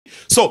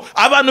So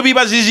abantu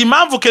bibajije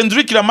impamvu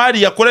Kendrick Lamar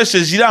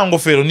yakoresheje iriya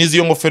ngofero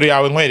n'izo ngofero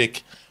yawe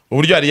nkwereke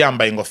uburyo yari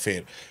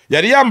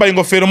yambaye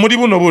ingofero muri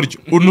buno buryo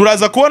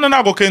uraza kubona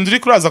ntago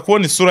Kendrick uraza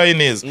kubona isura ye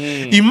neza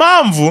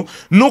impamvu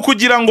ni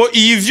ukugira ngo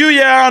iyi view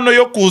ya hano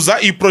yo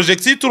kuza iyi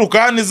project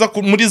ituruka haniza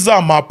muri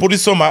za mpapuro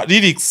isoma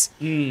lyrics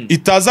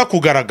itaza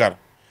kugaragara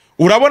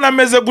urabona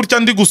ameze gutya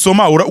ndi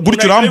gusoma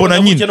gutya urambona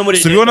nyine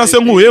subibona se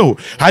nkuyeho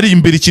hari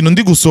imbere ikintu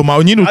ndi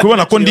gusoma nyine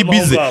ukubona ko ndi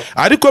bize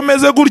ariko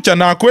ameze gutya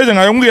nakweje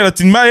nkayambwira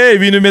ati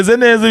ibintu bimeze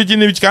neza iki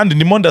n'ibiki kandi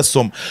ndimo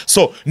ndasoma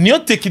so niyo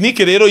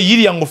technique rero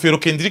yiriya ngofero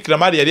Kendrick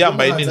Lamar yari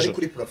yambaye nijoro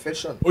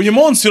uyu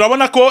munsi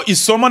urabona ko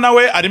isomo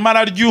nawe arimo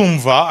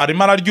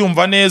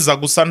araryumva neza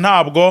gusa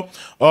ntabwo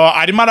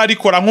arimo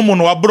ararikora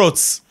nk'umuntu wa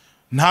brotz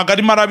ntago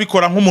arimo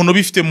arabikora nk'umuntu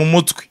bifite mu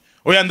mutwe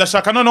oya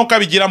ndashaka noneho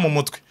kabigira mu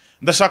mutwe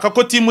ndashaka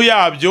ko timu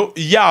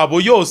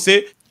yabo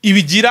yose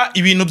ibigira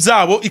ibintu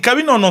byabo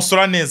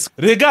ikabinonosora neza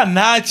rega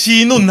nta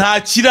kintu nta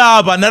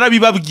kiraba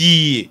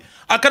narabibabwiye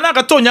aka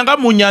nagatonyanga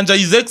mu nyanja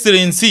his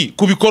excellency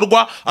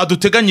kubikorwa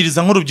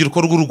aduteganyiriza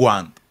nk'urubyiruko rw'u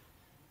Rwanda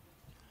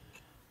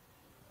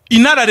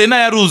Inara Arena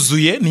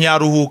yaruzuye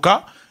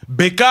ntiyaruhuka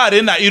Beka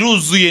Arena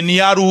iruzuye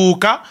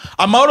ntiyaruhuka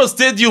Amahoro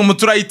Stadium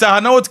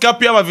turayitaha na World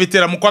Cup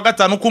y'abavetera mu kwa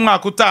gatanu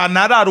k'umwaka utaha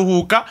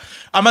nararuhuka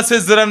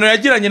amasezerano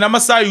yagiranye na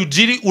Masai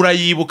Ujiri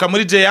urayibuka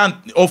muri Giant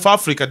of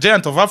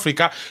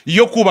Africa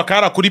yo kubaka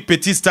hara kuri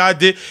Petit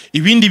Stade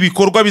ibindi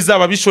bikorwa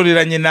bizaba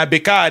bishoreranye na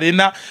Beka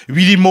Arena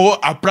birimo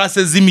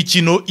place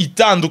z'imikino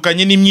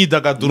itandukanye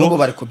n'imyidagaduro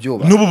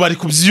n'ubu bari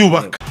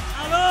kubyubaka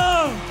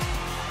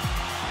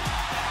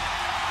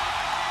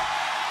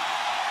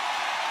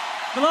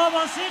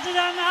Global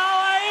Citizen, how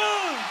are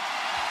you?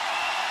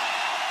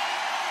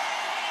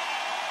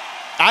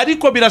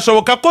 Ariko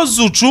birashoboka ko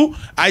Zucu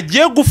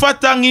agiye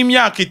gufata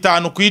nk'imyaka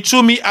 5 ku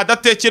 10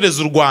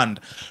 adatekereza u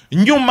Rwanda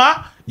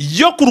nyuma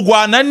yo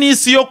kurwana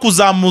n'isi yo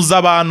kuzamuza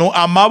abantu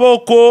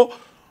amaboko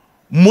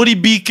muri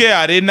BK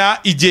Arena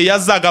igihe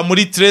yazaga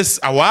muri Trace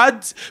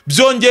Awards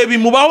byongeye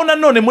bimubaho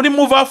nanone muri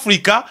Move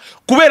Africa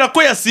kubera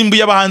ko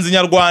yasimbuye abahanzi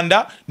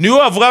nyarwanda niwe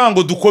bavuga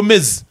ngo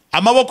dukomeze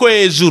amaboko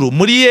hejuru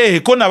muri yehe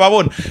ko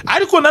nababona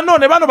ariko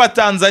nanone bano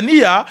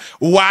batanzania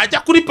wajya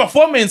kuri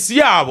performance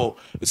yabo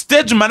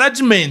stage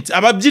management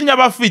ababyinya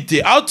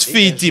bafite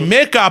outfit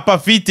makeup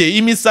afite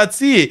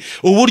imisatsi ye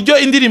uburyo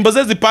indirimbo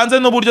ze zipanze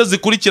n'uburyo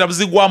zikurikira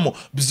bizigwamo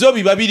byo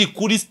biba biri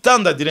kuri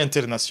standard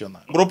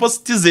international Global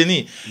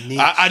Citizen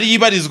ari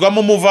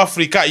ibarizwamo Move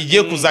Africa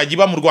igiye kuzajya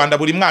iba mu Rwanda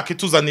buri mwaka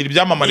ituzanira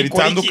ibyamamare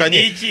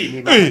bitandukanye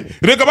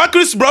rega ba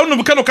Chris Brown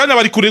bukano kanya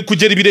bari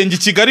kugera ibirenge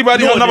Kigali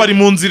bariho n'abari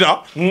mu nzira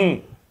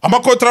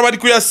amakotra bari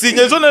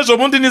kuyasinya ejo nejo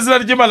bundi nizira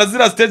ry'Imana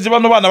zira stage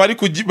bano bana bari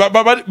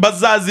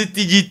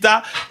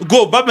bazazitigita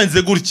go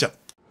bamenze gutya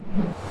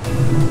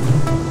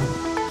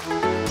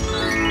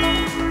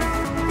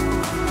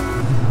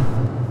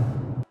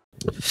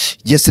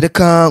Yes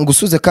reka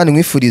ngusuze kandi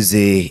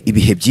mwifurize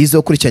ibihe byiza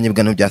ukurikiranye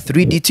ibiganiro bya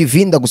 3D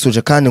TV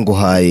ndagusuje kandi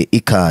nguhaye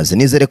ikaze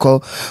nizere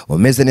ko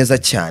umeze neza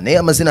cyane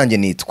amazina yanjye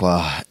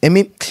nitwa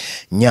Emi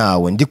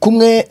Nyawe ndi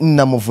kumwe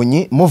na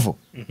Muvunyi Muvu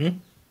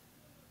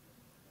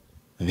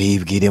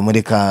bibwire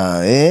muri ka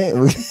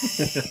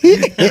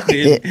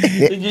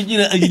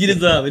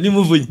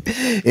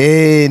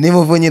ni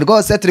Muvunyi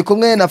rwose turi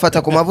kumwe na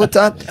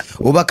FATAKUMAVUTA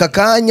ubaka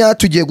kanya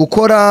tugiye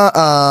gukora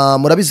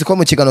murabizi ko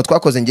mu kigano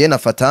twakoze ngiye na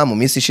Fata mu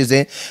minsi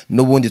ishize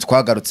n'ubundi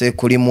twagarutse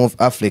kuri Move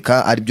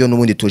Africa ari byo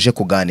n'ubundi tuje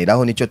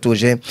kuganiraho nicyo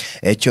tuje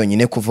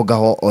cyonyine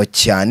kuvugaho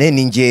cyane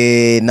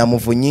ninge na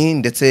Muvunyi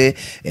ndetse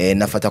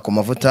na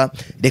FATAKUMAVUTA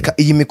reka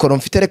iyi mikoro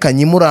mfite reka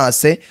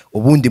nyimurase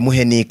ubundi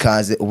muhe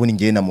nikaze ubundi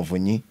ngiye na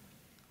Muvunyi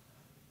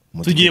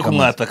tugiye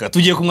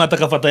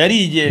kumwataka Fata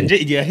yari igenje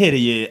igihe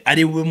yahereye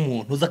ari we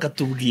muntu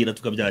uzakatubwira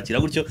tukabyakira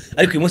gutyo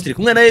ariko uyu munsi turi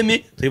kumwe na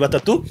Emi turi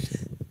batatu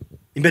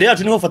imbere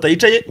yacu niho Fata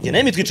yicaye nge na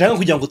Emi twicaye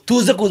kugira ngo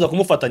tuze kuza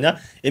kumufatanya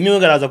Emi we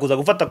ngaraza kuza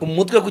gufata ku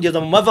mutwe kugeza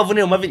mu mavavu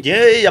niyo mavi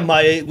nge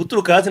yamaye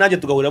guturuka hasi nanjye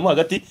tugahurira mo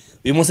hagati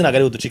uyu munsi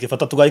nagari uducike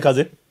Fata tugaye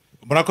ikaze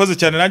murakoze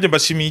cyane nanjye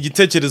mbashimiye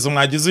igitekerezo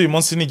mwagize uyu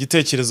munsi ni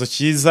igitekerezo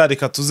cyiza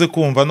reka tuze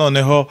kumva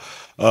noneho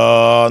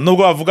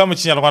nubwo bavuga mu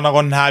kinyarwanda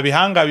ngo nta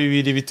bihanga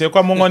bibiri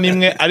bitekwa mu nkono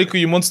imwe ariko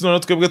uyu munsi none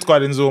twebwe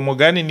twarenze uwo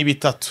mugani ni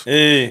bitatu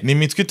ni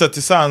imitwe itatu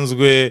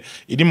isanzwe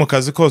iri mu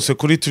kazi kose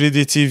kuri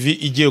 3D TV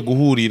igiye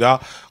guhurira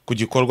ku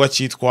gikorwa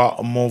cyitwa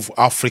Move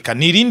Africa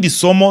nirindi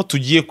somo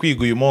tugiye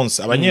kwiga uyu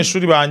munsi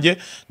abanyeshuri banjye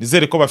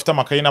nizere ko bafite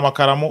amakayi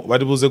n'amakaramu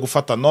bari buze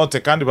gufata note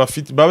kandi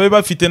babe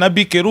bafite na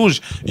bike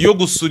rouge yo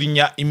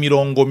gusurinya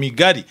imirongo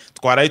migari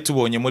twaraye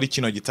tubonye muri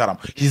kino gitaramo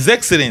His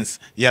Excellency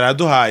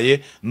yaraduhaye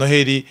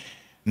Noheli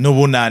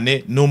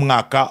n'ubunane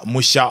n'umwaka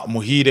mushya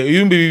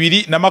muhire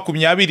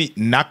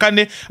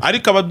 2024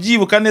 ariko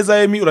ababyibuka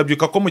neza Emi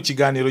urabyuka ko mu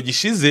kiganiro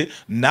gishize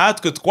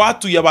natwe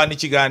twatuye abantu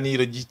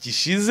ikiganiro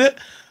gishize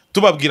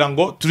tubabwira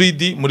ngo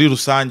 3D muri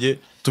rusange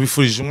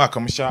tubifurije umwaka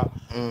mushya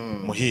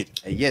muhire.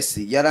 Yes,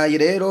 yaraye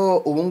rero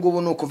ubu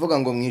ngubu nuko kuvuga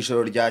ngo mu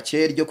ijoro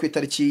ryakeye ryo ku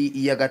itariki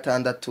ya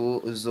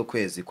 6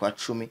 z'ukwezi kwa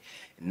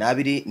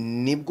 12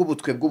 nibwo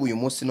ubutwe bw'uyu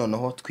munsi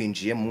noneho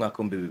twinjiye mu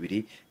mwaka wa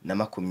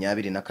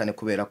 2024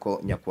 kubera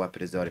ko nyakubahwa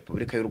perezida wa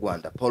Repubulika y'u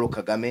Rwanda Paul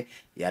Kagame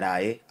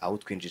yaraye aho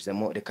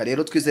twinjizemo. Reka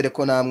rero twizere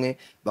ko namwe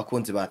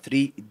bakunzi ba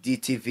 3D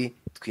TV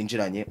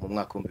twinjiranye mu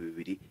mwaka wa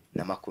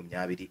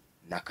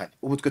 2024.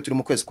 Ubu twe turi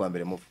mu kwezi kwa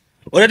mbere muvu.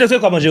 Uretse twe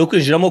kwamaje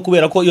kwinjiramo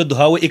kubera ko iyo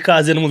duhawe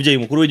ikaze n'umuvyeyi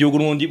mukuru w'igihugu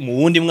n'undi mu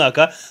wundi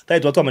mwaka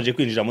tayi tuba twamaje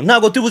kwinjiramo.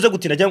 Ntago tubuze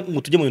gutinda cyangwa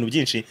ngo tujye mu bintu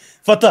byinshi.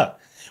 Fata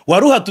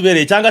waruha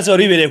tubereye cyangwa se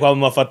warubibereye kwa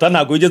mafata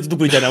ntago yigeze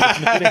dukurikirana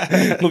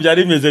ngo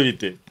byari bimeze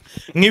bite.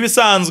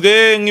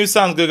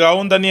 Nk'ibisanzwe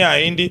gahunda ni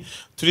yindi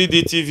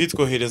 3D TV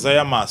twohereza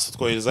y'amaso,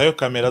 twohereza yo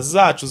kamera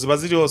zacu ziba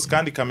ziri hose,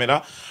 kandi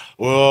kamera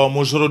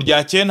mu joro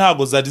ryakeye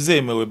ntago zari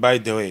zemewe, by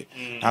the way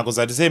ntago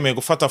zari zemewe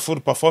gufata full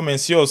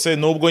performance yose,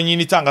 nubwo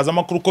nyine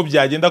itangazamakuru uko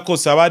byagenda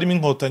kose haba harimo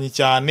inkotanyi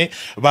cyane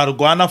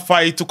barwana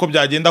fight, uko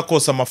byagenda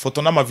kose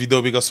amafoto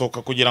n'amavideo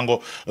bigasohoka kugira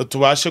ngo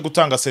tubashe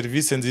gutanga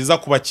service nziza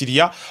ku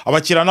bakiriya.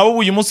 Abakiriya nabo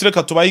uyu munsi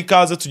reka tubahe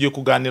ikaze, tugiye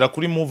kuganira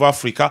kuri Move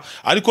Africa,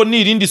 ariko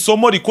ni irindi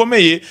somo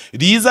rikomeye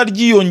riza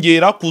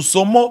ryiyongera ku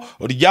somo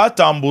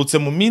ryatambutse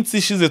mu minsi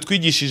ishize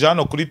twigishije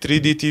hano kuri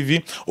 3D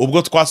TV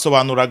ubwo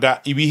twasobanuraga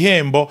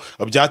ibihembo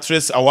bya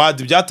Trace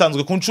Award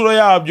byatanzwe ku nshuro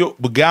yabyo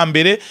bwa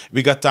mbere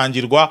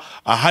bigatangirwa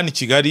aha ni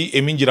Kigali.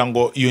 Emingira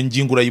ngo iyo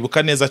ngingo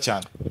urayibuka neza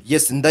cyane.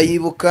 Yes,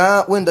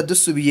 ndayibuka. Wenda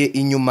dusubiye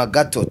inyuma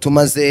gato,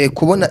 tumaze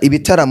kubona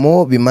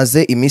ibitaramo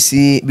bimaze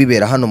imisi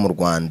bibera hano mu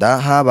Rwanda.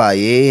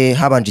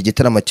 Habanje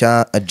igitaramo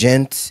cya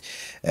Giant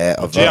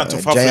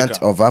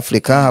of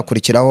Africa,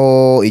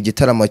 hakurikiraho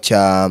igitaramo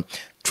cya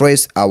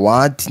Trace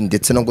Award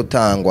ndetse no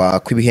gutangwa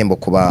kw'ibihembo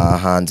ku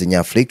bahanzi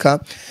nyafrika.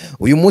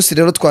 Uyu munsi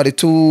rero twari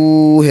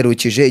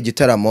tuherukije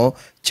igitaramo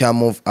cya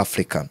Move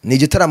Africa. Ni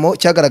igitaramo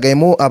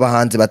cyagaragayemo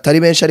abahanzi batari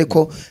benshi,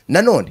 ariko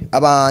nanone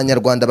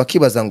abanyarwanda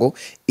bakibaza ngo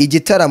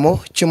igitaramo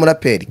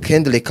cy'umuraperi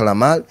Kendrick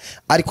Lamar,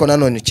 ariko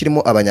nanone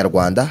kirimo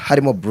abanyarwanda,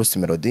 harimo Bruce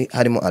Melody,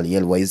 harimo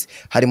Ariel Wise,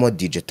 harimo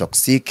DJ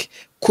Toxic.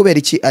 Kubera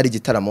iki ari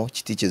igitaramo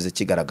kitigeze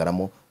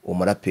kigaragaramo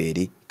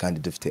umuraperi kandi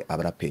dufite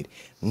abaraperi?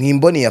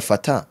 Mwimboni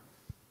yafata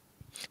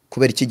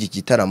kubera iki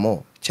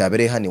gitaramo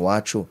cyabereye hano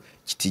iwacu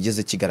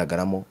kitigeze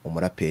kigaragaramo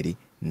umuraperi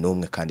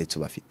n'umwe kandi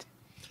tubafite?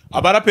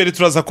 Abaraperi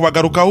turaza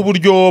kubagarukaho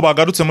uburyo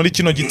bagarutse muri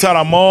kino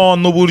gitaramo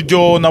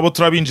n'uburyo nabo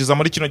turabinjiza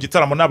muri kino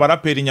gitaramo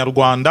n'abaraperi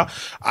nyarwanda.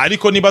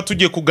 Ariko niba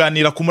tugiye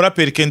kuganira ku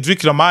muraperi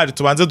Kendrick Lamar,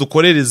 tubanze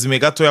dukorereze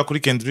megato ya kuri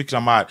Kendrick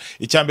Lamar.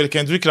 Icyambere,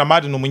 Kendrick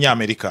Lamar ni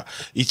umunyamerika.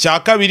 Icya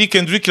kabiri,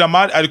 Kendrick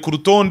Lamar ari ku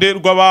rutonde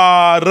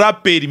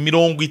rw'abaraperi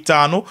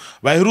 50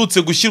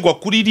 baherutse gushyirwa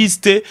kuri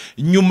liste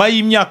nyuma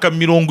y'imyaka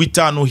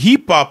 50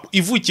 hip hop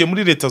ivukiye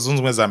muri Leta Zunze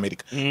Ubumwe za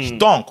Amerika.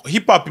 Donc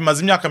hip hop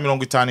imaze imyaka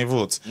 50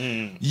 ivutse.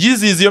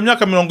 Yizize iyo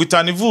myaka 50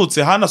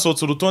 ivutse,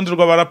 hanasohotse urutonde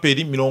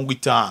rw'abaraperi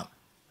 50.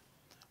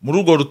 Muri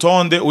urwo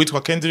rutonde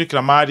witwa Kendrick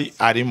Lamar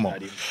arimo.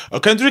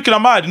 Kendrick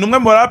Lamar ni umwe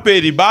mu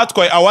baraperi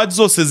batwaye awards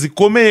zose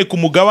zikomeye ku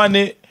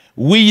mugabane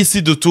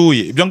w'isi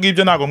dutuye. Ibyo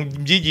ngibyo ntago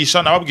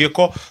mbyigisha, nababwiye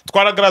ko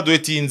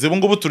twaragraduatinze, ubu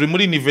ngubu turi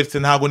muri university,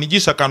 ntago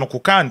nigisha akantu ku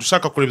kandi.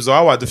 Ushaka kurebza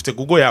wawe dufite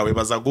Google yawe,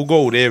 baza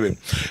Google urebe.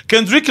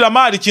 Kendrick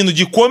Lamar ikintu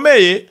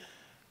gikomeye,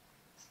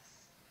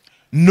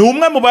 ni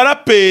umwe mu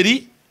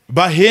baraperi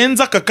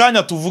bahenza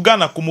akakanya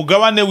tuvugana ku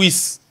mugabane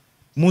w'isi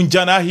mu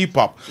njyana ya hip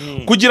hop.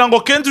 Kugira ngo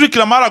Kendrick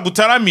Lamar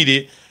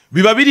agutaramire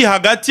biba biri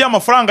hagati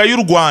y'amafaranga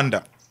y'u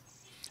Rwanda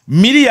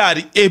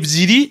miliyari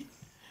 2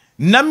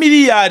 na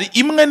miliyari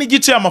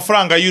 1.5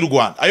 y'amafaranga y'u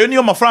Rwanda. Ayo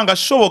niyo mafaranga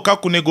ashoboka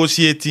ku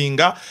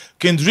negotiatinga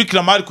Kendrick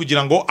Lamar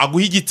kugira ngo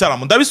aguhe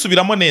igitaramo.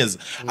 Ndabisubiramo neza,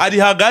 ari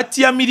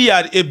hagati ya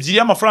miliyari 2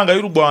 y'amafaranga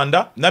y'u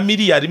Rwanda na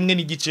miliyari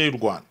 1.5 y'u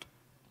Rwanda.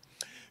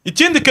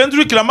 Ikindi,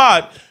 Kendrick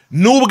Lamar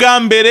n'ubwa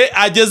mbere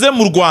ageze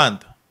mu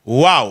Rwanda.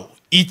 Wow,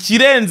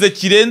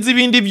 kirenze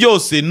ibindi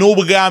byose,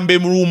 n'ubwa mbere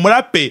mu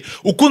murape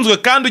ukunzwe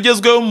kandi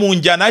ugezweho mu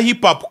njyana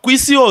hip hop ku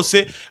isi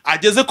yose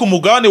ageze ku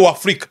mugabane wa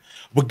Afrika.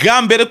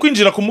 Bwa mbere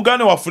kwinjira ku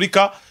mugabane wa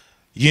Afrika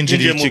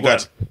yinjiriye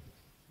Kigali.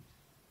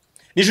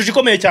 Ni ishusho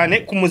ikomeye cyane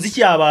ku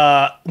muziki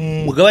yaba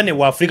umugabane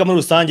wa Afrika muri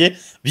rusange,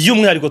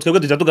 by'umwihariko twebwe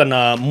duhita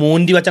tugana mu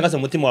ndiba cyangwa se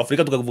mu mutima wa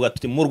Afrika tukavuga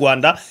tuti mu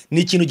Rwanda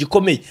ni ikintu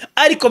gikomeye.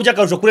 Ariko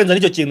byakarusho kurenza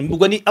n'icyo kintu,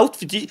 ubwo ni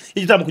outfit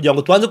y'igitaramo kugira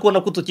ngo tubanze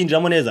kubona ko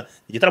tukinjiramo neza.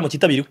 Igitaramo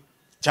kitabiriwe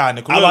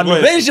cyane,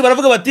 abantu benshi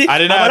baravuga bati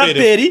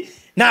abaraperi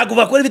ntago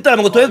bakora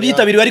ibitaramo ngo tube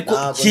byitabiriwe,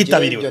 ariko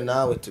kitabiriwe.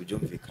 Nawe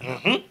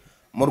tubyumvikana.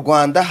 Mu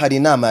Rwanda hari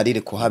inama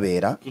yari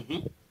kuhabera.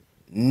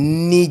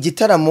 Ni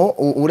igitaramo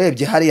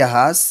urebye hariya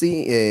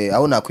hasi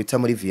aho nakwita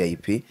muri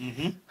VIP,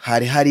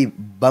 hari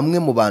bamwe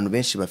mu bantu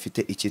benshi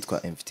bafite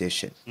icyitwa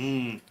invitation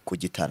ku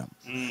gitaramo.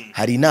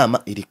 Hari inama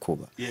iri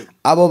kuba,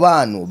 abo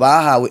bantu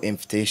bahawe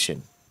invitation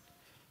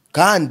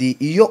kandi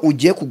iyo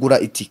ugiye kugura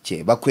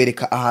itike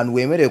bakwereka ahantu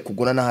wemerewe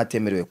kugura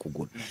n'ahatemerewe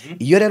kugura.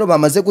 Iyo rero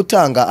bamaze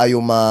gutanga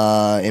ayo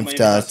ma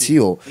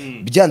invitation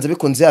byanze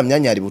bikunze ya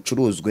myanya yari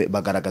bucuruzwe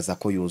bagaragaza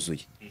ko yuzuye.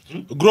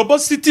 Global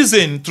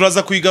Citizen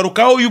turaza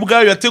kuyigarukaho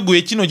y'ubwayo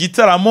yateguye kino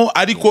gitaramo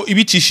ariko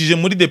ibicishije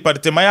muri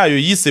departement yayo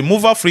yise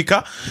Move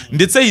Africa,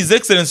 ndetse His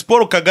Excellence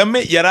Paul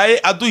Kagame yaraye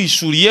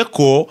aduhishuriye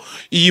ko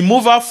iyi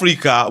Move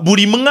Africa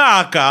buri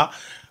mwaka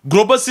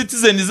Global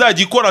Citizen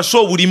izajya ikora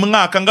show buri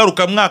mwaka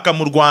ngaruka mwaka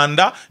mu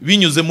Rwanda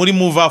binyuze muri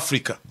Move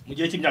Africa mu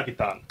gihe cy'imyaka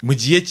 5, mu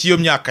gihe cy'iyo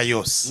myaka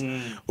yose.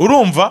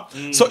 Urumva?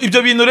 So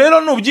ibyo bintu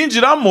rero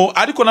nubyinjiramo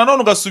ariko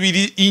nanone ugasubira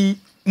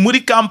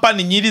muri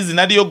kampani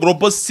nyirizina ariyo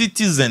Global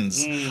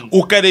Citizens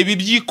ukareba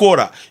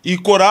ibyikora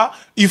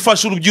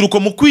ifasha urubyiruko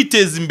mu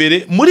kwiteza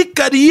imbere muri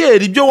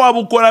kariyeri, ibyo waba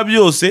ukora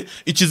byose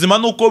ikizima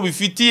nuko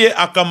bifitiye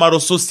akamaro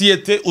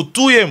societe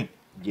utuyemo.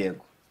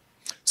 Yego.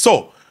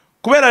 So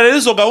kubera rero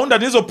izo gahunda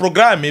n'izo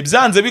programme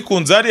byanze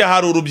bikunze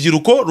hari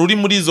urubyiruko ruri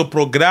muri izo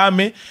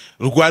programme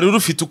rwari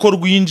rufite uko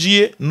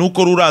rwinjiye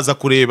nuko ruraza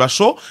kureba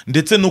show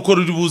ndetse nuko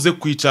ruri buze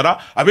kwicara.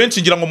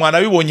 Abenshi ngira ngo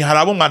mwana bibonye, hari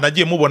abo mwana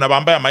agiye mubona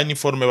bambaye ama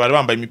uniforme bari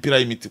bambaye imipira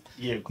y'imituku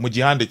mu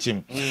gihande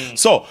kimwe.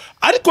 So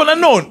ariko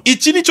nanone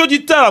iki nico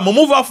gitaramo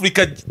Move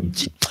Africa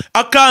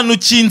akantu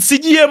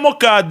kinsigiyemo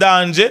ka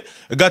danje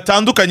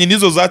gatandukanye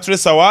nizo za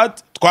Trace Award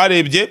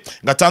twarebye,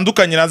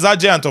 gatandukanye na za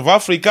Giant of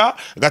Africa,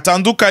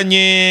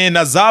 gatandukanye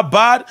na za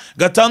bar,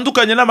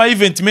 gatandukanye n'ama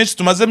event menshi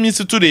tumaze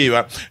minsi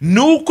tureba,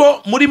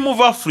 nuko muri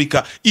Move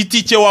Africa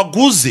itike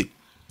waguze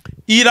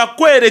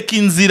irakwereka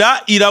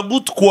inzira,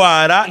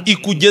 iragutwara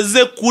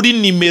ikugeze kuri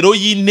nimero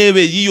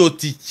y'intebe y'iyo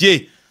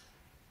tike.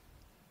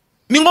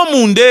 Ni nko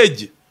mu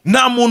ndege,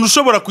 nta muntu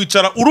ushobora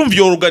kwicara, urumva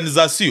iyo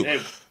organisation,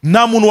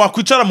 nta muntu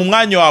wakwicara mu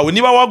mwanya wawe.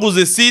 Niba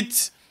waguze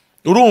seat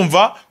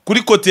urumva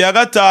kuri kote ya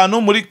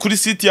 5 kuri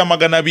seat ya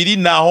 200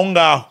 naho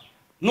ngaho,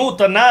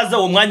 nutanaza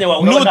uwo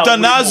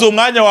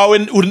mwanya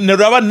wawe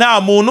uraba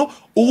nta muntu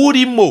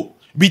urimo.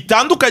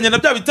 Bitandukanye na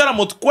bya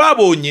bitaramo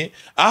twabonye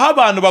aho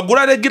abantu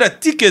bagura regular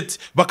ticket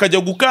bakajya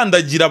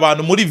gukandagira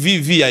abantu muri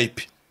VVIP.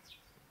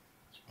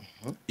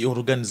 Iyo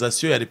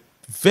organisation yari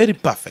very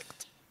perfect.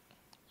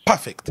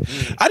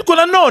 Ariko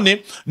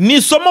nanone ni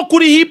isomo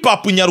kuri hip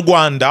hop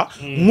nyarwanda,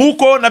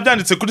 nkuko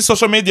nabyanditse kuri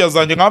social media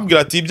zanjye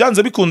nkababwira ati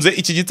byanze bikunze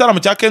iki gitaramo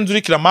cya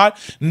Kendrick Lamar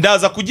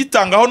ndaza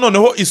kugitangaho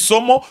noneho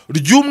isomo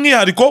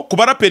ry'umwihariko ku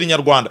baraperi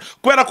nyarwanda,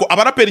 kubera ko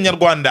abaraperi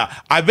nyarwanda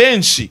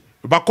abenshi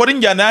bakora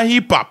injyana ya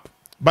hip hop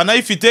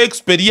banayifite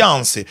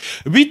experience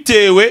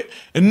bitewe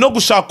no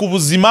gushaka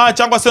ubuzima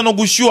cyangwa se no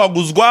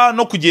gushyuhaguzwa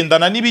no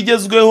kugendana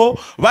n'ibigezweho,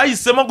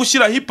 bahisemo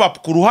gushyira hip hop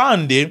ku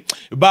ruhande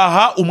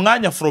baha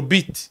umwanya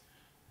Afrobeat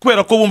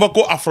kubera ko bumva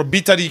ko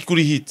Afrobeat ari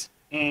kuri hit.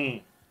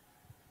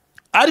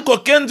 Ariko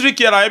Kendrick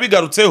yaraye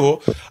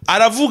bigarutseho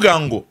aravuga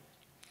ngo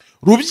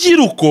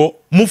rubyiruko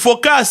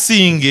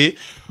mufokasinge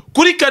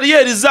kuri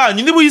kariyeri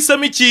zanyu, niba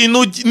uhisemo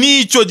ikintu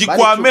n'icyo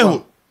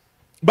gikwameho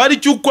bari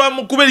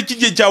cyukwamo kubera iki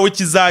gihe cyawe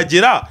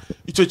kizagera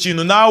icyo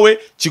kintu nawe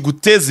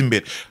kiguteza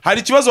imbere.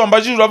 Hari ikibazo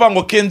wambajije uravuga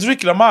ngo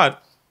Kendrick Lamar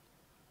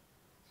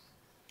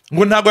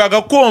ngo ntago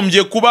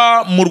yagakombye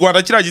kuba mu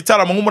Rwanda kira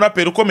gitaramo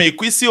nk'umuraperi ukomeye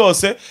ku isi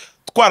yose,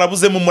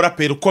 twarabuzemo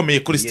umuraperi ukomeye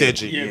kuri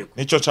stage.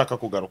 Nicyo nshaka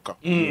kugaruka.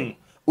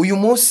 Uyu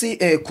munsi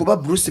kuba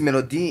Bruce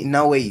Melody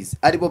na Waze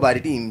aribo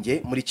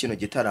baririmbye muri kino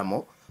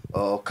gitaramo,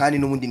 kandi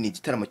n'ubundi ni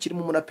igitaramo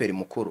kirimo umuraperi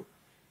mukuru.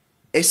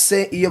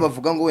 Ese iyo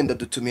bavuga ngo wenda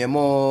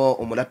dutumiyemo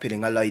umuraperi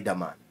nka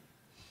Riderman,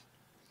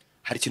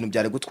 hari ikintu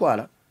byari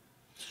gutwara?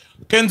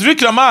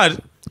 Kendrick Lamar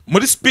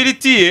muri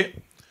spirit ye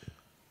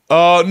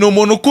ni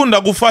umuntu ukunda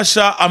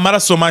gufasha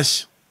amaraso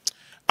mashya.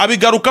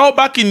 Abigarukaho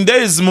back in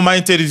days mu ma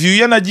interview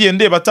ye nagiye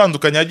ndeba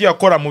atandukanye yagiye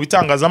akora mu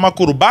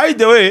bitangazamakuru. By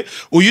the way,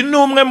 uyu ni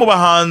umwe mu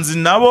bahanzi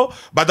nabo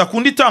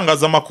badakunda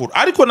itangazamakuru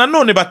ariko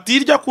nanone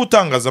batirya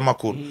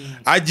kutangazamakuru.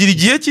 Agira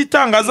igihe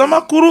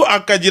cy'itangazamakuru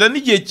akagira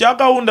n'igihe cya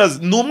gahunda.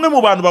 Ni umwe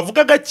mu bantu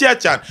bavuga gakeya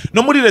cyane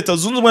no muri Leta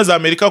Zunze Ubumwe za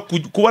Amerika.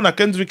 Kubona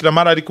Kendrick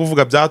Lamar ari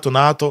kuvuga bya hato na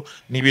hato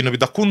ni ibintu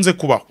bidakunze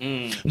kubaho.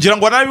 Ngira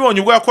ngo nabibonye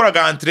ubwo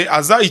yakoraga entre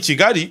aza i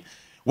Kigali,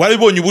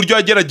 waribonye uburyo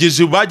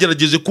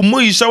bagerageje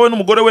kumuhisha we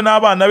n'umugore we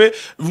n'abana be,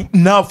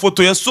 nta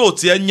foto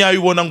yasohotse ya nyayo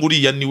ubona ngo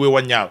uriya niwe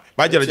wa nyawe,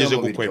 bagerageje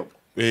gukweba.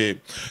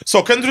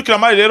 So Kendrick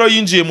Lamar rero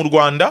yinjiye mu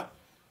Rwanda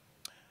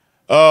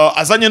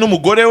azanye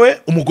n'umugore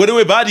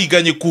we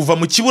bariganye kuva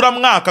mu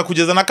kiburamwaka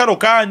kugeza na karo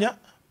kanya,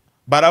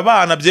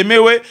 barabana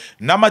byemewe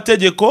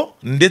n'amategeko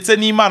ndetse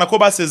n'Imana ko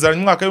basezeranye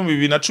mu mwaka wa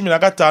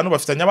 2015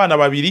 bafitanye abana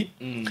 2.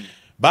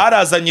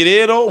 Barazanye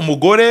rero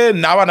umugore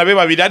n'abana be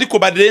 2 ariko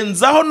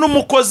barenzaho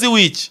n'umukozi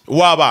w'iki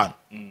w'abana.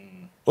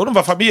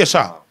 Urumva Fabien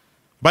sha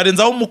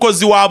barenzaho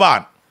umukozi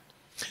w'abana.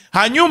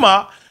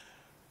 Hanyuma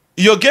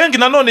iyo gang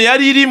nanone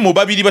yari irimo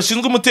 2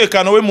 bashinzwe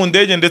umutekano we mu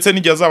ndege ndetse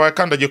n'igihe azaba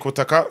yakandagiye ku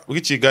butaka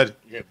bw'i Kigali,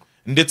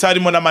 ndetse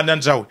harimo na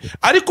manager we.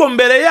 Ariko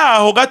mbere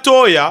yaho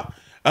gatoya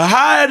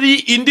hari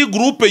indi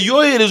groupe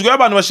yoherejwe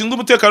y'abantu bashinzwe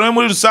umutekano we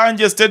muri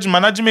rusange, stage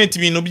management,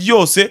 ibintu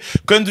byose.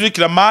 Kendrick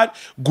Lamar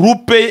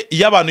groupe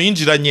y'abantu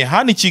yinjiranye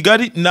hano i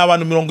Kigali ni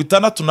abantu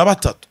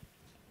 63.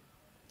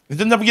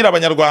 Ndetse ndabwira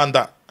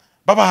abanyarwanda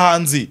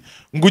b'abahanzi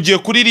ngo ugiye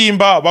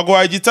kuririmba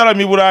baguhaye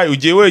igitaramo i Burayi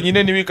ugiye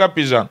wenyine n'ibikapu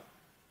 100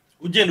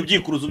 ugenda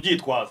ubyikuruza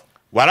ubyitwaza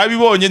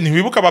warabibonye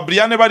ntiwibuka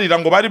ababriyane barira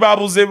ngo bari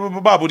babuze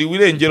baburiwe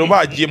irengero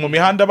bagiye mu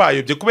mihanda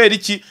bayobye kubera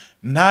iki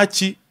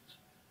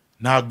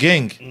nta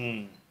genge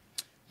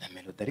na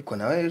Melody ariko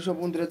nawe ejo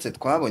bundi uretse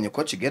twabonye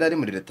ko Kigera ari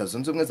muri Leta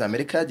Zunze Ubumwe za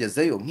Amerika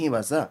yagezeyo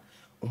nkibaza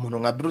umuntu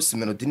nka Bruce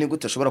Melody ni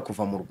gute ashobora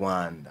kuva mu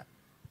Rwanda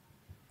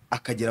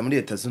akagera muri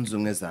Leta Zunze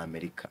Ubumwe za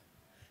Amerika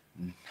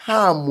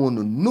nta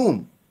muntu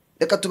numwe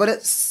reka tubare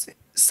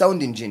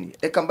sound engineer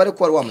reka mbare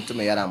ko wari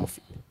wamutume yari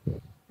amufite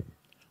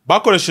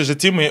bakoresheje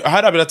timu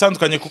hari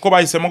biratandukanye kuko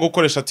bahisemo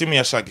gukoresha timu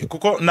ya Shaggy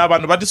kuko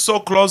nabantu bari so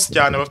close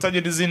cyane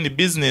bafitanye n'izindi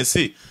business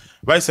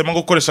bahisemo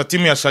gukoresha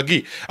timu ya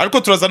Shaggy ariko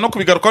turaza no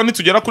kubigarukaho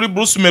nitugera kuri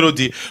Bruce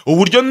Melody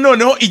uburyo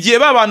noneho igihe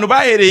babantu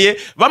bahereye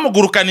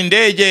bamugurukana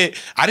indege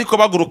ariko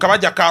baguruka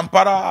bajya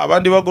Kampala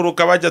abandi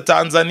baguruka bajya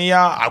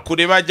Tanzania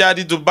akure bajya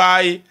ari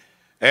Dubai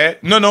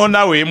noneho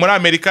nawe muri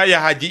Amerika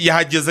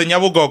yahageze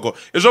Nyabugogo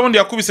ejo bundi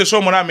yakubise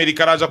show muri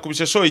Amerika araje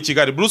kubishe show i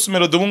Kigali Bruce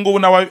Melody ubungubu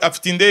nawe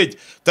afite indege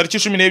tariki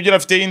 12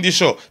 afite indi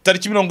show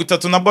tariki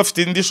 30 nabwo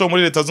afite indi show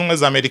muri Leta Zunze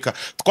za Amerika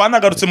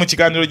twanagarutse mu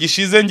kiganiro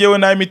gishize ngewe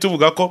nawe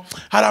mituvuga ko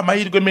hari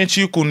amahirwe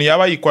menshi y'ukuntu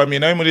yaba yikwamiye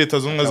nawe muri Leta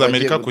Zunze za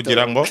Amerika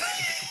kugira ngo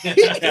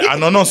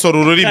anonosora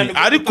ururimi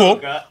ariko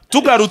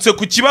tugarutse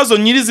ku kibazo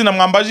nyirizina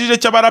mwambajije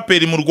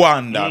cy'abaraperi mu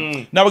Rwanda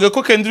navuga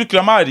ko Kendrick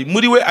Lamar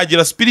muri we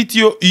agira spirit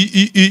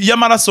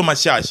y'amaraso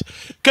mashyashya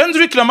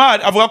Kendrick Lamar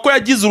avuga ko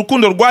yagize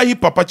urukundo rwa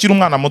hip hop akiri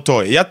umwana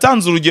mutoya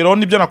yatanze urugero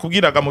nibyo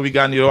nakubwiraga mu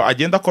biganiro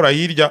agenda akora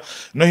hirya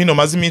no hino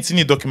maze iminsi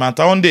ni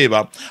documenta aho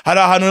ndeba hari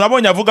ahantu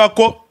nabonye avuga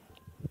ko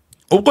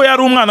ubwo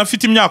yari umwana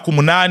afite imyaka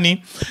 8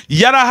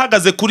 yari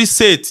ahagaze kuri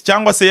set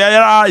cyangwa se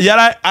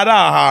yari ari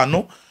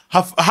ahantu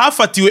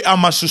hafatiwe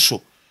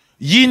amashusho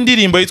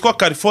y'indirimbo yitwa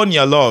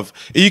California Love.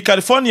 Iyi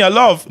California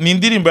Love ni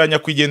indirimbo ya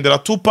nyakwigendera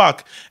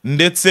Tupac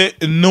ndetse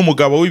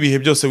n'umugabo w'ibihe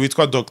byose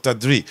witwa Dr.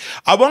 Dre.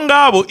 Abo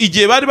ngabo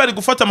igihe bari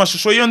gufata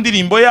amashusho y'iyo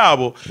ndirimbo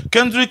yabo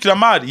Kendrick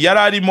Lamar yari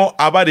arimo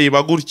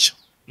abareba gutya.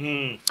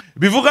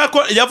 Bivuga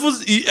ko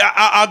yavuze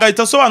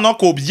agahita asobanura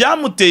ko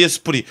byamuteye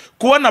esprit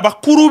kubona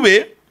bakuru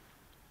be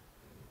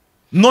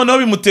noneho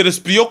bimutera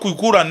esprit yo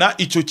kukurana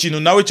icyo kintu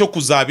nawe cyo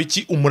kuzaba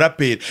iki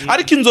umuraperi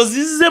ariko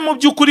inzozi ze mu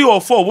by'ukuri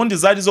ofo ubundi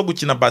zari zo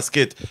gukina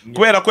basket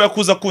kubera ko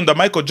yakuza kunda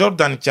Michael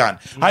Jordan cyane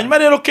hanyuma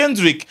rero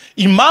Kendrick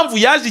impamvu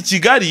yaje i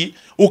Kigali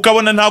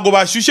ukabona ntago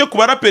bashyushye ku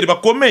baraperi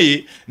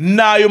bakomeye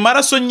nayo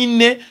maraso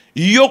nyine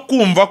yo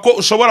kumva ko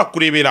ushobora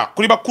kurebera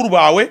kuri bakuru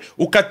bawe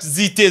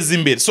ukaziteza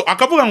imbere so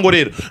akavuga ngo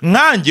rero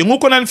nkanjye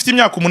nkuko nari mfite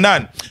imyaka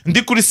 8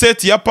 ndi kuri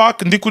set ya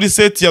Park ndi kuri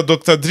set ya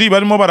Dr. Dre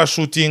barimo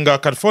barashootinga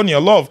California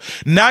Love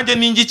nanjye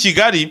ningi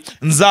Kigali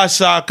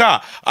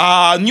nzashaka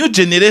new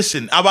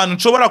generation abantu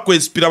nshobora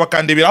kwespira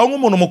bakandeberaho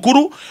nk'umuntu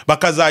mukuru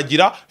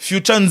bakazagira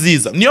future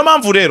nziza niyo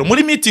mpamvu rero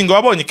muri meeting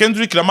wabonye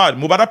Kendrick Lamar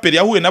mu baraperi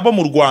yahuye nabo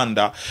mu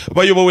Rwanda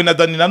bayobowe na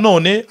Dani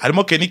nanone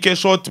harimo Kenny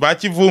Keshot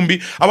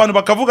bakivumbi abantu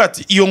bakavuga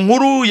ati iyo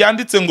nkuru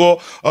yanditse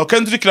ngo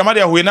Kendrick Lamar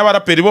yahuye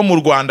n'abaraperi bo mu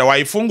Rwanda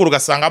wayifungura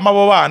ugasanga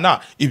abo bana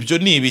ibyo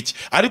ni ibiki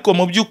ariko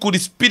mu by'ukuri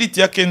spirit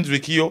ya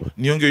Kendrick yo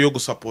niyo ngiyo yo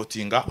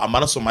gusupportinga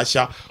amaraso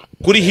mashya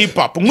kuri hip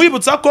hop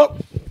mwibutsa ko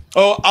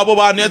abo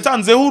bantu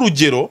yatanzeho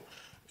urugero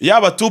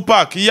yaba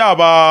Tupac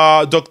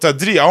yaba Dr.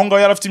 Dre aho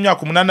ngaho yarafite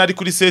imyaka 8 ari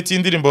kuri set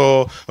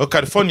y'indirimbo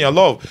California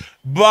Love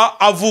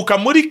avuka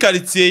muri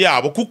quartier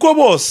yabo kuko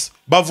bose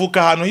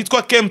bavuka ahantu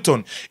hitwa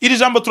Kempton iri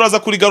jambo turaza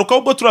kurigaruka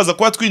ubwo turaza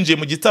kuba twinjiye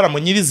mu gitaramo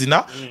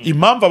nyirizina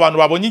impamvu abantu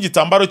babonye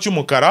igitambaro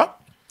cy'umukara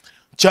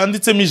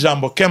cyanditsemo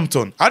ijambo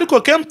Kempton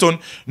ariko Kempton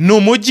ni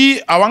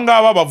umujyi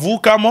abangaba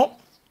bavukamo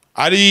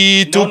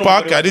ari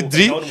Tupac ari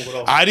Dre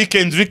ari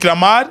Kendrick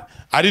Lamar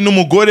ari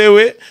n'umugore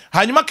we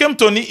hanyuma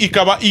Kempton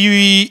ikaba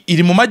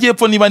iri mu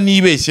majyepfo niba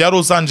nibeshye ya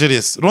Los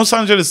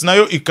Angeles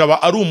nayo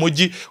ikaba ari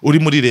umujyi uri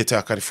muri leta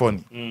ya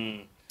California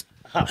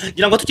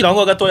ngira ngo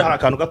tukiraho gatoya hari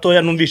akantu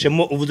gatoya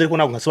numvishemo uvuze ko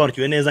ntabwo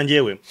nkasobanukiwe neza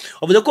ngewe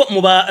uvuze ko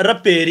mu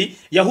baraperi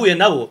yahuye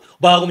nabo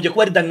bagombye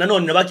kuba ari Dani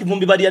nanone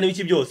n'abakivumbi bariya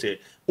n'ibiki byose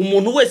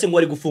umuntu wese ngo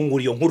ari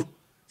gufungura iyo nkuru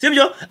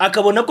sibyo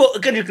akabona ko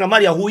Kendrick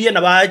Lamar yahuye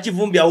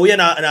n'abakivumbi yahuye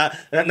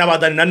na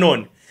badani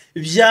nanone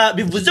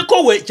bivuze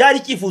ko we cyari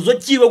kifuzo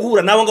kiwe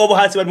guhura nabo ngabo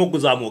hasi barimo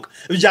kuzamuka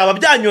byaba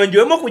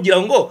byanyongewemo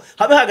kugira ngo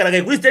habe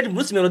hagaragaye kuri stage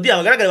Bruce Melody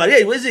abagaragara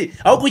bari wezi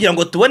aho kugira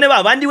ngo tubone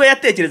babandi we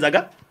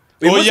yatekerezaga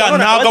oya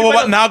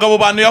ntago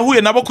bantu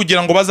yahuye nabo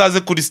kugira ngo bazaze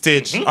kuri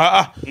stage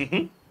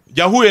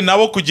yahuye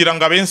nabo kugira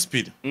ngo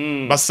abenspire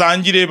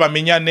basangire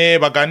bamenyane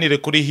baganire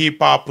kuri hip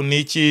hop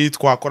niki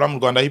twakora mu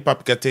Rwanda hip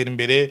hop gatera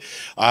imbere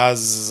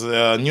as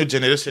new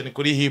generation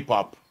kuri hip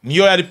hop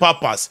niyo yari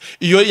purpose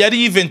iyo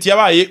yari event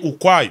yabaye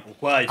ukwayo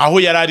aho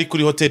yari ari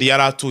kuri hotel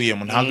yari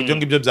atuyemo ntabwo ibyo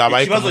ngibyo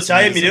byabaye ikibazo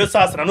cya Emile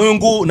sasa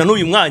na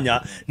n'uyu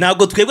mwanya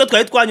ntabwo twebwe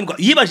twari twanyurwa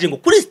yibaje ngo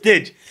kuri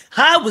stage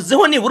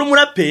habuzeho nibura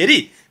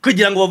umuraperi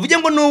kugira ngo bavuge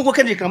ngo nubwo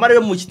Kendrick Lamar we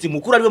mushyitsi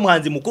mukuru ari we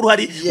muhanzi mukuru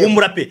hari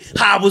umuraperi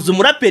habuze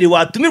umuraperi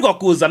watumirwa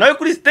kuza nawe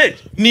kuri stage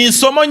ni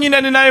isomo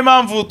nyine ni nayo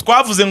mpamvu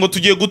twavuze ngo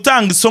tugiye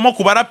gutanga isomo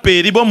ku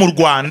baraperi bo mu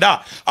Rwanda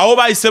aho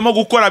bahisemo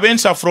gukora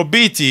benshi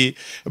afrobeat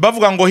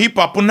bavuga ngo hip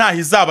hop ntaho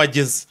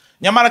izabageza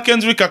nyamara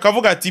Kendrick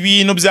akavuga ati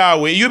ibintu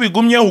byawe iyo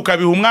bigumyeho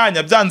ukabiha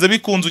umwanya byanze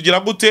bikunze ugira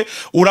gute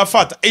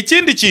urafata.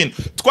 Ikindi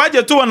kintu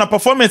twagiye tubona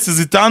performance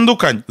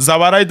zitandukanye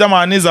za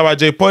Riderman za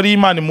Jay Polly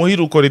Imana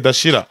muhiruko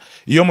ridashira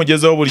iyo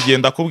mugezeho buri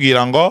genda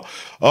kubwira ngo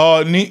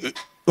ni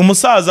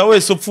umusaza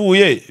wese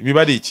upfuye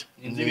biba ari iki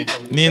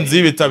ni inzu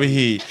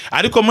y'ibitabihiye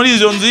ariko muri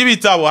izo nzu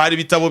y'ibitabo hari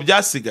ibitabo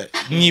byasigaye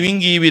ni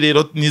ibingibi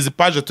rero nizi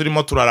page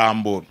turimo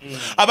turarambura.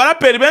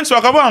 Abaraperi benshi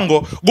bakavuga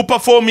ngo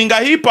guperforminga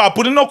hip hop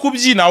uri no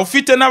kubyina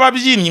ufite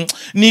n'ababyinnyi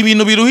ni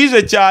ibintu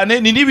biruhije cyane,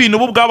 ni n'ibintu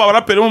bo bwaba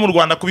abaraperi bo mu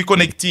Rwanda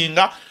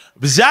kubiconnectinga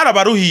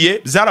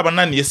byarabaruhiye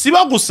byarabananiye.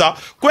 Siba gusa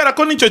kubera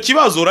ko nicyo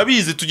kibazo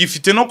urabizi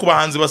tugifite no ku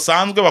bahanzi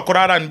basanzwe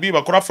bakora R&B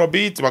bakora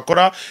Afrobeat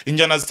bakora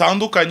injyana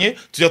zitandukanye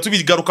tujya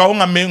tubigarukaho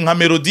nka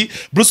Melody.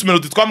 Bruce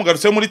Melody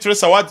twamugarutse muri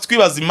Twose Award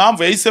twibaza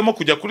impamvu yahisemo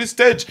kujya kuri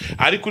stage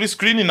ari kuri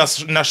screen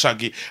na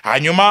Shaggy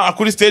hanyuma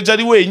kuri stage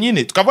ari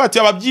wenyine tukavuga ati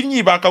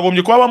ababyinnyi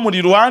bakagombye kuba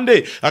bamuri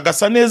ruhande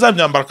agasa neza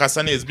myambara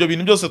kasa neza. Ibyo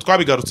bintu byose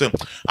twabigarutse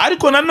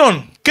ariko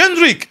nanone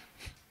Kendrick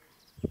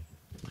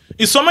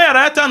isomo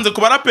yarayatanze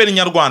ku baraperi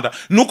nyarwanda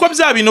nuko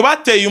bya bintu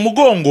bateye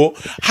umugongo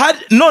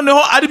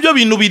noneho ari byo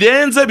bintu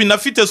birenze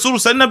binafite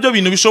surusa ari nabyo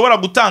bintu bishobora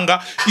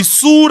gutanga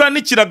isura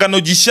n'ikiragano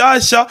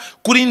gishyashya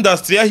kuri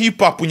industry ya hip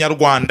hop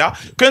nyarwanda.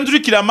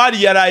 Kendrick Lamar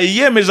yaraye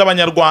yemeje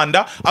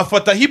abanyarwanda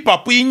afata hip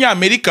hop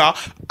y'inyamerika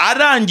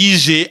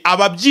arangije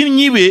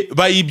ababyinnyi be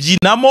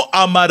bayibyinamo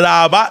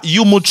amaraba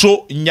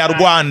y'umuco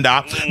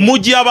nyarwanda mu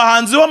gihe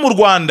abahanzi bo mu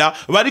Rwanda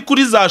bari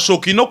kuri za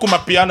shoki no ku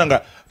mapiano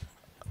nga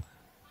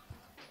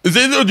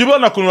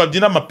Ujibona kuntu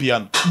babyina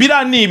amapiano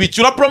birani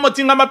ibicura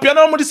promoting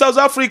amapiano muri South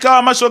Africa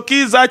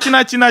amashoki za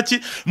kinaki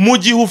mu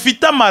gihe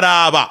ufite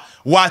amaraba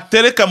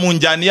watereka mu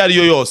njyana yari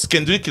yo yose.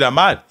 Kendrick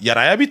Lamar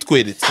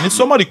yarayabitweretse ni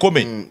somo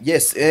rikomeye.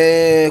 Yes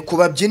ku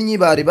babyinnyi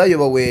bari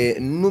bayobowe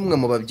n'umwe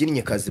mu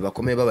babyinnyi kazi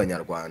bakomeye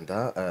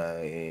b'abanyarwanda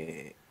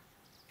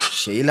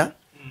Sheila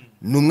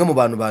n'umwe mu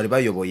bantu bari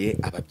bayoboye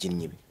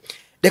ababyinnyi be.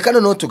 Reka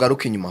noneho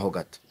tugaruke inyuma ho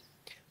gato.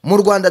 Mu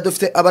Rwanda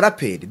dufite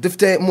abaraperi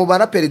dufite mu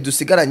baraperi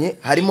dusigaranye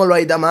harimo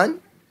Riderman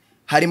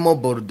harimo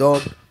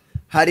Bulldog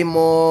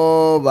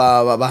harimo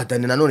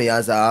badani nanone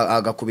yaza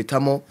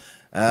agakubitamo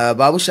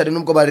babushari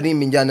nubwo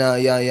baririmba injyana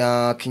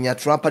ya Kenya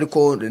Trap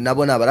ariko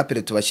nabo na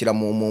abaraperi tubashyira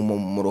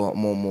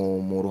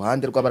mu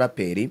ruhande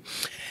rw'abaraperi.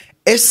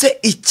 Ese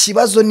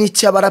ikibazo ni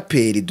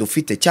cy'abaraperi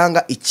dufite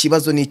cyangwa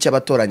ikibazo ni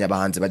cy'abatoranya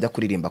abahanzi bajya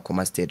kuririmba ku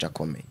ma stage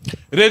akomeye?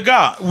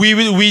 Rega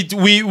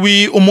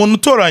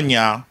umuntu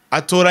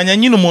atoranya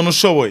nyine umuntu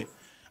ushoboye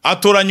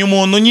atoranya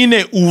umuntu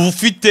nyine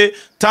ufite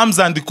terms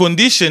and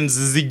conditions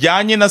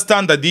zijyanye na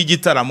standard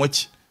y'igitaramo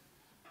cye.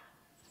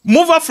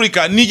 Move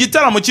Africa ni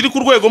igitaramo kiri ku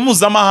rwego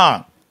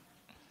mpuzamahanga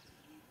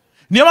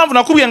niyo mpamvu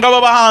nakubwiye ngo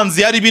aba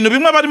bahanzi hari ibintu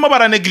bimwe barimo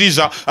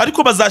baranegrija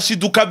ariko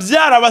bazashiduka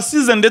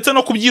byarabasize ndetse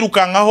no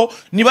kubyirukankaho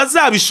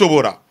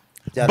ntibazabishobora.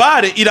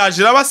 Bare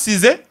iraje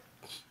rabasize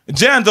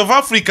Giant of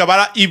Africa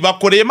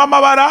bakoreyemo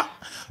amabara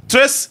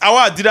Twose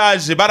Award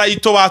iraje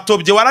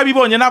barayitobatobye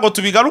warabibonye nago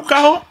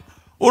tubigarukaho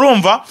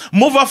urumva.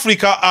 Move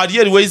Africa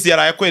Airways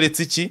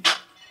yarayakweretse iki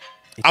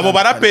abo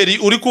baraperi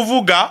uri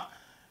kuvuga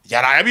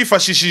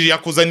yarayabifashishije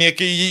yakuzaniye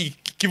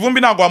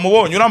Kivumbi nago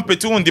wamubonye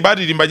urampeti wundi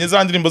baririmbanye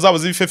za ndirimbo zabo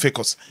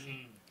z'ibifefekosa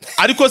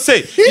ariko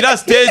se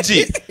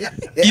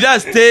ira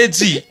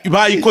stage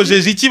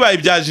bayikojeje iki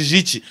bayibyajije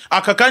iki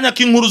aka kanya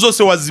k'inkuru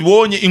zose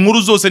wazibonye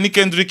inkuru zose ni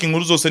Kendrick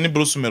inkuru zose ni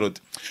Bruce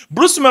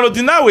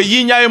Melody nawe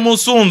yinyaye mu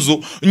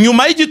nsunzu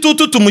nyuma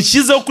y'igitutu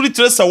tumushyizeho kuri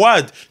Twose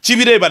Award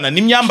kibirebana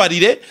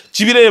n'imyambarire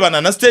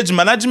kibirebana na stage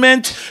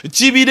management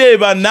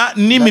kibirebana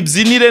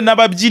n'imibyinire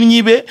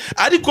n'ababyinnyi be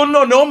ariko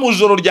noneho mu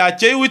joro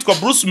ryakeye witwa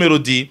Bruce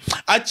Melody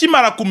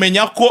akimara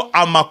kumenya ko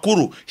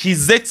amakuru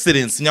His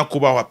Excellency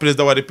nyakubahwa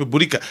Perezida wa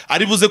Repubulika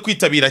ari buze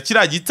kwitabira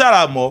kira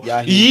gitaramo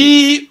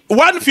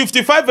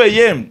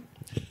 1:55 AM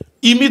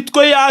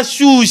imitwe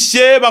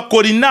yashyushye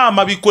bakora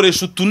inama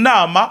bikoresha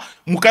utunama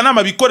mu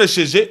kanama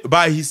bikoresheje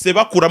bahise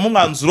bakuramo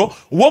umwanzuro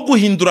wo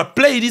guhindura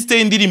playlist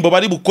y'indirimbo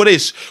bari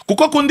bukoresha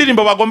kuko ku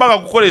ndirimbo bagombaga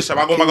gukoresha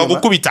bagombaga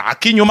gukubita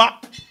akinyuma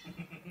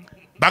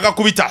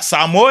bagakubita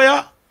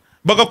samoya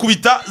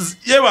bagakubita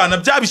yebana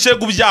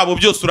byabishego byabo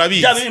byose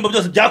urabizi byabimbo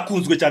byose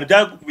byakunzwe cyane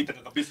byakubita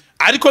kabisa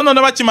ariko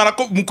none bakimara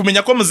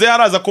kumenya ko muze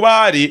haraza kuba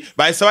hari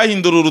bahise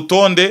bahindura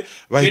urutonde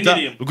bahita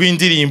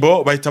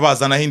rw'indirimbo bahita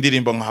bazanaho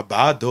indirimbo nka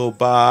bado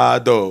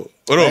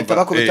urumva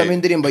bakubitamo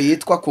indirimbo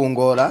yitwa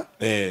Kungora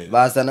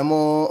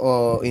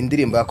bazanamo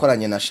indirimbo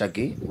yakoranye na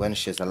Shaggy When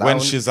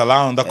She's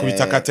Around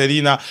akubita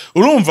Katerina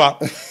urumva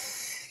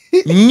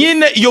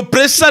nyine iyo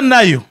pressure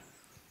nayo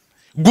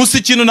gusa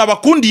ikintu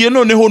nabakundiye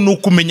noneho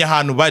nukumenya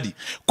ahantu bari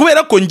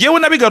kubera ko ngewe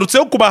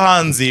nabigarutseho ku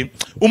bahanzi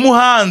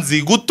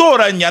umuhanzi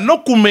gutoranya no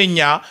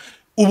kumenya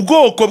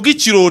ubwoko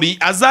bw'ikirori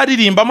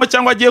azaririmbamo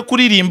cyangwa agiye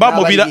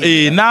kuririmbamo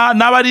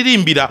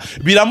n'abaririmbira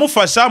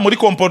biramufasha muri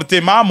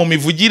comportement, mu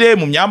mivugire,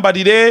 mu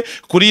myambarire,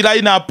 kuri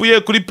line up ye,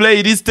 kuri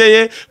playlist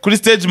ye, kuri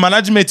stage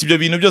management. Ibyo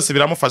bintu byose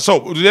biramufasha.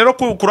 Rero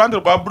ku ruhande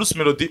rwa Bruce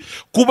Melody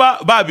kuba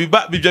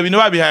ibyo bintu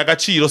babihaye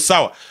agaciro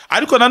sawa,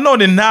 ariko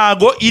nanone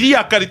ntago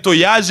iriya karito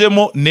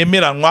yajemo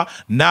nemeranwa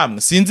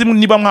namwe. Sinzi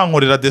niba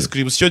mwankorera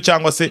description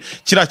cyangwa se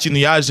kira kintu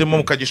yajemo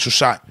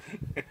mukagishushanya.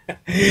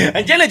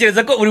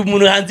 Ngenekereza ko buri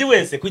muntu hanze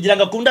wese kugira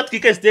ngo akunda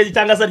twike stage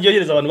cyangwa se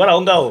aryohereza abantu bari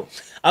aho ngaho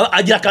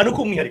agira akantu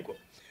k'umwihariko.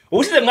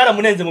 Ubushize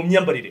mwaramunenze mu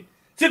myambarire,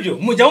 sibyo?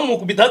 Mujya mu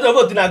kubitaza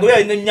bavuga ati ntago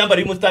yayi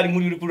imyambarire y'umustar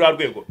muri kuri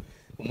rwego.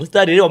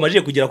 Umustar rero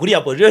wamajije kugera kuri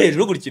ya poje yo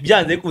hejuru gutya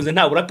byanze kuze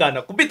nta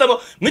burakana kubitamo.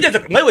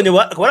 Mwigeze mwabonye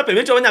abaraperi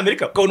benshi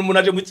b'abanyamerika ukabona umuntu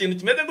aje mu kintu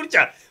kimeze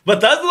gutya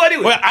batazi uwo ari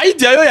we.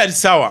 Idea yo yari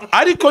sawa,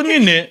 ariko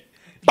nyine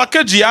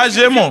package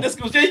yajemo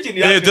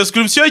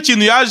description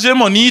y'ikintu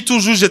yajemo ni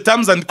itujuje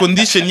terms and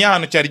condition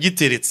y'ahantu cyari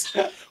giteretse,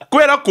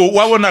 kubera ko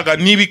wabonaga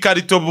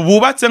nibikarito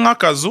bubatse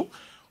nk'akazu.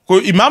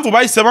 Impamvu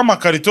bahisemo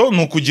amakarito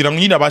ni ukugira ngo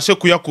nyine abashe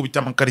kuyakubita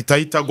amakarito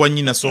ahitagwa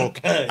nyine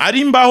asohoke. Ari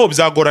imbaho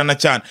byagorana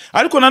cyane,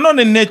 ariko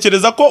nanone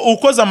ntekereza ko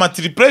ukoze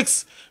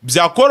amatriplex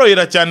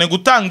byakorohera cyane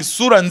gutanga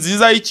isura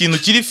nziza y'ikintu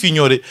kiri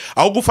finyore,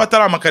 aho gufata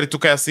ari amakarito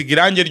ukayasiga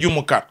irange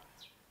ry'umukara.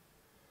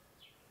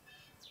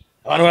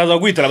 Abantu baraza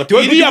guhitara bati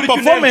iriya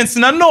performance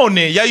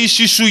nanone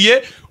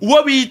yayishishuye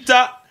uwo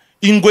bita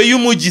ingwe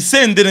y'umujyi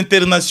Senderi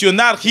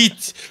International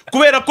Hit,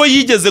 kubera ko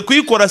yigeze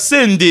kuyikora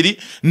Senderi,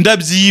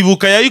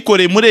 ndabyibuka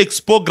yayikoreye muri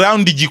Expo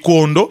Ground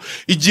Gikondo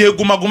igihe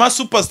Guma Guma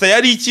Superstar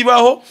yari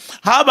ikibaho.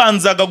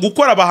 Habanzaga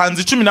gukora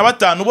abahanzi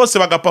 15 bose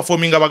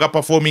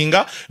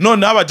bagaperforminga,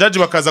 none abajaji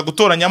bakaza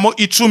gutoranyamo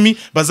 10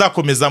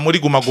 bazakomeza muri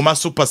Guma Guma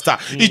Superstar.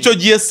 Icyo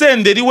gihe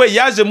Senderi we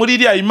yaje muri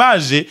iriya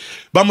image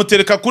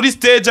bamutereka kuri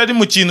stage ari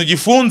mu kintu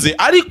gifunze,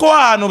 ariko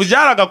ahantu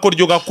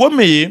byaragakoryo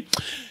gakomeye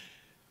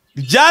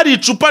byari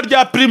icupa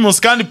rya Primus,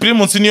 kandi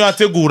Primus niyo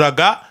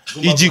yateguraga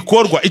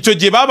igikorwa. Icyo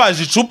gihe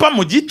babaje icupa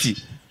mu giti,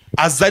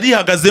 aza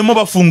rihagazemo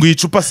bafunguye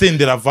icupa,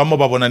 Senderi avamo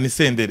babona ni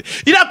Senderi.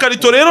 Iriya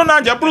karito rero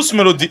nanjye ya Bruce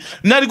Melody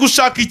nari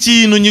gushaka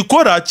ikintu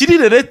nyikora kiri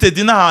related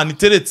n'ahantu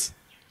iteretse.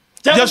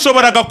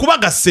 Yashoboraga kuba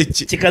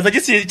gaseke kikaza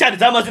gisi cyane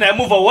zamazina ya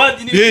Move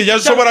Award.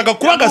 Yashoboraga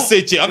kuba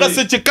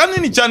agaseke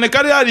kanini cyane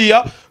kari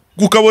hariya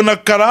ukabona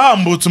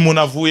karahambutse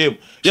umuntu avuyemo.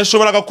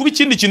 Yashoboraga kuba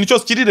ikindi kintu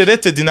cyose kiri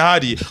related na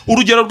hariya.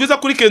 Urugero rwiza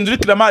kuri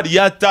Kendrick Lamar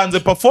yatanze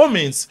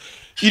performance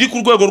iri ku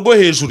rwego rwo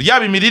hejuru,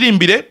 yaba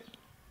imiririmbire.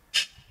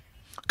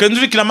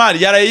 Kendrick Lamar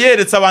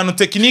yarayeretse abantu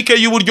tekinike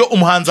y'uburyo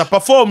umuhanzi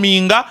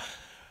performinga,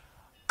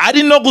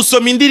 ari no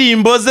gusoma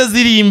indirimbo ze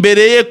ziri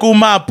imbere ye ku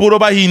mpapuro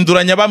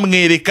bahinduranya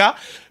bamwereka,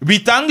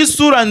 bitanga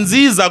isura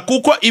nziza.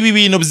 Kuko ibi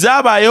bintu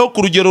byabayeho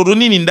ku rugero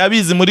runini,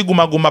 ndabizi muri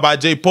Guma Guma ba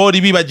Jay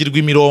Polly bibagirwa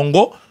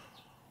imirongo,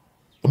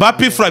 ba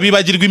Pifra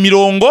bibagirwa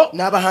imirongo,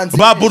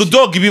 ba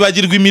Bulldog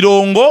bibagirwa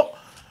imirongo,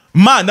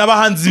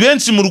 n'abahanzi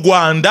benshi mu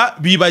Rwanda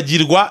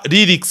bibagirwa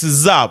lyrics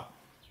zabo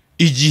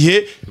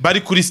igihe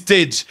bari kuri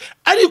stage.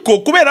 Ariko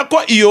kubera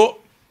ko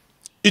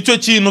icyo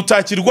kintu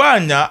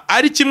takirwanya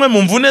ari kimwe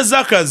mu mvune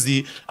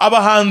z'akazi,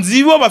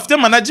 abahanzi bo bafite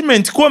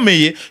management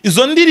ikomeye,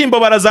 izo ndirimbo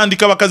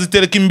barazandika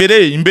bakazitereka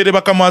imbere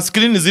bakamuha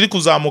screen ziri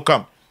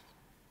kuzamuka.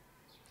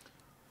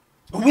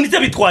 Ubu nite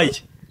bitwaye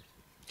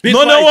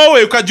none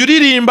wowe ukajya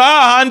uririmba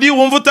ahandi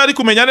wumva utari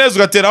kumenya neza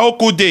ugateraho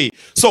kude.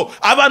 So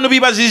abantu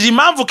bibajije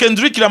impamvu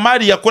Kendrick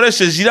Lamar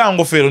yakoresheje iriya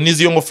ngofero.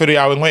 Niziyo ngofero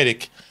yawe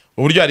nkwereke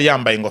uburyo yari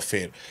yambaye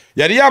ingofero.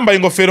 Yari yambaye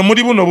ingofero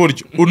muri buno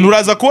buryo,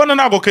 uraza kubona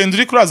ntago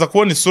Kendrick uraza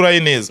kubona isura ye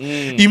neza.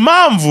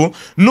 Impamvu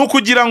ni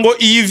ukugira ngo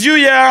iyi view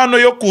ya hano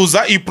yo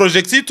kuza iyi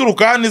project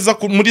ituruka haniza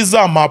muri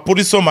za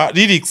mpapuro isoma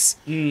lyrics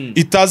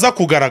itaza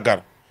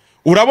kugaragara.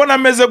 Urabona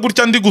ameze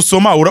gutya ndi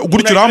gusoma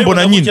gutyo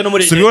urambona nyine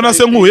subibona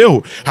se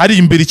nkuyeho hari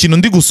imbere ikintu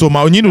ndi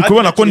gusoma nyine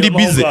ukubona ko ndi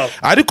bize,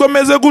 ariko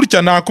ameze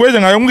gutya nakweje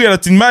nkayambwira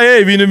ati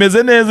ibintu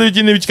bimeze neza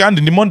iki n'ibiki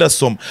kandi ndimo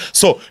ndasoma.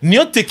 So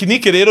niyo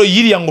technique rero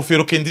yiriya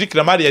ngofero Kendrick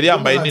Lamar yari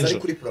yambaye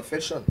ninjoro.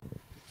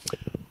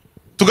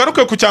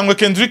 Tugaruke ku cyangwa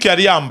Kendrick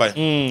yari yambaye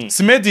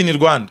si made in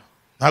Rwanda,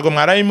 ntago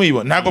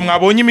mwarayimuyibona, ntago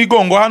mwabonye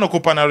imigongo hano ku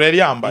panaro yari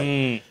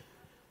yambaye.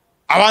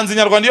 Abanzi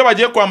nyarwanda iyo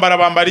bagiye kwambara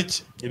bambara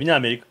iki?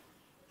 Ibinyamerika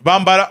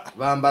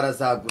bambara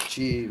za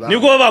Gucci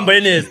nibwo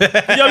bambaye neza.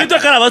 Iyo bita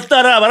kara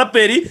abastar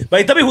abaraperi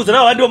bahita bihuza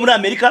n'abandi bo muri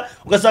Amerika,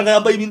 ugasanga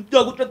yambaye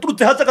ibintu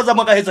turutse hasi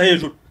akazamuka heza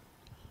hejuru.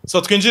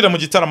 So twinjire mu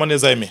gitaramo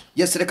neza yeme.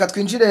 Yes, reka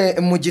twinjire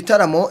mu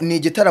gitaramo. Ni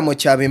igitaramo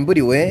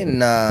cyabimburiwe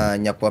na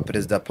nyakubahwa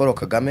Perezida Paul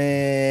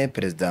Kagame,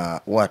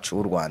 perezida wacu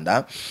w'u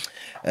Rwanda.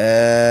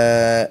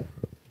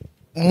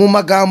 Mu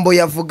magambo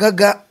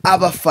yavugaga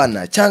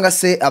abafana cyangwa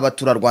se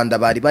abaturarwanda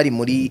bari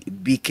muri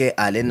BK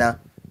Arena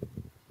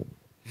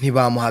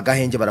ntibamuha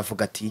agahenge,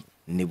 baravuga ati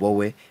ni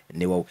wowe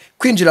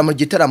kwinjira mu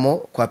gitaramo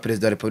kwa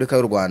Perezida wa Repubulika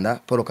y'u Rwanda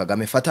Paul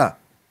Kagame. Fata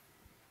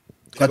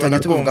twatanye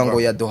tuvuga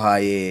ngo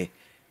yaduhaye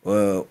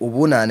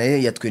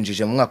ubunane,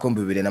 yatwinjije mu mwaka wa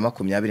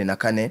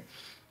 2024.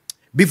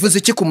 Bivuze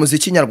iki ku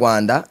muziki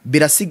nyarwanda?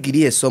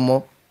 Birasigiriye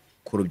somo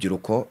ku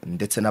rubyiruko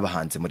ndetse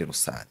n'abahanzi muri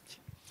rusange.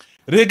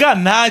 Rega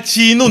nta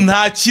kintu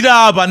nta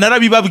kiraba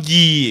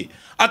narabibabwiye.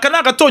 aka ni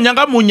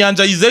agatonyanga mu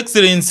nyanja His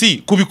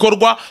Excellency ku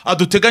bikorwa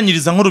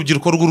aduteganyiriza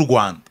nk'urubyiruko rw'u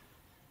Rwanda.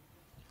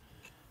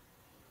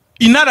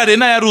 Inara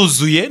Arena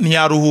yaruzuye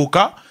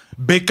ntiyaruhuka,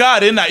 Beka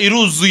Arena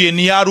iruzuye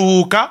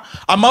ntiyaruhuka,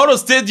 Amahoro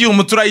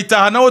Stadium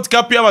turayitaha na World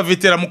Cup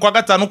y'abavetera mu kwa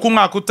gatanu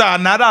k'umwaka utaha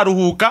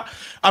ntararuhuka.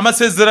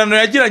 Amasezerano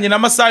yagiranye na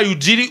Masai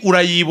Ujiri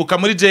urayibuka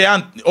muri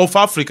Giant of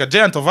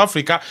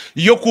Africa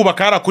yo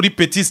kubaka hara kuri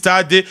Petit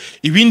Stade.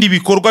 Ibindi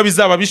bikorwa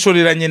bizaba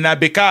bishoreranye na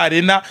Beka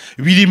Arena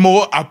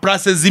birimo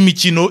place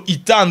z'imikino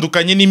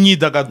itandukanye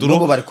n'imyidagaduro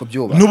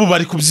n'ubu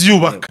bari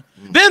kubyubaka.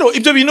 Rero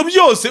ibyo bintu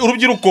byose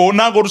urubyiruko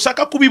nago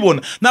rushaka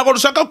kubibona, nago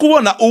rushaka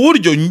kubona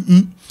uburyo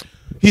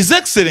His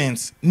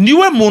Excellency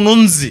niwe muntu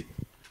nzi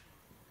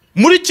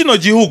muri kino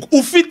gihugu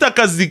ufite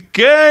akazi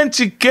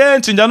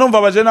kenshi njya numva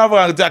abaje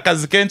navuga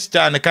akazi kenshi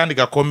cyane kandi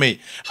gakomeye,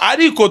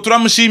 ariko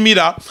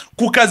turamushimira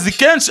ku kazi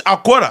kenshi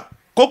akora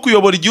ko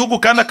kuyobora igihugu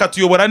kandi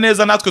akatuyobora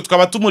neza, natwe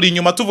tukaba tumuri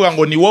inyuma tuvuga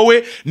ngo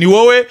ni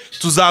wowe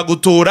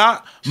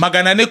tuzagutora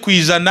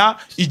 400%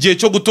 igihe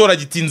cyo gutora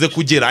gitinze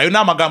kugera. Ayo ni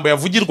amagambo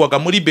yavugirwaga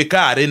muri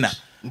Beka Arena.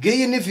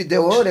 Ngiyi ni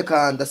video,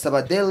 reka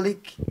ndasaba Derek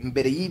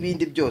mbere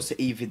y'ibindi byose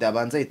iyi video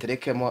abanza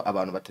yiterekemo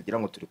abantu batagira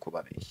ngo turi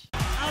kubabeshya.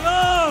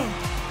 Hello!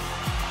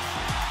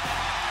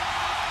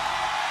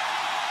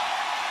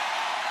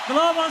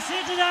 Global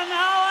citizen,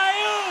 how are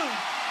you?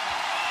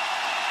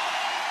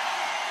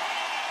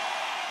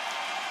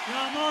 You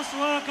are most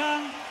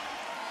welcome.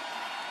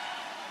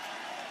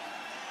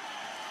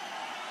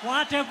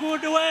 What a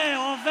good way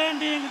of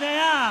ending the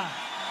year.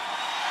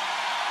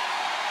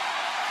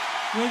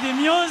 With the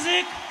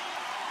music,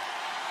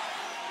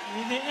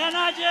 with the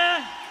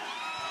energy,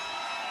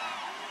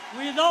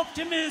 with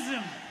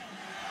optimism.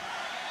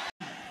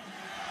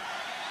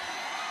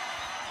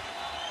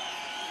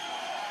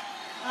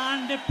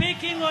 And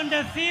picking on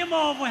the theme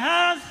of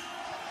health.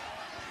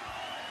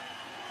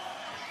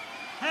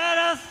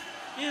 Health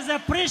is a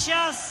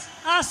precious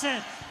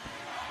asset.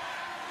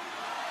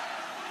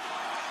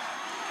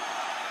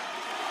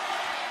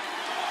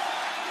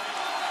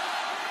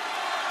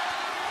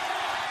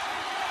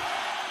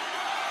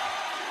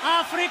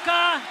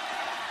 Africa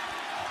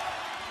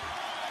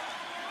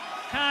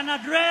can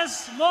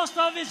address most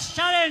of its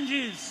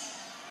challenges.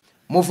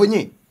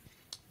 Muvunyi,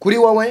 kuri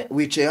wowe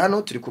wicaye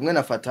hano turi kumwe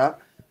na Fata,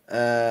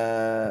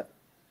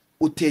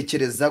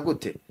 utekereza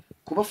gute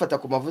kuba Fata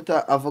ku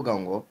mavuta avuga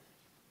ngo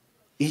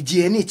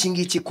igihe ni iki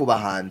ngiki ku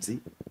bahanzi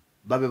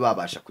babe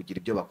babasha kugira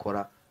ibyo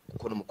bakora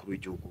kuko n'umukuru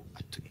w'igihugu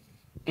atuye?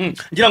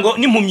 Ngira ngo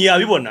n'impumyi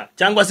yabibona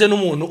cyangwa se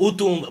n'umuntu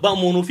utumva,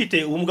 umuntu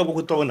ufite ubumuga bwo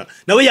kutabona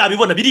nawe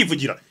yabibona,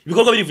 birivugira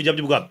ibikorwa birivugira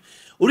by'ubwabo.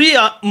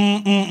 Uriya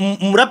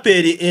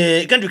muraperi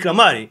Kendrick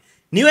Lamar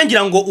niwe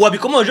ngira ngo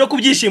wabikomoje ku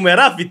byishimo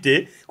yari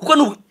afite,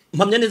 kuko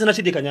mpamya neza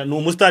nashidikanya ni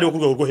umustar wo ku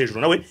rwego rwo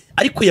hejuru nawe,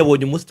 ariko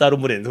yabonye umustar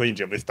umurenzeho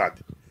yinjiye muri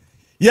stade.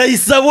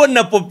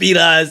 Yayisabona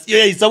population,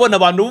 yayisabona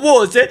abantu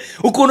bose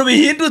ukuntu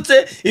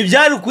bihindutse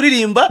ibyari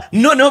kuririmba,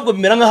 noneho ubwo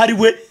bimera nka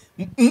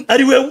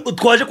ari we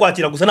twaje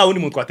kwakira gusa nta wundi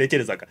muntu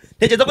twatekerezaga.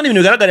 Ntekereza ko ni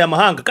ibintu bigaragariye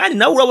amahanga, kandi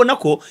nawe urabona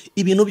ko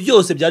ibintu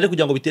byose byaje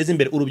kugira ngo biteze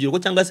imbere urubyiruko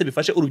cyangwa se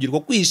bifashe urubyiruko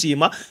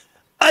kwishima,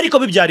 ariko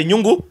bibyara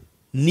inyungu.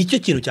 Nicyo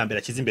kintu cya mbere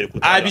akiza imbere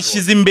kuruta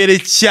abishize imbere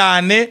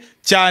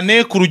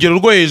cyane ku rugero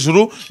rwo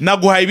hejuru.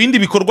 Naguhaye ibindi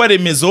bikorwa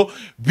remezo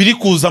biri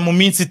kuza mu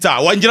minsi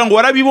itaha. Wangira ngo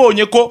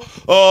warabibonye ko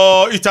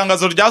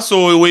itangazo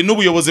ryasohowe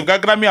n'ubuyobozi bwa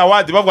Grammy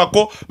Award bavuga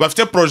ko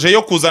bafite projet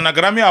yo kuzana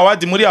Grammy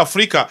Award muri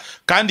Afrika,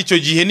 kandi icyo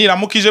gihe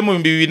niramukije mu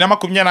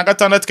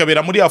 2026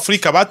 kabera muri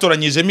Afrika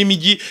batoranyijemo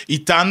imijyi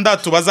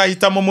 6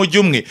 bazahitamo mu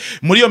umwe.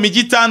 Muri iyo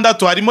mijyi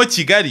 6 harimo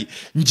Kigali.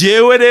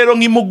 Njewe rero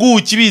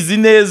nk'imuguki bizi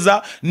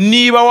neza,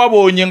 niba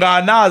wabonye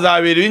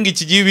nganazabereye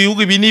iki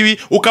gihugu ibi nibi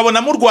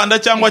ukabona mu Rwanda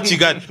cyangwa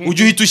Kigali,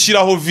 ujye uhita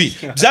ushyiraho vi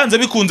byanze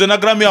bikunze na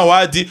Grammy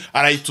Award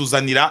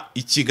arayituzanira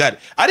i Kigali.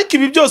 Ariko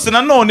ibi byose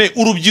nanone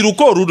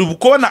urubyiruko ruri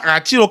bukona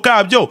agaciro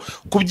kabyo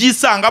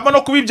kubyisangamo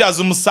no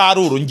kubibyaza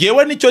umusaruro.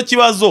 Ngewe nicyo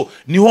kibazo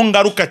niho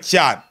ngaruka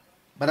cyane.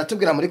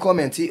 Baratubwira muri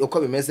comment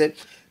uko bimeze.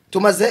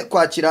 Tumaze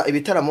kwakira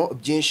ibitaramo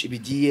byinshi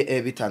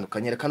bigiye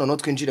bitandukanye, reka none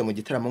twinjire mu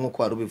gitaramo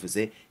nk'uko wari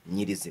ubivuze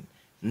nyirizina.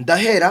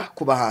 Ndahera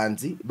ku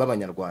bahanzi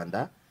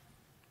b'abanyarwanda,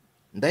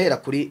 ndahera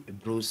kuri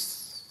Bruce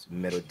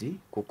Melody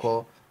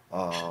kuko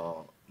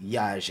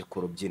yaje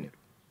ku rubyiniro.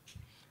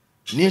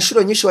 Ni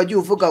inshuro nyinshi wagiye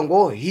uvuga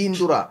ngo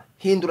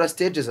hindura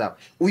stage zawe,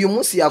 uyu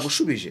munsi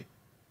yagushubije?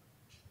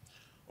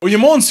 Uyu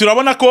munsi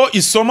urabona ko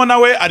isomo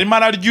nawe arimo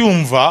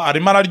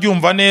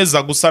araryumva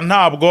neza, gusa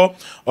ntabwo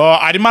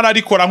arimo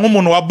ararikora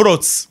nk'umuntu wa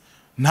brotsi,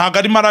 ntabwo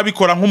arimo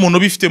arabikora nk'umuntu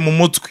bifite mu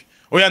mutwe.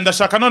 Oya,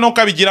 ndashaka noneho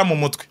ko abigira mu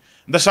mutwe.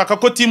 Ndashaka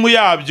ko timu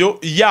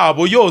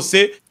yabo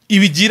yose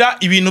ibigira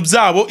ibintu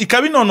byabo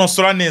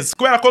ikabinonosora neza,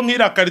 kubera ko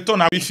nk'ira karito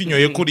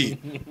nabifinyoye kuri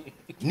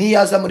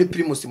niyaza muri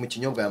Primus mu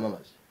kinyobwa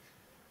yamamaje.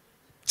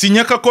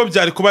 Sinyaka ko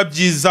byari kuba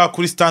byiza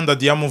kuri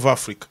standard ya Move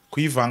Africa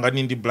kuyivanga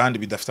n'indi brand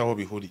bidafite aho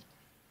bihuri.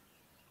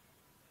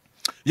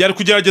 Yari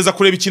kugerageza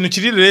kureba ikintu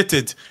kiri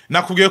related.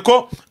 Nakubwiye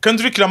ko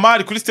Kendrick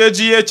Lamar kuri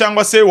stage ye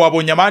cyangwa se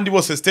wabonye abandi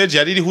bose stage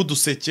yari iriho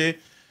uduseke,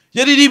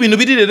 yari iri ibintu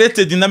biri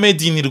related na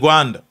made in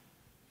Rwanda.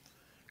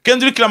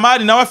 Kendrick Lamar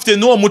nawe afite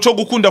n'uwo muco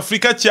gukunda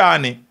Afrika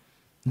cyane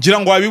ngira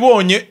ngo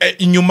wabibonye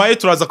inyuma ye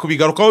turaza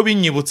kubigarukaho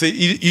binyibutse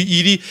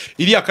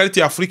iri akarita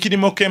ya Afrika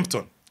irimo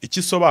Kempton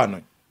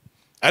ikisobanuye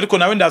ariko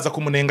nawe ndaza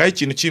kumunengaho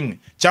ikintu kimwe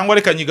cyangwa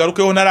reka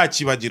nyigarukeho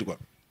narakibagirwa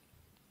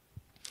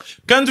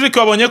Kendrick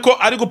wabonye ko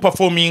ari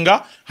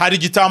guperforminga hari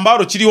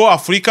igitambaro kiriho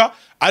Afrika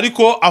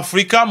ariko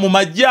Afrika mu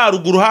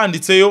majyaruguru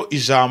handitseyo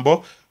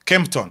ijambo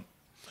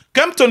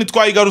Kempton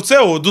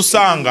twayigarutseho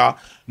dusanga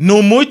ni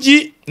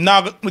umujyi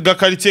na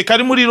gakaritiye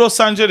kari muri Los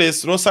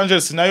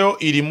Angeles nayo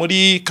iri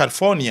muri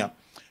California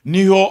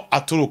niho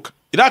aturuka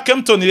ira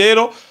Kempton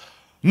rero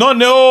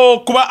noneho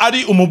kuba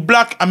ari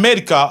Black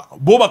America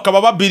bo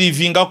bakaba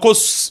babirivinga ko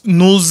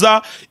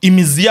nuza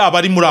imizi yabo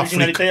ari muri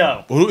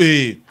Afrika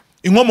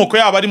inkomoko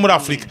yabo ari muri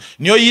Afrika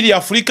niyo yiri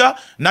Afrika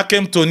na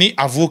Kempton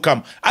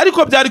avukamo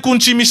ariko byari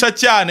kunshimisha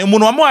cyane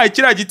umuntu wamuhaye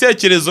kiriya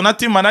gitekerezo na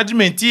team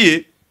management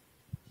ye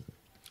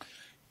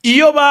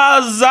iyo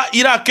baza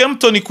ira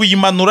Kempton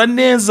kuyimanura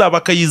neza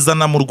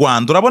bakayizana mu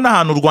Rwanda urabona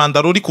ahantu u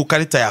Rwanda ruri ku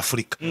karita ya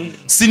Afrika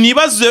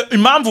sinibaze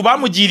impamvu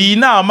bamugiriye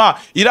inama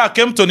ira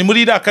Kempton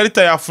muri ira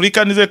karita ya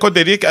Afrika nize ko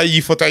Derek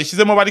iyi foto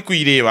yashizemo bari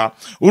kuyireba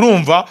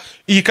urumva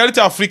iyi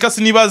karita ya Afrika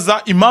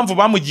sinibaza impamvu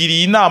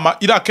bamugiriye inama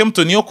ira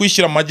Kempton yo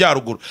kuyishyira mu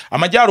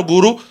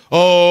majyaruguru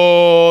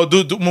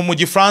mu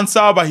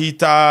Gifaransa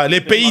bahita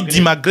les pays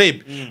du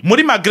Maghreb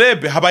muri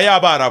Maghreb haba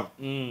y'Abarabu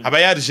haba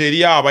ya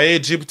Algeria haba ya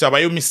Egypt haba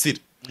yo Misiri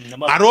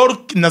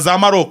na za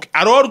Maroc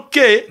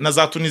Arorke na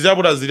za Tunisia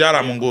Brazil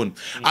aramungoni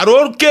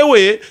Arorke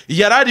we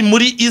yarari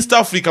muri East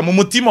Africa mu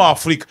mutima wa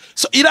Afrika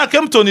so ira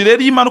Kempton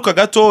rero imanuka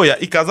gatoya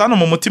ikazana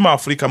mu mutima wa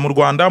Afrika mu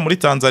Rwanda muri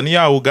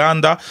Tanzania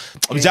Uganda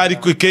byari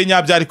ku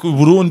Kenya byari ku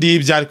Burundi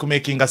byari ku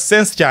making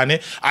sense cyane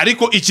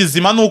ariko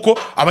ikizima nuko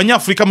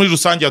abanyafrika muri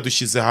rusange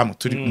yadushize hamwe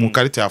turi mu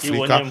karita ya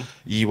Afrika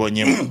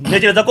yibonyemo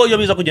ntekereza ko iyo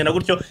biza kugenda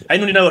gutyo ari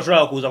nundi nawe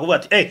bashobora kuza kuvuga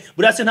ati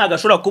buriya se ntago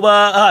ashobora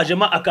kuba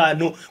hajema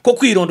akantu ko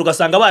kwironda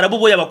ugasanga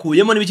barabuboye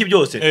bakuyemo n'ibiki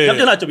byose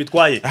nabyo ntacyo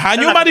bitwaye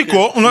hanyuma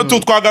ariko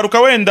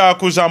twagaruka wenda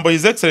ku jambo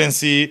His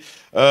Excellency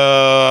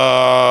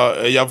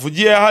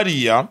yavugiye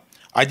hariya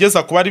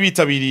ageza ku bari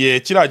bitabiriye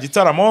kiriya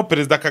gitaramo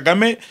Perezida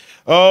Kagame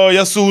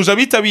yasuhuje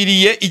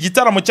abitabiriye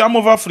igitaramo cya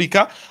Move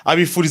Africa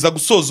abifuriza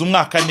gusoza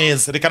umwaka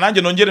neza reka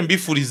nanjye nongere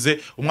mbifurize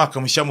umwaka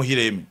mushya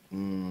muhireme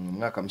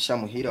umwaka mushya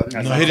muhire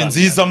Noheli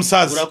nziza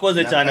musaza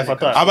urakoze cyane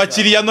fata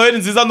abakiriya Noheli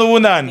nziza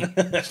n'ubunani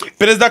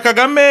Perezida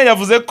Kagame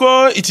yavuze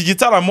ko iki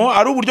gitaramo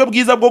ari uburyo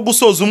bwiza bwo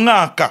gusoza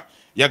umwaka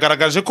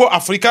yagaragaje ko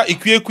Afrika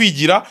ikwiye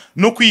kwigira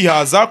no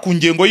kwihaza ku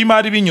ngengo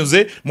y'imari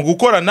binyuze mu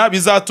gukorana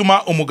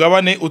bizatuma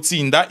umugabane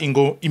utsinda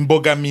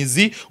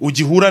imbogamizi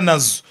ugihura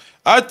nazo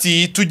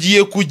ati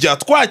tugiye kujya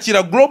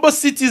twakira global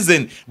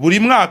citizen buri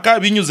mwaka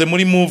binyuze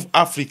muri Move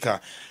Africa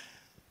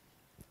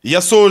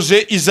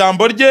yasoje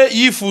ijambo rye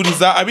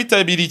yifuriza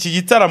abitabiriye iki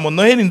gitaramo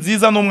Noheli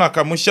nziza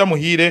n'umwaka mushya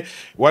muhire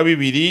wa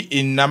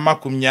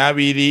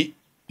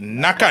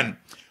 2024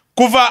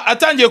 kuva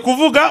atangiye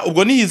kuvuga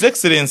ubwo ni His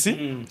Excellency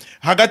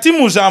hagati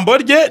mu jambo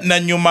rye na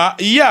nyuma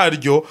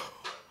yaryo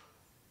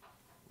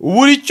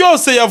buri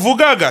cyose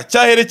yavugaga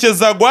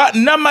cyaherekezagwa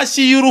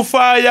n'amashyi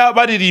y'urufaya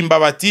baririmba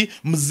bati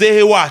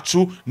mzehe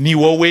wacu ni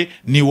wowe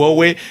ni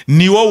wowe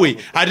ni wowe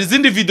hari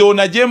izindi video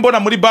nagiye mbona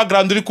muri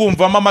background uri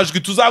kumvamo amajwi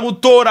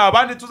tuzagutora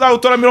abandi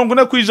tuzagutora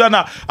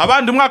 40%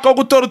 abandi umwaka wo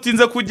gutora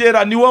utinze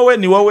kugera ni wowe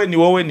ni wowe ni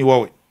wowe ni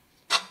wowe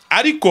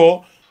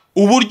ariko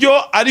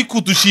uburyo ari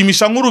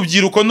kudushimisha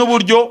nk'urubyiruko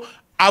n'uburyo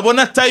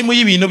abona time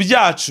y'ibintu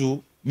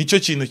byacu nicyo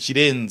kintu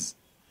kirenze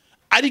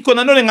ariko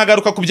nanone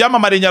nkagaruka ku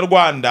byamamare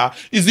nyarwanda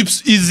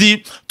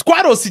izi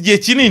twarose igihe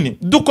kinini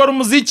dukora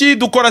umuziki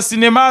dukora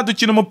sinema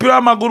dukina umupira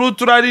w'amaguru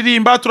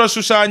turaririmba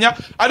turashushanya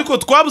ariko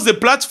twabuze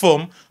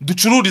platform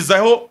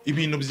ducururizaho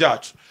ibintu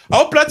byacu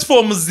aho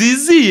platform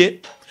ziziye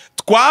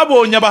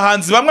twabonye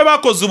abahanzi bamwe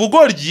bakoze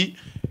ubugoryi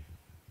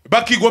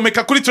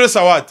bakigomeka kuri Trace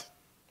Award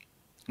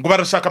ngo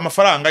barashaka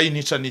amafaranga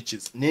y'intica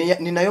n'ikiza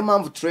ni nayo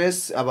mpamvu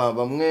Trace aba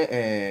bamwe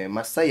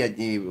Masaya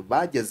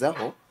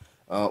bagezaho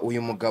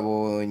uyu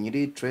mugabo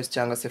nyiri Trace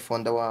cyangwa se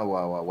fonda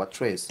wa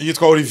Trace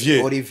yitwa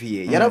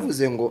Olivier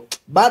yaravuze ngo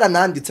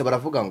barananditse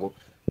baravuga ngo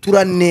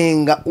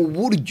turanenga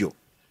uburyo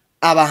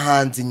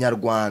abahanzi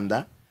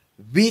nyarwanda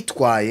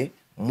bitwaye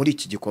muri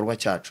iki gikorwa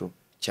cyacu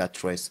cya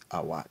Trace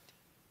Award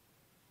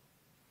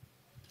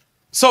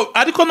so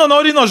ariko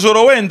noneho rino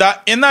joro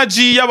wenda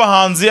energy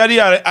y'abahanzi ari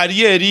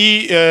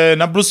Ariel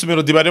na Bruce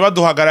Melody bari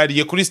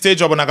baduhagarariye kuri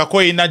stage wabonaga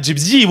ko energy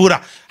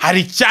byibura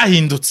hari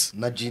cyahindutse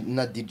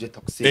na DJ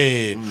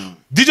Toxic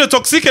DJ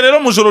Toxic rero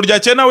mu joro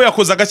ryakeye nawe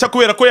yakoze agashya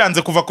kubera ko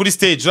yanze kuva kuri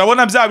stage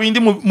urabona bya bindi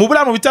mu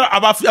bura mu bitara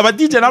aba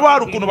DJ nabo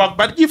hari ukuntu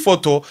barya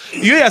ifoto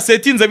iyo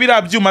yasetinze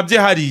birabyuma bye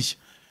hariya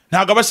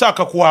ntago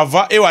abashaka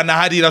kuhava na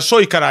harira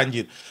show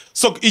ikarangira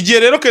so igihe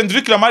rero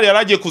Kendrick Lamar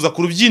yaragiye kuza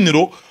ku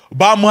rubyiniro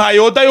bamuhaye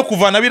oda yo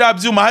kuvana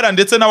birabyuma hara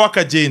ndetse nawe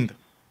akagenda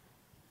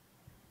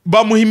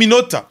bamuha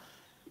iminota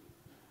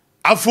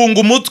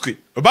afunga umutwe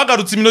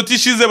bagarutse iminota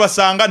ishize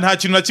basanga nta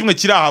kintu na kimwe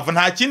kirahava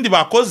nta kindi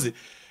bakoze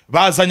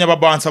bazanya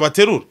ababansa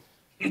baterura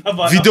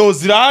video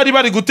zirahari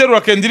bari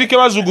guterura Kendrick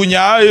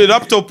bajugunya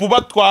laptop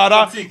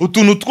batwara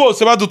utuntu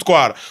twose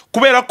badutwara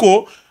kubera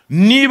ko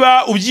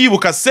niba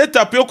ubyibuka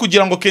setup yo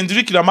kugira ngo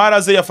Kendrick Lamar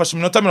aze yafashe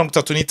iminota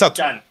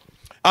 33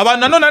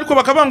 abantu none ariko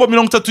bakavuga ngo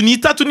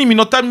 33 ni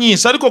iminota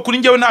myinshi ariko kuri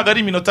njyewe ntago ari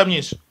iminota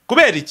myinshi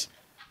kubera iki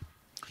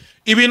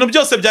ibintu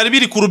byose byari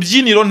biri ku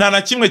rubyiniro nta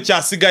na kimwe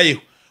cyasigayeho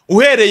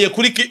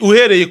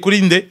uhereye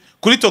kuri nde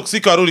kuri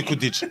Toxic wari uri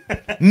kudica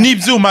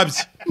n'ibyuma bye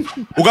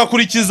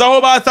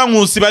ugakurikizaho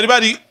batankusi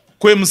bari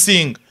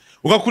kwemusinga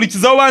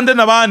ugakurikizaho bande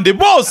nabande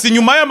bose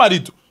inyuma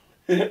y'amarido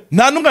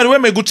nta numwe ari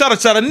wemeye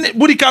gucaracara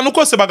buri kantu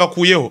kose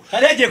bagakuyeho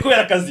hari yagiye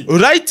kubera akazi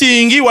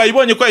lighting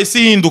wayibonye ko yahise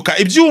ihinduka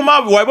ibyuma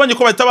wayibonye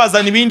ko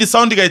batabazana ibindi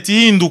sound igahita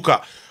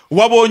ihinduka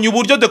wabonye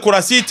uburyo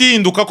decoration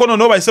ihinduka ko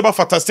noneho bahise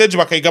bafata stage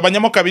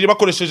bakayigabanyamo kabiri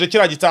bakoresheje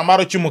kiriya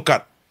gitambaro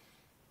cy'umukara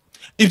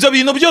ibyo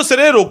bintu byose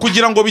rero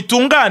kugira ngo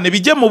bitungane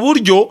bijye mu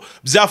buryo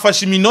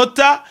byafashe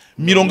iminota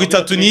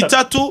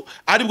 33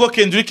 aribwo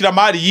Kendrick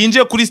Lamar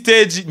yinjiye kuri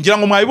stage ngira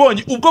ngo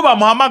mwabibonye ubwo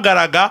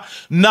bamuhamagaraga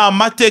na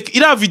mateka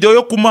ira video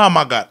yo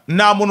kumuhamagara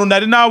nta muntu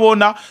nari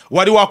nabona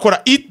wari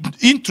wakora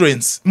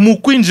entrance mu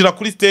kwinjira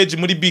kuri stage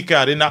muri BK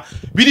Arena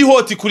biri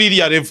hoti kuri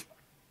iriya level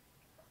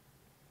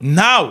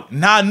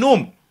nta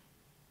numwe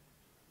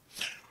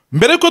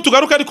mbere ko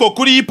tugaruka ariko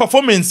kuri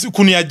performance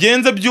ukuntu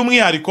yagenze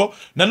by'umwihariko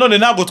nanone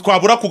ntago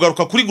twabura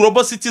kugaruka kuri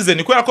Global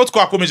Citizen kubera ko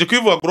twakomeje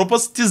kwivuga Global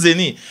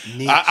Citizen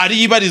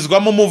ari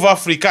ibarizwamo mu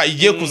Africa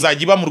igiye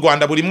kuzajya iba mu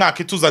Rwanda buri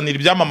mwaka ituzanira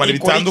ibyamamare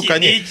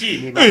bitandukanye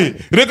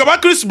rega ba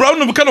Chris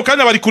Brown bukano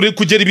kanya bari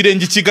kugera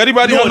ibirenge Kigali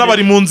bariho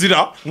n'abari mu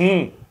nzira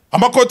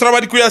amakotra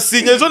bari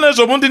kuyasinya ejo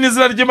nejo bundi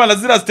n'izira ry'Imana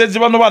zira stage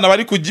bano bana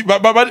bari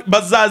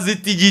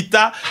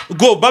bazazitigita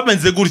go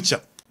bamenze gutya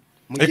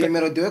mugihe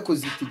melody we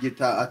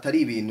kuzitigita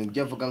atari ibintu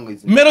byavuga ngo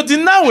izi melody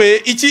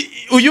nawe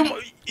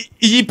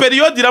iyi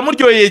period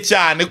iramuryoheye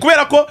cyane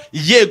kubera ko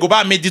yego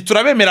ba Meddy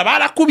turabemera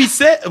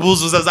barakubise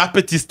buzuza za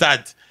Petit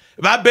Stade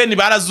ba Ben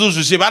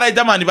barazujuje ba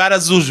Riderman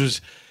barazujuje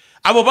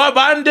abo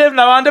babande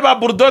nabande ba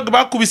Bulldog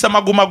bakubise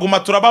amaguma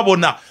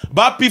turababona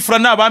ba Pifra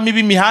n'abami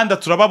b'imihanda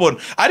turababona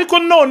ariko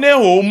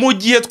noneho mu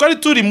gihe twari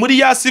turi muri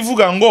yasi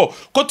ivuga ngo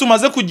ko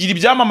tumaze kugira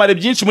ibyamamare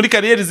byinshi muri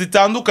kariyeri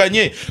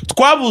zitandukanye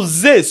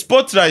twabuze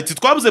spotlight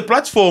twabuze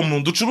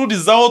platform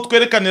ducururizaho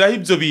twerekaniraho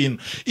ibyo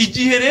bintu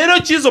igihe rero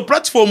kizo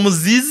platform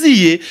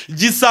ziziye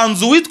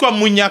gisanzwe witwa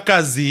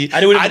Munyakazi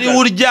ari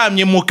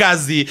uryamye mu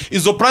kazi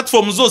izo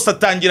platform zose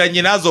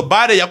atangiranye nazo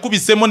bare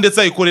yakubisemo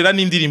ndetse ayikorera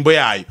n'indirimbo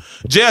yayo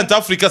Giant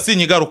Africa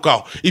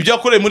sinyigarukaho ibyo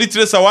yakoreye muri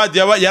Trace Award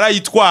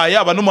yarayitwaye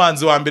aba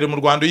n'umuhanzi wa mbere mu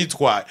Rwanda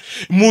yitwaye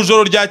mu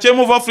joro ryakeye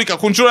mu Africa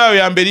ku nshuro yayo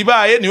ya mbere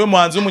ibaye niwe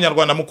muhanzi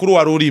w'umunyarwanda mukuru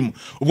wari urimo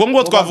ubwo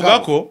ngo twavuga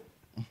ko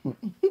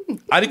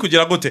ari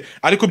kugira gute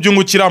ari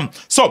kubyungukiramo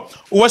so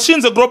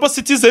uwashinze Global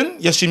Citizen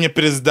yashimye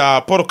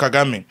Perezida Paul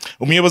Kagame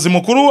umuyobozi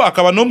mukuru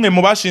akaba n'umwe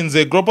mu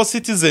bashinze Global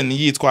Citizen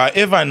yitwa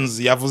Evans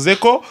yavuze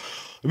ko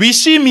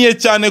bishimiye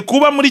cyane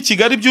kuba muri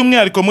Kigali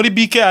by'umwihariko muri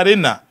BK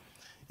Arena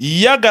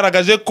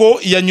yagaragaje ko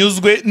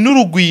yanyuzwe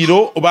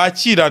n'urugwiro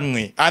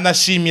bakiranwe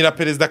anashimira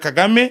Perezida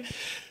Kagame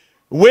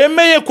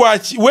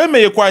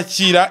wemeye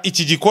kwakira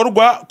iki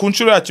gikorwa ku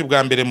nshuro yacyo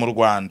bwa mbere mu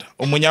Rwanda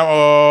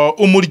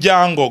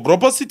umuryango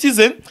Global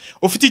Citizen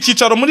ufite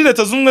icyicaro muri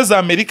Leta Zunze za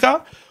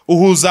Amerika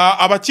uhuza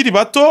abakiri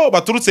bato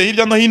baturutse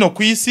hirya no hino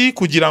ku isi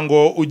kugira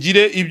ngo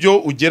ugire ibyo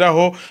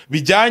ugeraho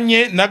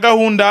bijyanye na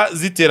gahunda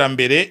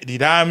z'iterambere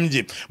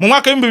rirambye mu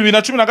mwaka wa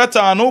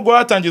 2015 ubwo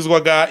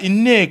hatangizwaga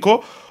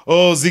inteko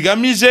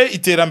zigamije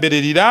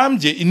iterambere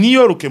rirambye i New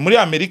York muri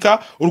Amerika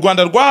u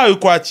Rwanda rwahawe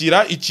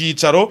kwakira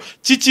icyicaro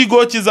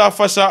cy'ikigo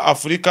kizafasha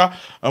Afrika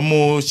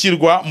mu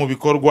shyirwa mu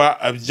bikorwa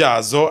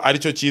byazo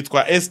aricyo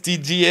cyitwa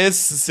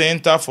STGS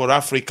Center for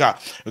Africa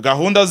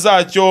gahunda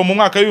zacyo mu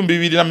mwaka wa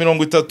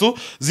 2030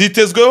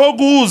 zitezweho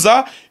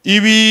guhuza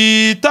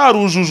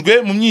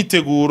ibitarujujwe mu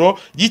myiteguro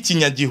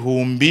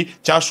y'ikinyagihumbi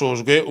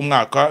cyashojwe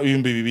umwaka wa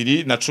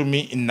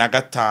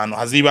 2015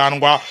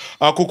 hazibandwa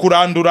ku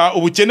kurandura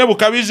ubukene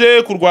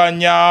bukabije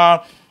kurwanya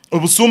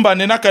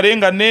ubusumbane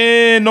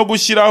n'akarengane no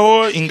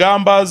gushyiraho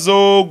ingamba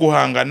zo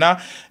guhangana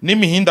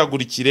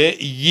n'imihindagurikire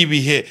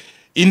y'ibihe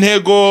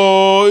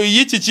intego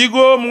y'iki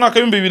kigo mu mwaka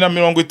wa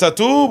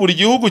 2030 buri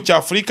gihugu cya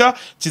Afrika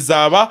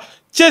kizaba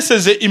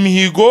cyeseje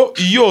imihigo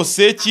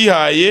yose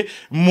kihaye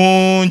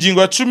mu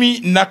ngingo ya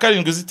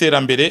 17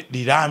 z'iterambere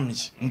rirambye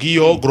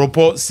ngiyo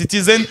Global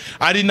Citizen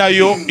ari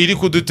nayo iri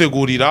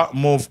kudutegurira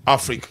Move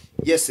Africa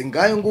yes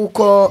ngayo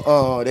nguko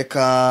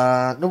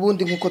reka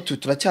nubundi nkuko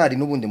turacyari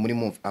nubundi muri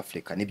Move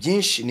Africa ni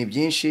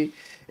byinshi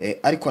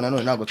ariko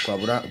nanone nago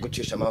twabura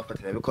gucisha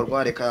amafatanya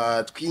bikorwa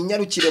reka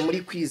twinyarukire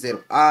muri Kwizera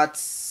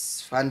Arts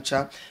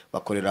Fancha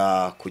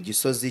bakorera ku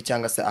Gisozi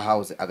cyangwa se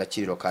ahauze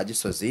agakiriro ka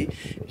Gisozi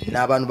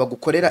nabantu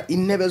bagukorera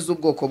intebe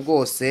z'ubwoko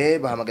bwose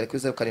bahamagara kuri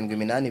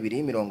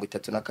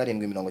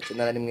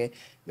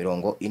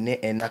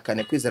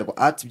 0782379194 Kwizerwa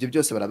Art ibyo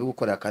byose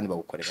barabigukorera kandi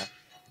bagukorera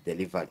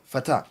delivery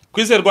fata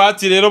Kwizerwa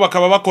Art rero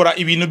bakaba bakora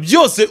ibintu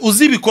byose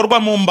uzi bikorwa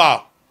mu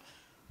mbaho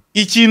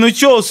ikintu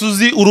cyose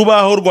uzi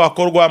urubaho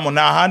rwakorwamo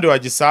nta handi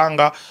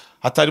wagisanga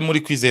hatari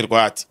muri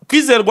kwizerwa ati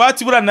kwizerwa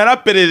ati bura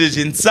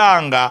naraperereje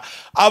nsanga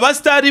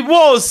abastari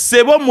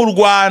bose bo mu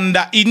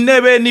Rwanda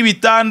intebe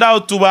n'ibitanda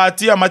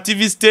utubati ama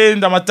TV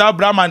stand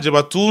amatabla amanje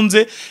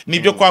batunze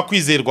nibyo kwa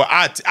kwizerwa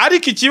ati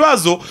ariko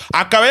ikibazo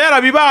akaba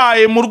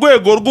yarabibaye mu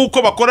rwego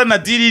rw'uko bakorana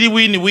deal iri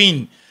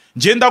win-win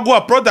ngenda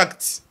guha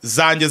products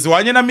zanjye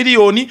ziwanye na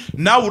miliyoni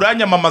nawe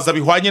uranyamamaza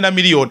bihwanye na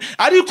miliyoni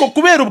ariko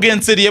kubera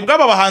ubwenseriye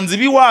bw'aba bahanzi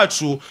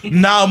biwacu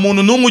nta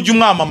muntu n'umwe ujya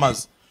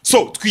umwamamaza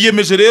so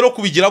twiyemeje rero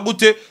kubigira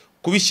gute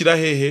kubishyira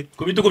hehe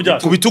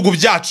ku bitugu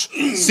byacu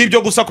si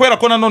ibyo gusa kubera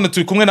ko nanone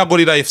turi kumwe na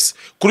Gorilla FC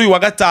kuri uyu wa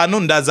gatanu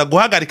ndaza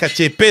guhagarika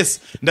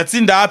Chepes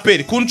ndatsinda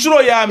APR ku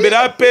nshuro ya mbere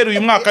APR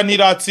uyu mwaka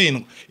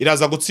ntiratsindwa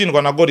iraza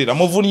gutsindwa na Gorilla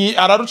muvunyi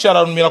araruci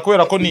ararumira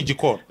kubera ko ni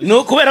igikora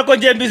no kubera ko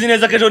ngiye mbizi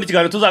neza kejo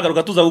n'ikigano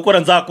tuzagaruka tuza gukora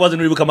nzakubaza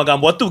nuribuka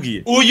amagambo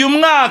watubwiye uyu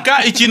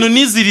mwaka ikintu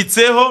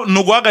niziritseho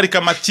no guhagarika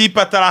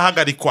amakipe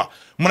atarahagarikwa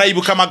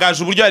murayibuka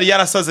amagaje uburyo yari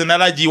yarasaze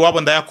naragiye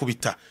wabo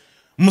ndayakubita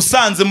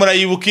Musanze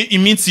murayibuka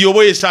iminsi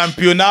yoboye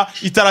championa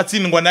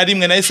itaratsindwa na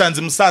rimwe na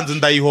Isanze Musanze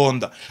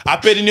ndayihonda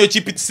aperi niyo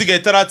kipe isigaye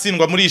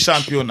itaratsindwa muri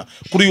championa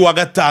kuri uyu wa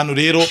gatanu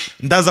rero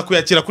ndaza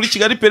kuyakira kuri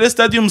Kigali Pele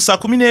Stadium saa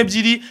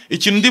 12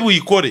 ikintu ndi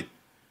buyikore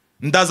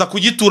ndaza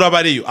kugitura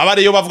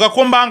abareyo bavuga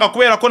ko mbanga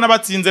kubera ko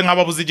nabatsinze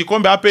nkababuza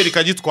igikombe aperi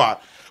kagitwara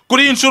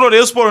kuri inshuro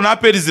Rayon Sport na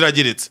aperi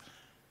zirageretse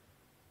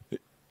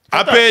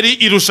aperi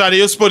irusha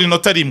Rayon Sport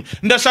inota rimwe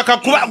ndashaka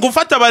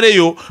gufata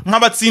abareyo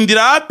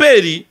nkabatsindira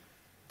aperi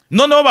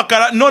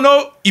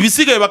noneho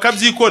ibisigaye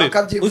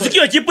bakabyikorera uziki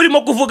iyo kipe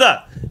urimo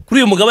kuvuga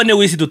kuri uyu mugabane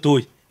w'isi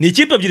dutuye ni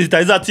ikipe ebyiri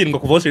zitari zatsindwa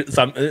kuva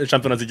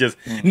shampiyona zigeze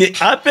ni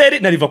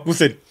APR na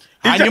Leverkusen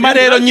hanyuma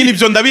rero nyine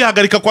ibyo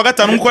ndabihagarika kwa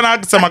gatanu nkuko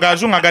nagitse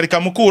amagaju nkagarika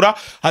mukura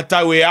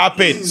hatawe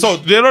APR so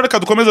rero reka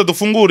dukomeze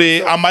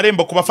dufungure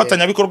amarembo ku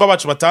bafatanya bikorwa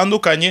bacu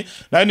batandukanye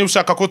nayo ni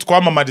ushaka ko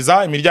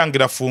twamamariza imiryango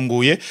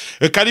irafunguye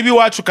karibi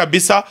wacu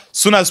kabisa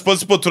Suna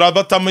Sports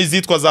turabatamo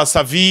izitwa za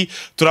Savi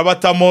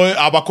turabatamo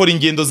abakora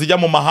ingendo zijya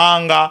mu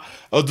mahanga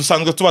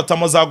dusanzwe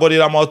tubatamo za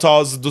Gorilla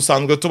Motors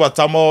dusanzwe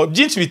tubatamo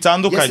byinshi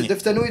bitandukanye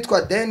dufite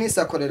n'uwitwa Dennis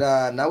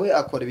akorera nawe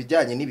akora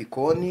ibijyanye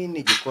n'ibikoni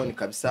n'igikoni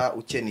kabisa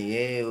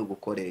ukeneye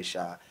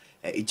gukoresha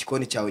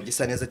igikoni cyawe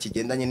gisa neza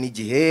kigendanye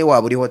n'igihe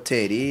waba uri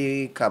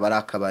hoteli kabari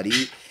akabari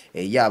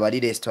yaba ari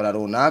restaurant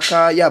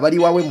runaka yaba ari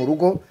wawe mu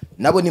rugo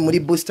nabo ni muri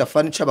Booster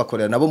Furniture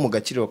bakorera nabo mu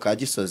gakiriro ka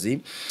Gisozi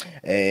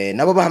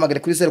nabo bahamagare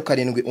kuri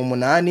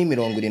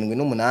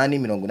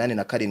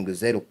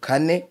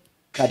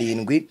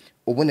 0788888704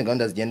 ubundi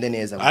gahunda zigende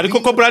neza ariko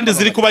ko brand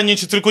ziri kuba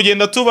nyinshi turi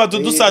kugenda tuba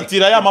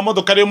dusatira ya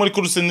mamodoka ariyo muri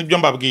kuruse nibyo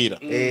mbabwira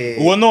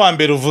uwo no wa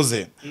mbere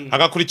uvuze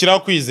agakurikiraho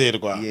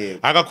kwizerwa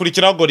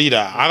agakurikiraho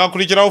Gorilla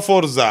agakurikiraho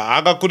Forza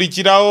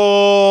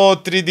agakurikiraho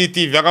 3D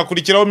TV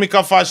agakurikiraho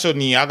Mika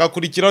Fashion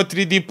agakurikiraho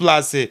 3D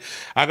Plus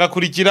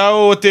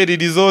agakurikiraho Hotel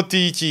Resort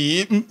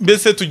iki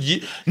mbese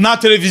tugi na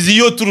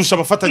televiziyo turusha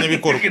abafatanya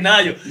bikorwa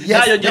nayo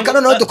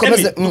no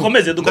dukomeze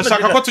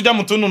ndashaka ko tujya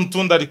mu tuntu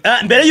ntunda ariko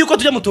mbere yuko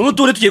tujya mu tuntu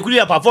turi tugiye kuri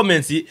ya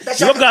performance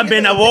nibo bwa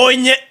mbere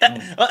nabonye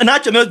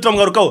ntacyo mero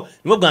turamwarukaho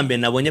nibo bwa mbere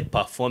nabonye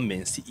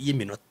performance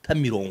y'iminota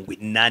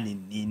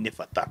 84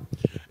 fata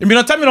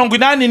iminota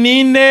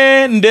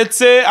 84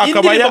 ndetse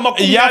akaba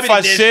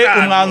yafashe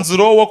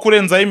umwanzuro wo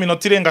kurenza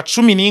iminota irenga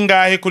 10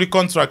 n'ingahe kuri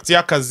contract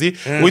y'akazi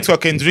witwa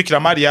Kendrick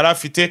Lamar yari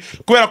afite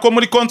kubera ko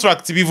muri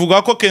contract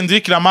bivuga ko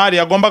Kendrick Lamar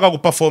yagombaga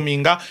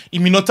guperforminga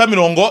iminota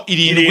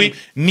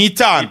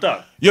 75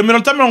 yo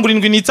minota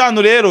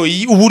 75 rero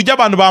uburyo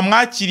abantu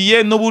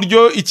bamwakiriye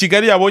n'uburyo i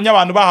Kigali yabonye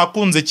abantu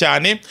bahakunze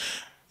cyane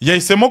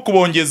yahisemo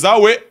kubongeza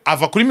we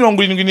ava kuri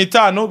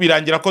 75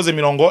 birangira akoze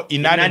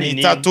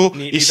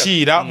 83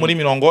 ishira muri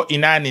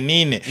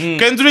 84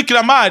 Kendrick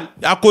Lamar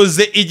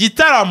akoze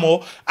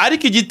igitaramo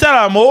ariko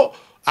igitaramo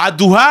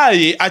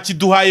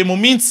akiduhaye mu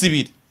minsi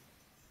ibiri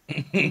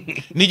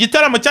ni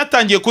igitaramo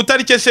cyatangiye ku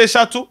tariki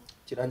 6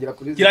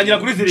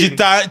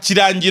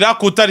 kirangira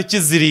ku tariki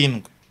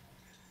 7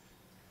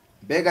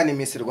 Bega ni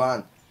Miss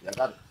Rwanda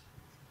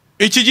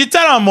iki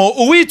gitaramo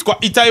uwitwa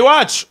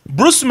Itayiwacu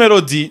Bruce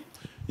Melody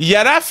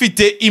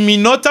yarafite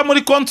iminota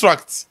muri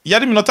contract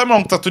yari minota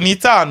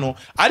 35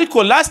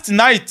 ariko last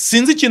night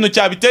sinzi ikintu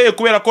cyabiteye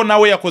kubera ko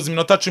nawe yakoze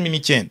iminota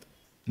 19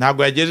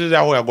 ntago yagejeje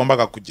aho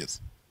yagombaga kugeza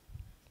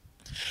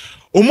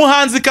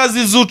umuhanzi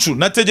kazi Zuchu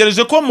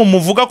nategereje ko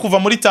mumuvuga kuva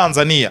muri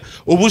Tanzania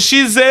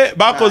ubushize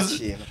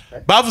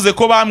bavuze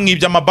ko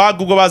bamwibye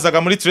amabag ubwo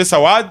bazaga muri Trace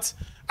Awards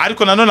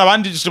ariko nanone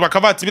abandi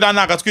bakavati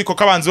biranaga twiko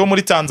kabanzi bo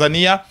muri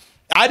Tanzania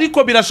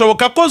ariko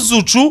birashoboka ko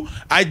Zuchu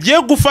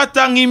agiye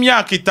gufata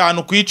nk'imyaka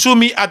 5 ku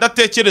 10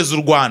 adatekereza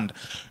u Rwanda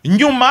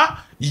nyuma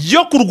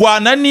yo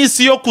kurwana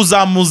n'isi yo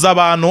kuzamuza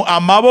abantu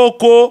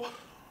amaboko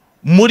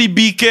muri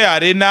BK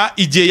Arena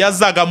igihe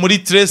yazaga muri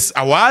Trace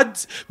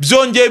Awards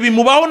byongeye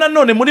bimubaho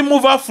nanone muri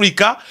Move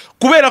Africa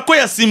kubera ko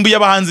yasimbuye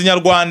abahanzi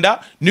nyarwanda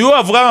niwe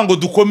bavuga ngo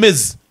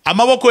dukomeze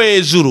amaboko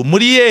hejuru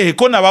muri yehe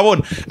ko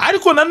nababona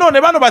ariko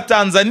nanone bano ba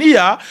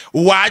Tanzania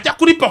wajya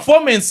kuri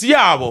performance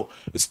yabo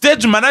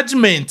stage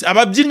management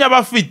ababyinnyi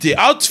abafite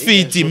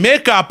outfit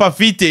makeup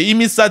afite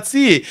imisatsi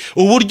ye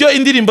uburyo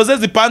indirimbo ze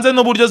zipanze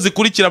n'uburyo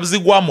zikurikira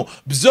zigwamo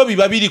byo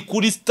biba biri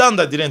kuri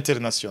standard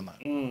international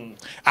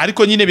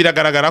ariko nyine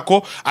biragaragara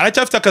ko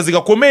aracyafite akazi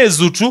gakomeye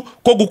zucu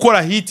ko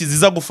gukora hit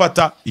ziza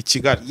gufata i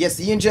Kigali. Yes,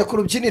 yinjiye ku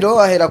rubyiniro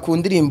ahera ku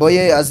ndirimbo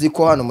ye azi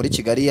ko hano muri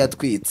Kigali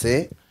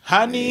yatwitse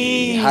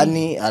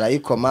hani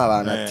arayikoma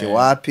abantu ati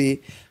wapi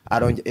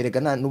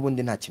erega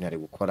n'ubundi nta kintu ari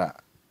gukora.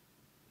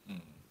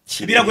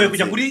 Biragoye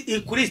kujya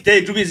kuri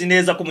stage ubizi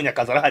neza ko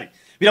Munyakazi arahari.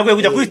 Biragoye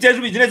kujya kuri stage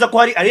ubizi neza ko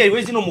hari ari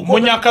wese no mukobwa.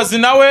 Munyakazi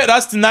nawe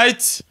last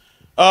night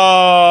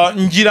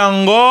ngira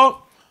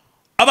ngo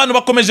abantu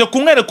bakomeje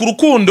kumwereka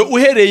urukundo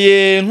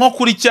uhereye nko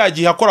kuri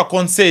cyagihe akora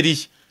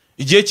konseri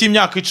igihe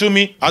cy'imyaka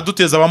 10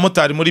 aduteza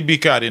abamotari muri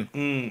BK Arena.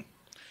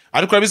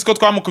 Ariko urabizi ko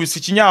twamukubise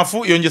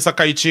ikinyafu yongeza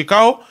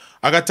akayicikaho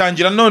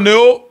agatangira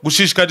noneho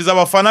gushishikariza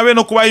abafana be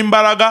no kubaha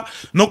imbaraga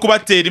no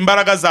kubatera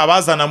imbaraga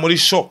zabazana muri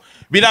show.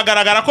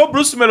 Biragaragara ko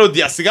Bruce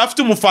Melody asiga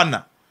afite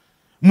umufana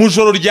mu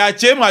joro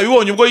ryakeye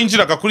mwabibonye ubwo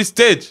yinjiraga kuri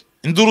stage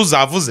induru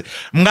zavuze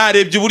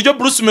mwarebye uburyo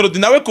Bruce Melody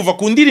nawe kuva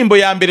ku ndirimbo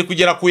ya mbere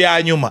kugera ku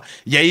ya nyuma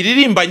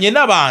yayiririmbanye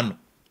n'abantu.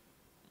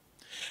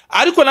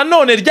 Ariko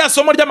nanone rya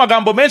somo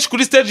ry'amagambo menshi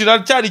kuri stage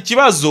riracyari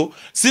ikibazo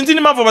sinzi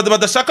n'impamvu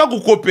badashaka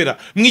gukopera.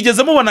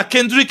 Mwigeze mubona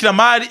Kendrick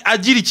Lamar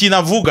agira ikintu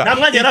avuga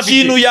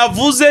ikintu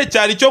yavuze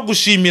cyari cyo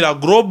gushimira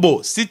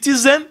Global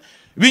Citizen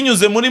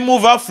binyuze muri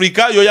Move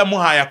Africa yo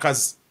yamuhaye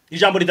akazi.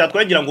 Ijambo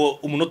ritatwangira ngo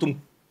umunota umwe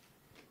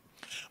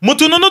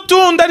mutuntu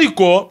n'utundi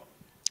ariko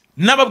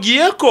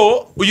nababwiye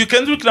ko uyu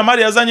Kendrick Lamar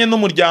yazanye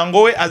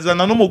n'umuryango we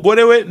azana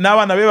n'umugore we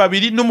n'abana be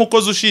babiri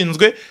n'umukozi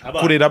ushinzwe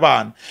kurera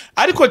abana.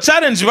 Ariko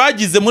challenge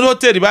bagize muri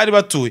hoteli bari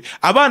batuye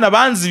abana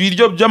banze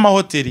ibiryo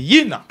by'amahoteli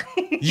yina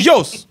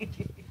yose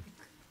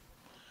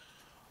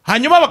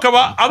hanyuma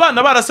bakaba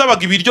abana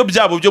barasabaga ibiryo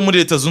byabo byo muri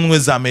Leta Zunze Ubumwe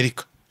za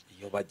Amerika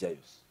iyo bajyayo.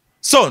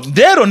 So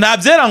rero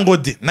nabyera ngo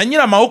de na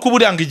nyiramahoko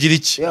buranga igira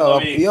iki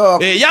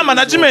ya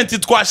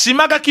management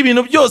twashimaga ko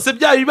ibintu byose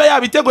byabiba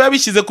yabitego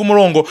yabishyize ku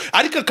murongo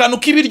ariko akantu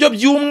k'ibiryo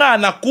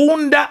by'umwana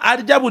akunda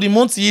arya buri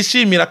munsi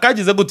yishimira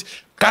kagize gute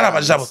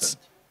karabajabutse.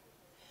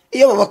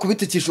 Iyo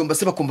babakubita ikijumba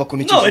se bakumva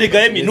kunikijumba. No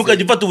erega Emi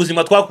ntukajye ufata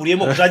ubuzima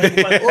twakuriyemo uzaje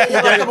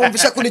gufata.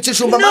 Bumvisha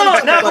kunikijumba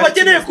nako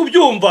bakeneye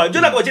kubyumva.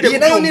 Byo nako bakeneye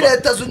kubyumva. Nayo ni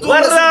Leta Zunze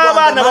Ubumwe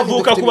abana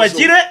bavuka ku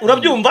bakire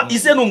urabyumva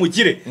ise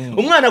n'umukire.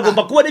 Umwana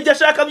agomba kubona ibyo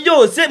ashaka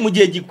byose mu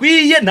gihe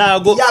gikwiye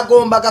ntago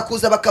yagombaga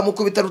kuza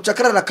bakamukubita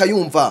rucakarara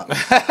akayumva.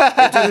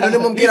 Ibyo ni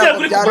mumbwira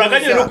ngo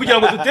byaraganye kugira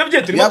ngo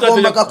tutebye turimo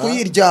yagombaga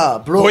kuyirya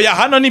bro. Oya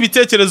hano ni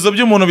ibitekerezo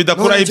by'umuntu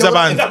bidakura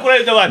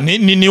iby'abandi.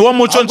 Ni wo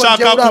muco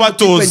nshaka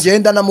kubatoza.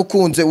 Ngenda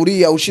namukunze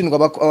uriya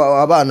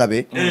abana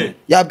be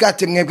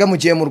yabwate mwebwe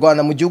mugiye mu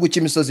Rwanda mu gihugu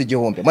cy'imisozi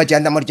igihumbi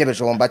mwagenda muri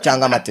ry'ebejomba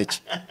cyangwa amateke.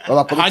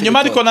 Hanyuma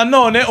ariko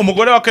nanone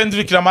umugore wa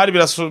Kendrick Lamar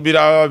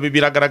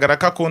biragaragara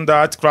ko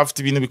akunda craft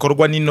ibintu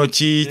bikorwa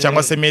n'intoki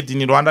cyangwa se made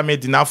in Rwanda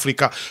made in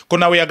Africa ko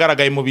nawe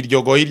yagaragaye mu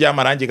biryogo hirya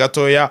y'amarangi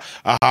gatoya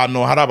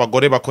ahantu hari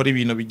abagore bakora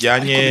ibintu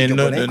bijyanye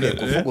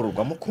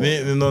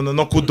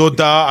no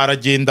kudoda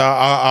aragenda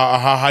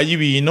ahaha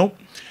y'ibintu.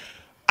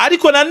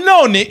 Ariko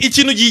nanone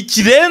ikintu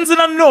kirenze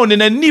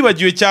nanone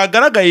nibagiwe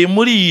cyagaragaye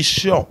muri iyi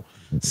show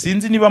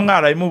sinzi niba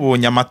mwaraye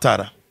mubonye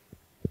amatara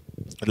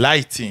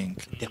lighting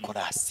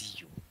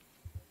decoration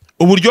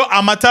uburyo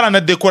amatara na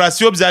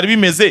decoration byari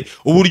bimeze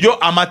uburyo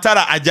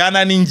amatara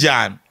ajyana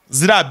n'injyana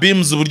zira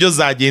beams uburyo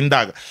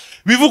zagendaga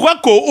bivugwa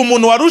ko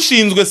umuntu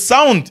warushinzwe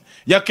sound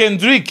ya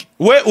Kendrick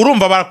we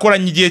urumva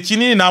barakoranye igihe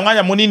kinini nta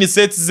mwanya munini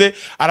set ze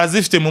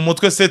arazifite mu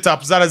mutwe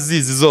setup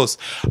zarazizi zose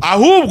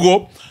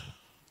ahubwo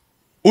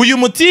uyu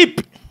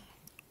mutipe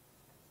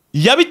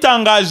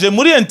yabitangaje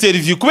muri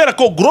interview kubera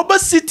ko Global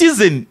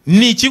Citizen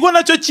ni ikigo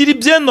nacyo kiri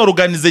bien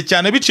organize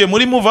cyane biciye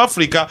muri Move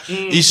Africa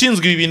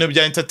ishinzwe ibintu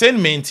bya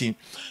entertainment.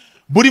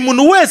 Buri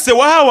muntu wese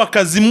wahawe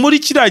akazi muri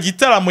kiriya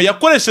gitaramo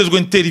yakoreshejwe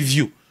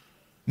interview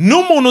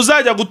n'umuntu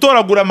uzajya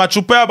gutoragura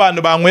amacupa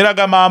y'abantu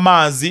banyweragamo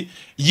amazi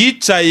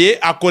yicaye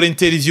akora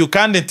interview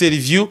kandi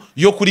interview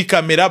yo kuri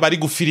kamera bari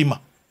gufilima.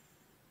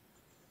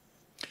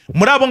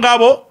 Muri abo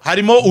ngabo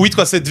harimo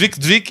uwitwa Cedric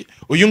Drake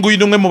uyu nguyu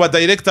ni umwe mu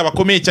badirector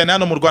bakomeye cyane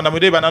hano mu Rwanda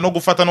murebana no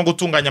gufata no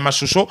gutunganya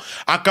amashusho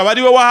akaba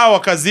ari we wahawe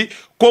akazi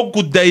ko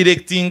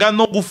kudirectinga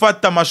no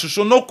gufata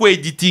amashusho no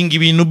kueditinga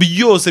ibintu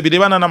byose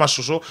birebana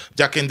n'amashusho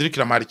bya Kendrick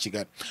Lamar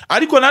Kigali.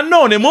 Ariko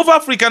nanone Move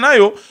Africa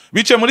nayo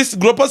bice muri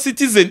Global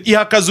Citizen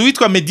ihakaza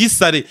uwitwa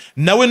Medisare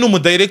nawe ni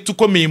umudirector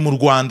ukomeye mu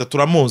Rwanda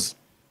turamuzi.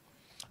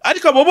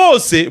 Ariko abo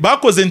bose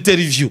bakoze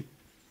interview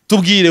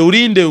tubwire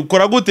urinde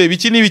ukora gute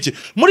biki n'ibiki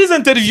muri izo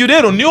interview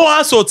rero niho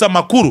hasohotse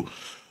amakuru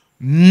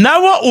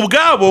nabo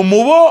ubwabo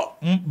mubo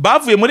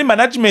bavuye muri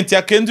management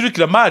ya Kendrick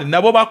Lamar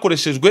nabo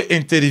bakoreshejwe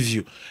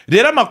interview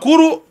rero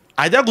amakuru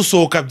ajya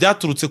gusohoka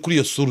byaturutse kuri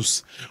iyo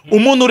source.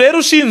 Umuntu rero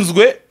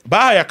ushinzwe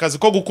bahaye akazi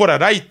ko gukora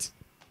light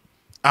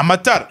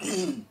amatara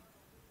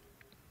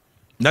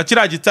na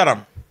kiriya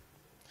gitaramo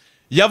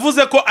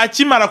yavuze ko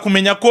akimara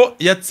kumenya ko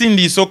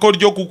yatsindiye isoko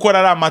ryo gukora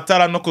ari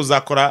amatara no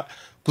kuzakora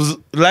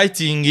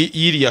lighting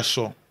y'iriya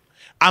show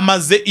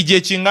amaze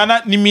igihe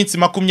kingana n'iminsi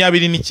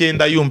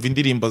 29 yumva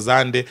indirimbo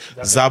zande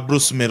za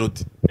Bruce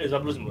Melody.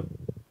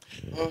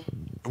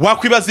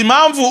 Wakwibaza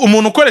impamvu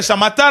umuntu ukoresha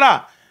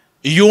amatara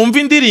yumva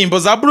indirimbo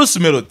za Bruce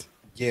Melody?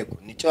 Yego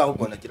nicyo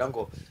ahubwo nagira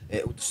ngo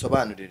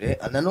udusobanurire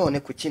nanone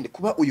ku kindi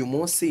kuba uyu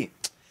munsi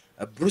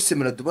Bruce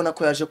Melody ubona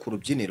ko yaje ku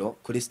rubyiniro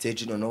kuri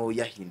stage noneho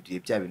yahinduye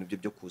bya bintu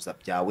byo kuza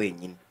bya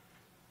wenyine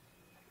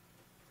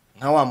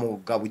nka wa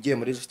mugabo ugiye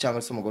muri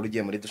cyangwa se umugore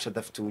ugiye muri dusha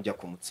adafite ujya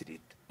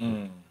kumutsirita.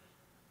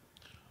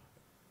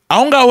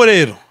 Aho ngaho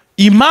rero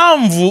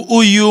impamvu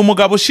uyu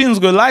mugabo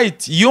ushinzwe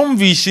Light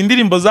yumvisha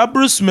indirimbo za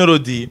Bruce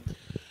Melody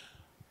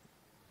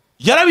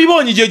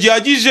yarabibonye igihe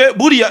gihagije.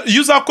 Buriya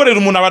iyo uzakorera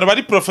umuntu abantu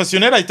bari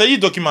professionnel ahita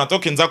yidocumenta,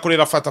 okay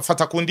nzakorera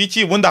fata kundi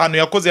iki ubundi ahantu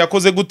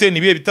yakoze gute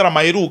nibiye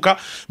bitaramaheruka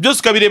byose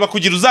ukabireba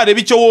kugira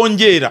uzarebe icyo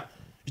wongera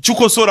icyo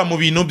ukosora mu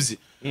bintu bye.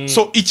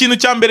 So ikintu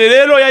cya mbere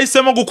rero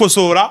yahisemo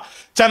gukosora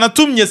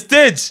cyanatumye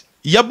stage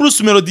ya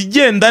Bruce Melody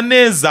igenda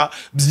neza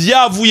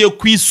byavuye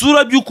ku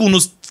isura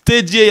by'ukuntu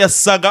stage ye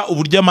yasaga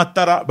uburyo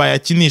amatara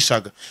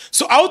bayakinishaga.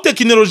 So aho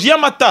technology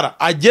y'amatara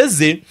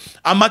ageze,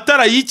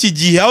 amatara y'iki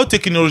gihe aho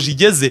technology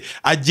igeze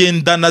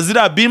agendana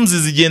zira beams,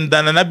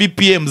 zigendana na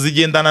BPM,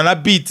 zigendana na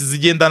beat,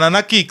 zigendana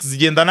na kick,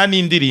 zigendana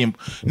n'indirimbo.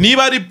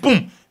 Niba ari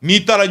pum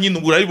n'itara nyine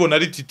uraribona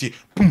rititi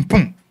pum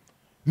pum,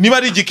 niba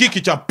ari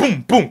igikiki cya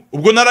pum pum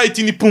ubwo na right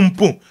ni pum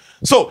pum.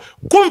 So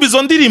kumva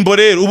izo ndirimbo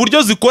rero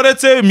uburyo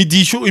zikoretse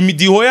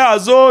imidiho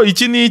yazo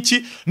iki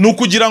niki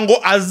nukugira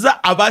ngo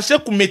abashe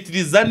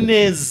kumetiriza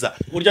neza.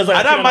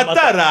 Ari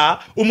amatara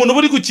umuntu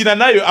uri gukina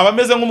nayo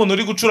abameze nk'umuntu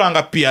uri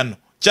gucuranga piano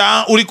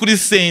cyangwa uri kuri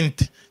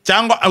synth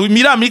cyangwa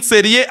mira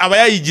mixer ye aba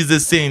yayigize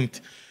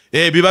synth.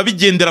 Biba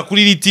bigendera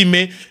kuri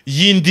ritime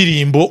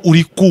y'indirimbo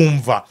uri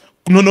kumva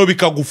noneho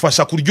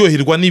bikagufasha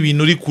kuryoherwa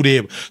n'ibintu uri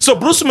kureba. So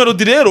Bruce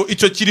Melody rero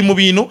icyo kiri mu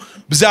bintu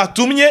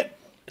byatumye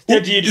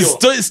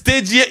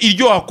stage ye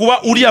iryoha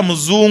kuba uriya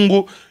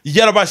muzungu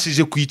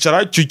yarabashije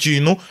kwicara icyo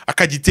kintu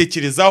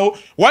akagitekerezaho.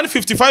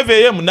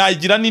 1:55 AM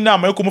nagira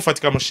n'inama yo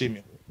kumufatika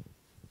amushimira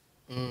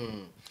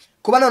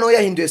kuba noneho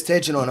yahinduye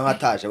stage noneho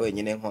hataje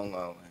wenyine nko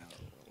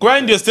kuba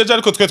yahinduye stage.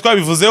 Ariko twe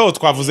twabivuzeho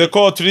twavuze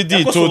ko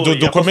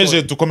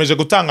 3D dukomeje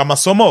gutanga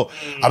amasomo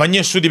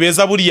abanyeshuri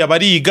beza buriya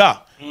bariga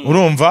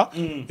urumva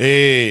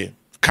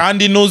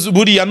kandi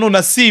buriya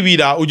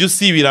nunasibira ujye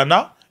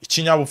usibirana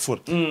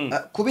ikinyabupfura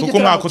kuko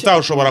umwaka utaha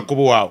ushobora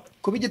kuba wawe.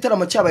 Kuba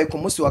igitaramo cyabaye ku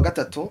munsi wa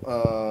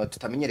 3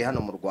 tutamenyereye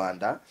hano mu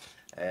Rwanda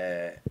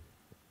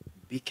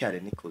bikare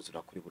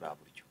nikuzura kuri buriya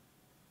buryo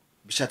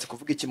bishatse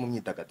kuvuga iki mu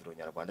myidagaduro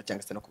nyarwanda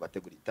cyangwa se no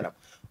kubategura igitaramo.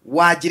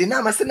 Wagira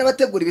inama se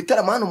n'abategura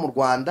ibitaramo hano mu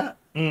Rwanda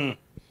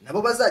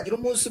nabo bazagira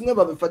umunsi umwe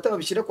babifata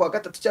babishyire ku wa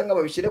 3 cyangwa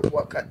babishyire ku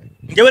wa 4?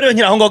 Ngewe rero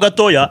nkira aho ngaho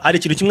gatoya hari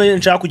ikintu kimwe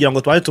nshaka kugira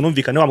ngo twaje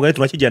tunumvikane wa mugani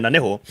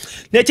tunakigendaneho.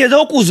 Ntekereza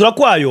ko kuzura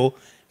kwayo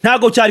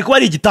ntago cyari kuba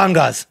ari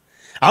igitangaza,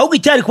 ahubwo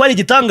icyari kuba ari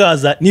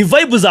igitangaza ni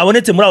vibe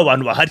zabonetse muri abo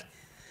bantu bahari.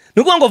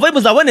 Nuko ngo vibe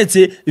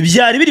zabonetse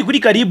byari biri kuri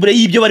calibre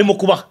y'ibyo barimo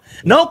kubaha.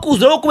 Naho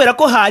kuzura kubera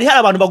ko hari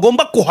abantu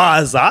bagomba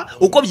kuhaza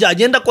uko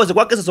byagenda kose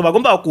kwa kese so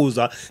bagomba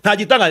kuza nta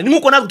gitangaza. Ni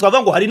nkuko natwe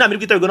twavuga ngo hari inama iri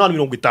kwitabirwa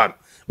n'abantu 50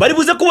 bari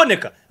buze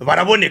kuboneka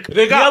baraboneka.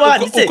 Rega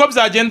uko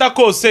byagenda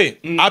kose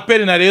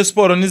APR na Rayon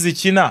Sport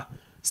nizikina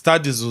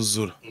stade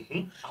zuzura.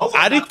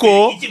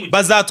 Ariko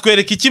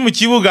bazatwereka iki mu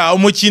kibuga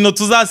umukino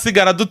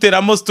tuzasigara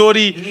duteramo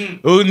story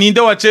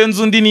ninde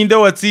wacenze undi ninde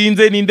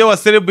watsinze ninde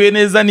waserebuye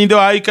neza ninde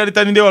wahaye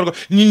ikarita ninde warwa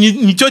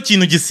nicyo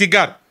kintu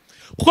gisigara.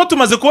 Kuko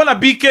tumaze kubona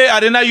BK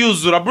Arena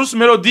yuzura Bruce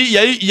Melody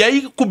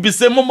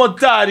yayikubisemo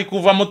motari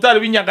kuva motari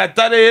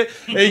w'Inyagatare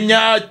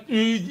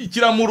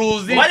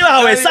Kiramuruzi bari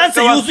bahawe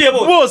essence yuzuye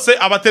bose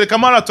abatereka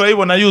mara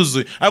turayibona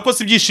yuzuye. Ariko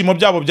si byishimo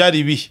byabo byari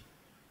ibihe.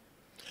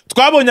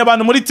 Twabonye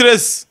abantu muri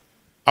Trace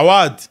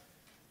Award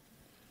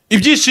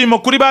ibyishimo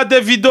kuri ba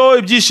Davido,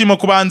 ibyishimo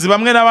ku bahanzi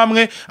bamwe na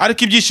bamwe,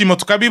 ariko ibyishimo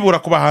tukabibura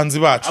ku bahanzi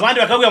bacu. Abandi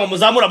bakabwira ngo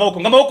muzamura amaboko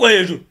ngamaboko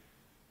hejuru.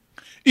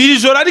 Iri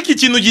joro ariko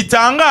ikintu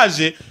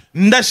gitangaje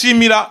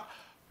ndashimira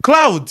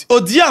Cloud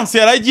audience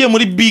yaragiye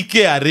muri BK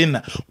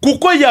Arena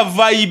kuko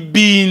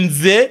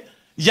yavibinze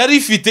yari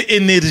ifite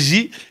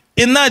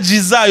energy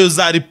zayo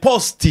zari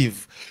positive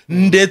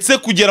ndetse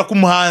kugera ku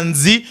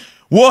muhanzi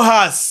wo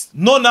hasi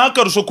none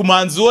akarusho ku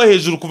muhanzi wo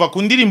hejuru kuva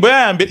ku ndirimbo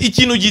ya mbere.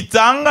 Ikintu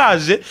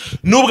gitangaje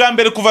n'ubwa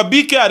mbere kuva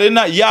BK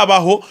Arena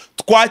yabaho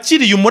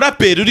twakiriye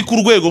umuraperi uri ku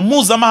rwego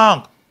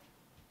mpuzamahanga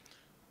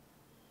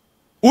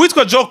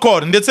uwitwa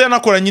Jokor ndetse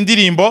yanakoranye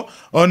indirimbo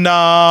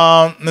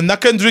na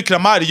Kendrick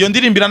Lamar. Iyo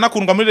ndirimbo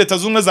iranakundwa muri Leta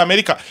Zunze za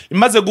Amerika,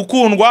 imaze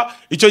gukundwa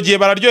icyo gihe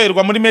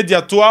bararyoherwa muri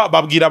media tour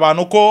babwira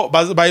abantu ko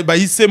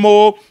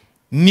bahisemo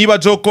niba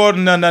Jokor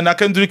na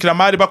Kendrick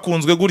Lamar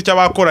bakunzwe gutya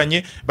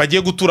bakoranye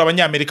bagiye gutura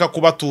abanyamerika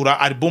kubatura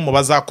album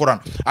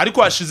bazakorana.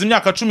 Ariko hashize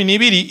imyaka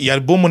 12 iyi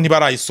album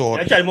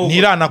ntibarayisohora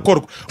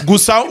ntiranakorwa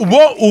gusa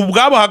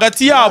ubwabo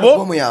hagati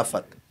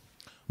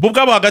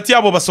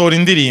yabo basohora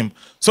indirimbo.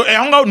 So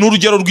aho ngaho ni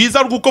urugero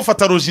rwiza rw'uko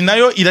Fataroji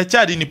nayo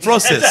iracyari ni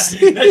process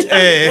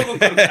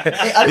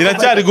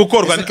iracyari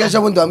gukorwa. Kaje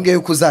bundi wambwiye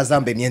yuko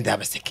uzazambe imyenda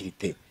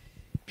y'abasekirite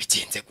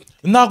bigenze gute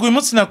ntabwo uyu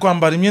munsi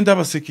nakwambara imyenda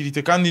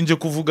y'abasekirite kandi nje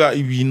kuvuga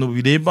ibintu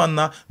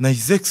birebana na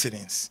his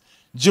excellence,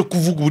 nje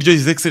kuvuga uburyo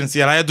his excellence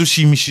yaraye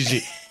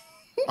adushimishije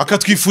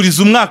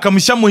akatwifuriza umwaka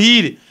mushya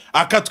muhire,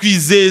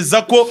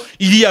 akatwizeza ko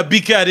iriya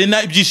BK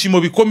Arena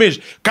ibyishimo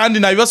bikomeje, kandi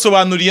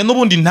nabibasobanuriye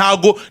n'ubundi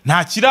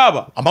nta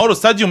kiraba amahoro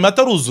stadium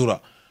ataruzura,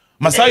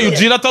 masaha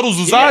yujira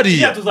ataruzuza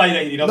hariya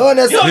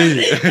none se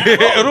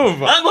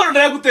urumva angoro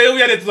ndayaguteye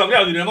uya leta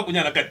tuzabwira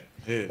 2024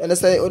 none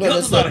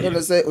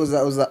se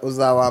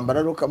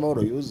uzawambara ruka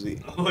amahoro yuzuye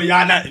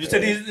yana bise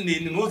ni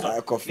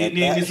nuza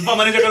ni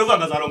superman nje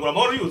karuganga zarongora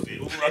amahoro yuzuye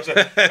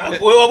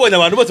wowe wabonye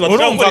abantu bose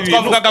urumva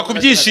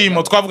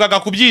twavugaga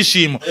ku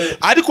byishimo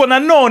ariko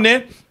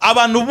nanone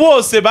abantu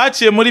bose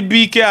baciye muri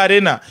BK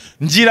Arena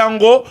ngira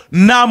ngo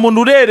nta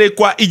muntu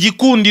urerekwa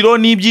igikundiro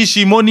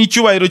n'ibyishimo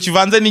n'icyubahiro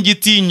kivanze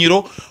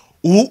n'igitinyiro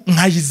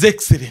nka his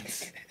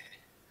excellence.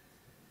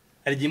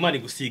 hari Imana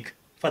igusiga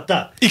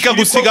fata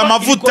ikagusiga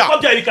amavuta,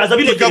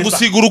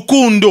 ikagusiga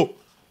urukundo,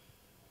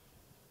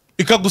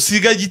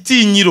 ikagusiga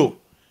igitinyiro,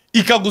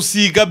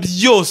 ikagusiga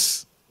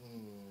byose,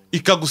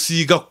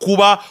 ikagusiga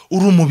kuba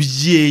uri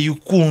umubyeyi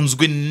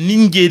ukunzwe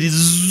n'ingeri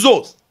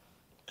zose.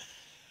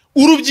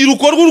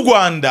 Urubyiruko rw'u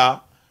Rwanda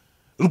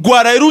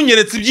rwaraye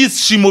runyeretse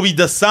ibyishimo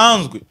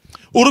bidasanzwe.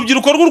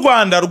 Urubyiruko rw'u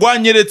Rwanda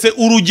rwanyeretse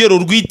urugero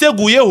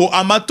rwiteguyeho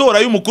amatora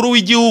y'umukuru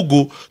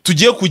w'igihugu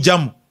tugiye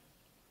kujyamo,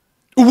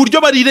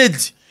 uburyo bari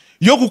ready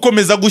yo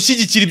gukomeza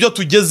gushyigikira ibyo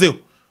tugezeho,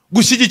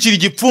 gushyigikira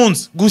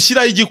igipfunsi,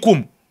 gushyiraho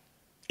igikumu.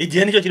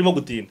 igihe nicyo kirimo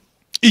gutinda,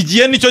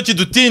 igihe nicyo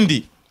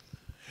kidutindi.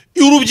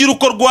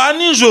 Urubyiruko rwa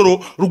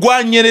nijoro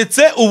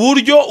rwanyeretse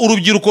uburyo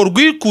urubyiruko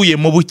rwikuye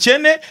mu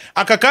bukene,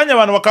 aka kanya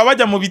abantu bakaba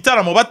bajya mu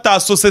bitaramo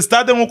batasose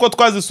stade nk'uko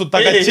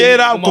twazisutaga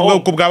kera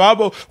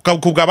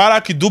kubwa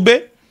baraki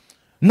dube,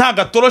 nta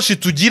gatoroshi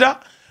tugira.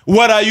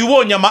 Waraye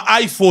ubonye ama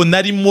iPhone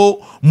arimo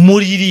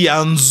muri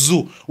iriya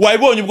nzu,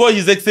 wabonye ubwo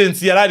his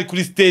excellence yarari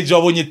kuri stage,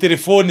 wabonye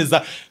telefone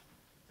za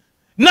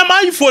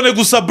n'ama iPhone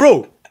gusa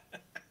bro.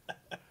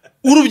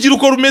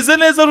 Urubyiruko rumeze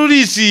neza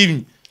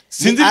rurishimye,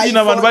 sinzi ibintu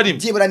abantu barimo.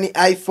 Byibura ni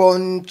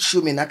iPhone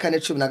 14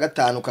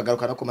 15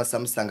 ukagaruka no ku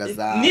Samsung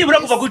za nibura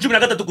kuva ku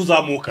 13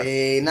 kuzamuka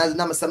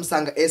na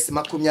Samsung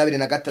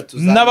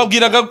S23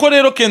 nababwiraga ko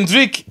rero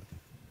Kendrick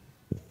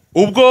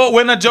ubwo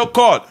we na Joe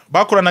Cole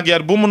bakoranaga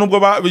album nubwo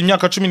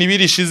imyaka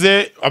 12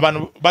 ishize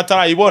abantu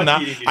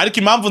batarayibona, ariko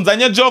impamvu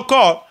nzanye Joe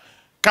Cole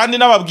kandi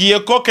nababwiye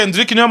ko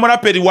Kendrick niwe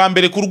muraperi wa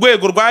mbere ku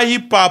rwego rwa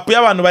hip hop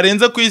y'abantu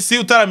barenze ku isi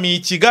utaramiye i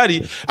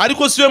Kigali,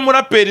 ariko siwe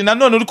muraperi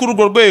nanone uri ku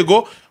urwo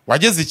rwego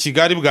wageze i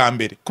Kigali bwa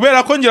mbere,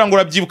 kubera ko ngira ngo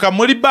urabyibuka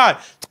muri bar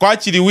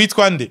twakiri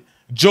witwa nde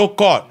Joe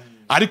Cole,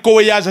 ariko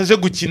we yaje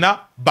gukina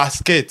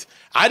basket,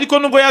 ariko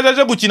nubwo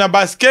yaje gukina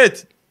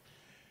basket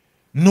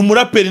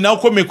numuraperi nawe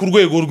ukomeye ku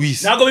rwego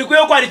rw'isi. Ntago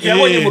bikwiye ko ari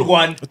yabonye mu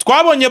Rwanda.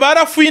 Twabonye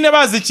barafine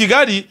bazi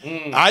Kigali,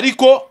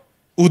 ariko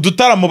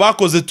udutaramo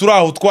bakoze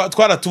turaho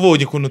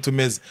twaratubonye kuntu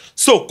tumeze.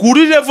 So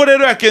kuri level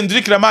rero ya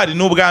Kendrick Lamar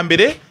ni ubwa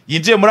mbere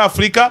yinjiye muri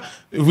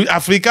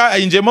Afrika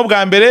yinjiyemo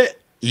bwa mbere,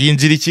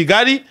 yinjira i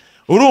Kigali.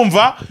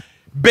 Urumva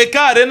BK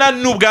Arena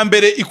ni ubwa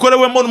mbere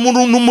ikorewemo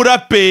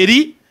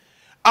n'umuraperi,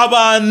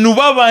 abantu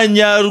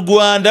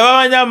b'abanyarwanda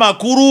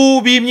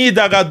b'abanyamakuru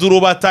b'imyidagaduro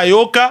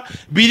batayoka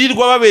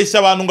birirwa babeshya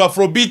abantu ngo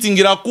afrobeat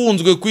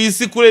irakunzwe ku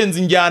isi kurenza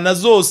injyana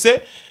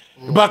zose,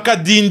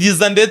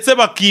 bakadindiza ndetse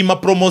bakima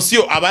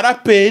promotion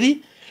abaraperi.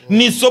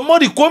 Ni isomo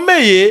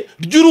rikomeye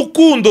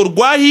ry'urukundo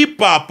rwa hip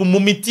hop mu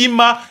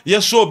mitima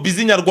ya showbiz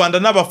nyarwanda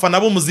n'abafana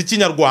b'umuziki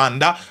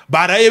nyarwanda.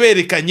 Baraye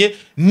berekanye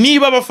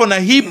niba abafana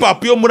hip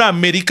hop yo muri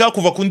Amerika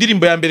kuva ku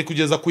ndirimbo ya mbere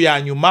kugeza ku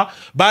ya nyuma,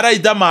 ba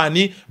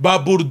Riderman, ba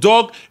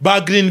Bulldog,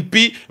 ba Green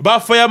P, ba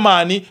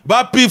Fireman,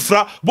 ba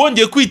Pifra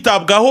bongeye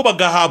kwitabwaho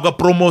bagahabwa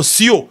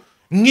promotion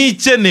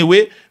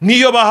nk'ikenewe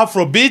nk'iyo ba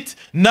Afrobeat,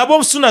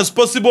 nabo soon as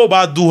possible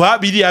baduha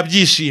biriya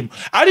byishimo.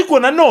 Ariko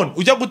nanone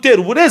ujya gutera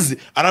uburezi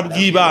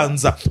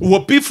arabwibanza. Uwo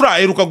Pifra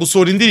eruka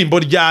gusora indirimbo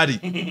ryari,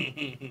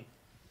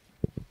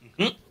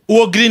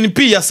 uwo Green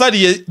P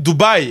yasariye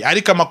Dubai,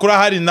 ariko amakuru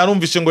ahari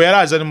narumvishe ngo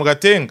yaraje ari mu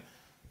Gatenga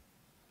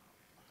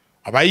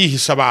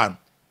abayihisha abantu.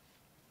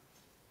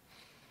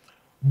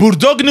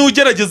 Bulldog ni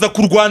ugerageza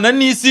kurwana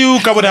n'isi,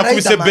 ukabona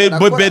yakubise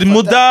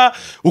Bermuda,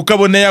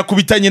 ukabona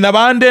yakubitanye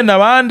nabande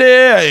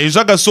ejo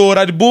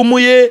agasora album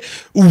ye,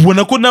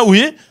 ubona ko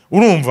nawe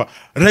urumva.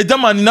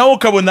 Riderman nawe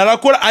ukabona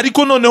arakora,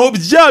 ariko noneho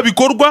bya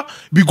bikorwa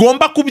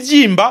bigomba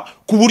kubyimba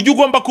ku buryo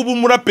ugomba kuba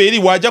umuraperi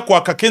wajya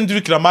kwaka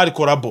Kendrick Lamar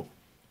collabo.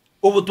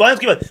 Ubu twaye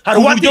twibaza hari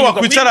uburyo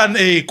wakwicarana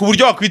ku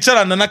buryo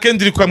wakwicarana na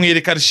Kendrick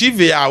ukamwereka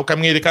archive yawe,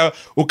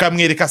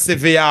 ukamwereka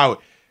CV yawe,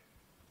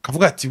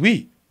 kavuga ati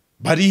wi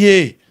bari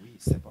he.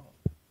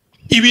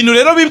 Ibintu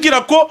rero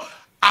bibwira ko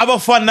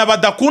abafana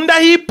badakunda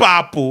hip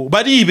hop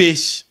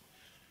baribeshye,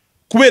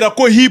 kubera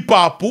ko hip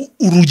hop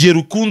urugero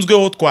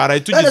ukunzweho twaraye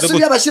tugize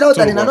gute. Abashyiraho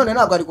Dani nanone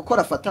ntabwo ari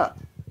gukora fata,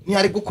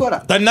 ntihari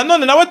gukora. Dani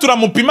nanone nawe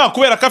turamupima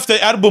kubera ko afite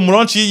album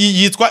launch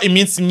yitwa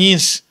iminsi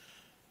myinshi,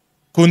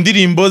 ku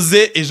ndirimbo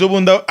ze ejo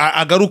bundi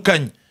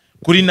agarukanye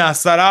kuri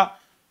Nasara,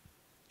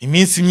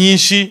 iminsi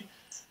myinshi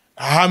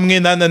hamwe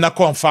na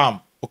Confirm.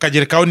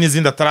 ukagerekaho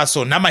n'izindi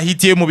ataraso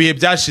n'amahiti ye mu bihe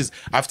byashize.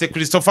 Afite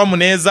Christopher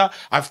Muneza,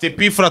 afite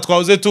Pifura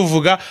twahoze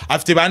tuvuga,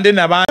 afite bande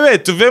n'abandi.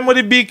 Tuve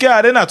muri BK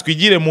Arena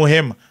twigire mu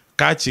hema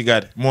ka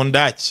Kigali mu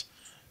ndaki,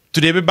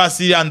 turebe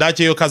basi ya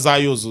ndaki yo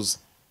kazayuzuza.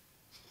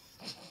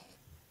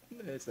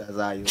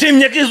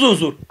 Chimye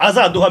kizuzura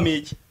azaduhamiye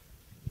iki?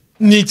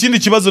 Ni ikindi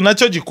kibazo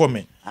nacyo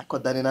gikomeye. Ako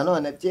Dani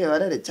nanone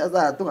byebarere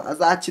cyazaduha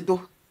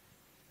azakiduha.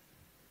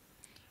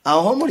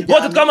 Aho muri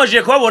Bote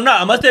twamajije kubabona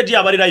amastage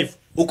yaba ari live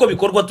uko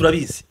bikorwa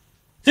turabizi.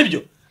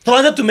 Sibyo?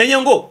 Tubanze tumenye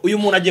ngo uyu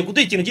muntu agiye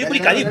kuduha ikintu kiri kuri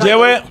kari.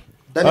 Jewe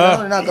Dani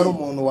nanone ntago ari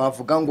umuntu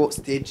wavuga ngo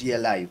stage ya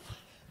live.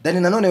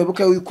 Dani nanone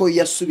wibuke yuko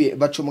yasubiye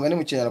bacumugane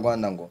mu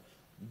Kinyarwanda ngo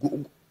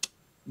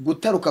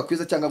gutaruka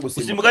kwiza cyangwa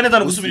gusimbuka neza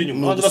no gusubira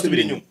inyuma, no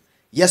gusubira inyuma.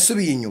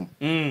 Yasubiye inyuma.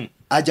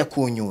 Ajya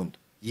ku Nyundo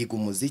yiga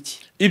umuziki.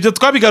 Ibyo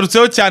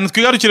twabigarutseho cyane,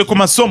 twigarukire ku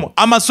masomo.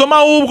 Amasomo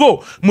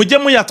ahubwo mujye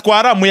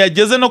muyatwara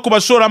muyageze no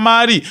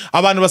kubashoramari,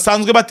 abantu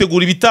basanzwe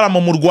bategura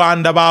ibitaramo mu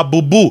Rwanda ba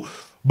bubu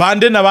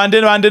bande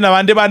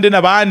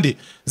nabande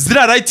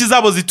zira right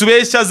zabo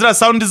zitubeshya, zira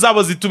sound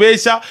zabo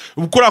zitubeshya,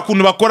 ukora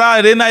kuntu bakora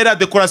arena era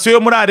decoration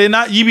yo muri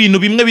arena y'ibintu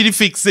bimwe biri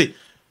fixe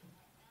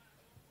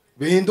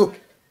bihinduke.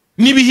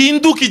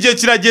 Nibihinduka igihe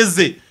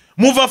kirageze.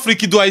 Move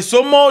Africa iduha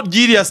isomo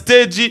ry'iriya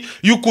stage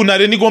y'ukuntu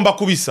arena igomba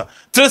kubisa.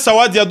 Twose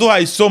Award yaduha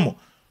isomo,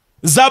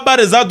 za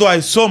bare zaduha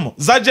isomo,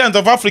 za Giant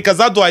of Africa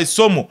zaduha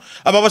isomo.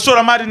 Aba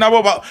bashoramari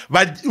nabo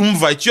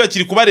umva icyo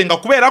kiri kubarenga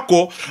kubera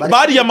ko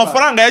bari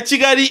amafaranga ya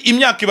Kigali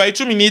imyaka ibaye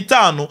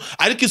 15,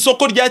 ariko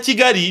isoko rya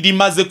Kigali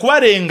rimaze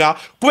kubarenga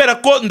kubera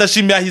ko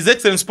ndashimira His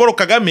Excellence Paul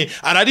Kagame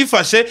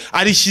ararifashe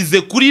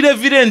arishize kuri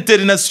level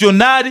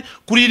international,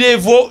 kuri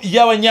level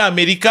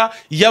y'abanyamerika,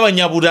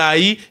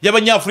 y'abanyaburayi,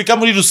 y'abanyafrika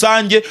muri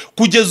rusange,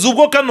 kugeza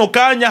ubwo kano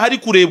kanya hari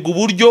kurebwa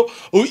uburyo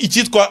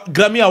ikitwa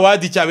Grammy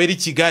Award cyabera i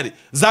Kigali,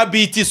 za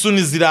BT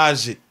suni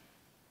ziraje.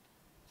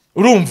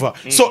 Urumva?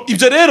 So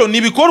ibyo rero ni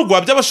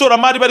ibikorwa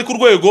by'abashoramari bari ku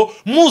rwego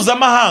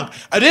mpuzamahanga.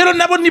 Rero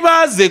nabo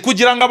nibaze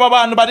kugira ngo aba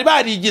bantu bari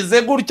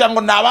barigize gutya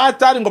ngo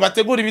nabatari ngo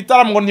bategura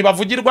ibitaramo ngo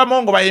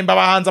nibavugirwamo ngo bahemba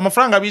abahanze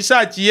amafaranga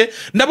bishakiye,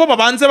 nabo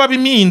babanze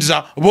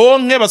babiminja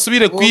bonke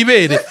basubire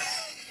kwibere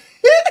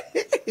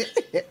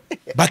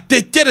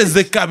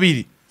batekereze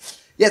kabiri.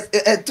 Yes,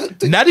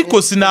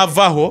 nariko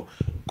sinavaho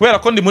kubera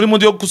ko ndi muri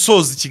mundi yo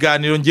gusoza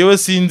ikiganiro, ngewe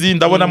sinzi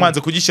ndabona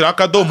manze kugishyira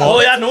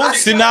akadomo.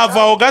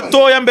 Sinavaho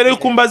gatoya mbere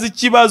yuko mbaza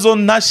ikibazo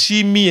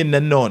ntashimiye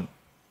nanone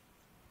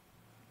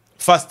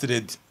Fast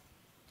Lady.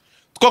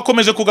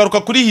 Twakomeje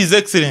kugaruka kuri His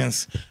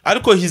Excellence,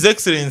 ariko His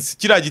Excellence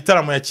kiriya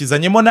gitaramo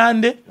yakizanyemo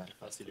nande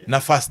na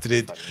Fast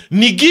Lady.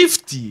 Ni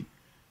gift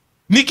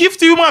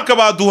y'umwaka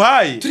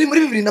baduhaye. Turi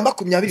muri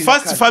 2022.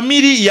 Fast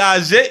Family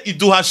yaje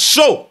iduha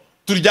show,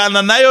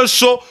 turyana nayo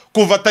show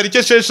kuva tariki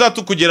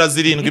 6 kugera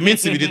 7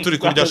 iminsi 2 turi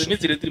kurya show.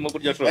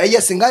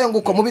 Yes, ngayo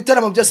nguko mu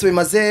bitaramo byose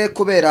bimaze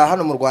kubera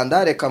hano mu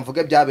Rwanda. Reka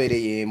mvuge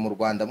byabereye mu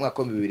Rwanda mu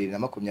mwaka wa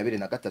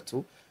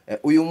 2023.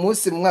 Uyu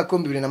munsi mu mwaka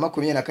wa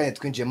 2024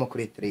 twinjiyemo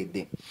kuri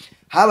 3D.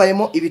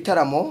 Habayemo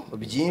ibitaramo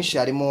byinshi,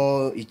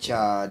 harimo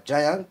icya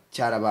Giant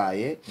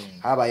cyarabaye,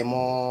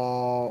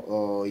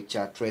 habayemo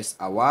icya Twose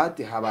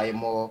Award,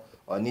 habayemo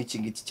n'iki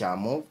ngiki cya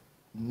Move.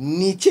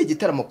 Ni iki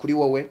gitaramo kuri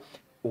wowe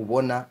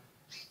ubona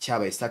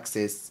cyabaye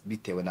success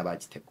bitewe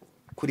n'abagitego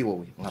kuri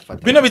wowe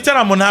nkafata? Bino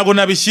bitaramo ntago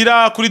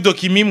nabishyira kuri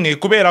document imwe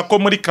kubera ko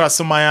muri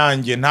classement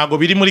yanjye ntago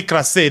biri muri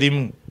classeur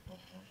imwe.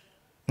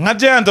 Nka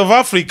Giant of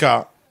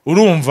Africa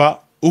urumva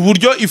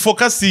uburyo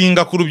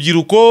ifokasinga ku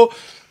rubyiruko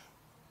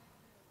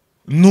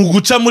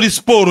nuguca muri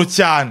sport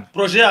cyane.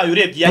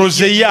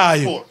 Projet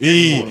yayo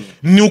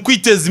ni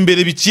ukwiteza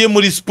imbere biciye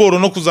muri sport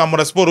no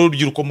kuzamura sport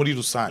y'urubyiruko muri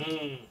rusange.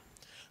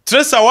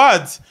 Twose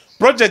Award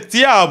project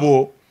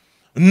yabo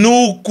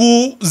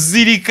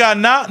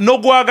nukuzirikana no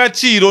guha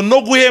agaciro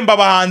no guhemba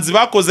abahanzi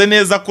bakoze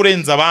neza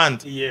kurenza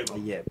abandi.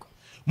 Yego.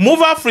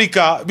 Move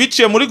Africa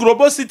biciye muri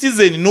Global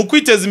Citizen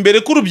nukwiteza imbere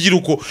ku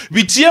rubyiruko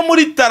biciye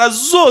muri tara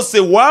zose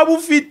waba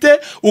ufite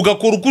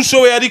ugakora uko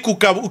ushoboye, ariko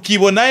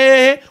ukibona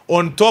hehe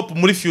on top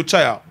muri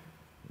future yawe.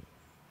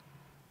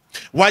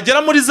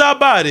 Wagera muri za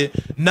bare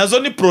nazo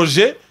ni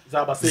projet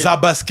za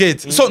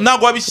basket. So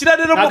ntago wabishyira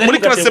rero muri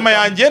classement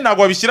yanjye,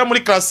 ntago wabishyira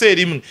muri classeur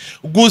imwe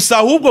gusa,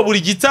 ahubwo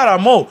buri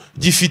gitaramo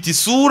gifite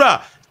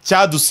isura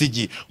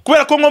cyadusigiye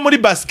kubera ko nko muri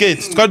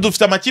basket twari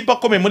dufite amakipe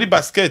akomeye muri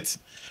basket.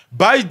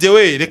 By the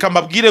way, reka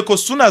mbabwire ko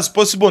soon as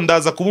possible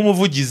ndaza kuba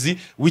umuvugizi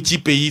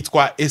w'ikipe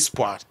yitwa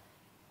Espoir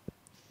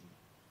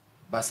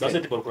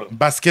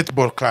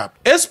Basketball Club.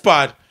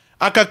 Espoir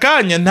aka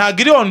kanya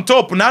ntago iri on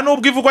top, nta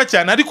nubwo ivugwa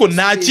cyane, ariko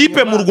nta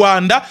kipe mu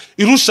Rwanda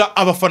irusha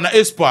abafana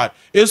Espoir.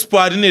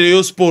 Espoir ni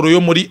Rayon Sport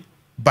yo muri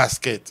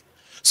basket.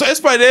 So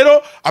Espoir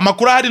rero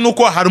amakuru ahari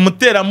nuko hari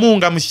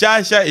umuterankunga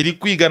mushyashya iri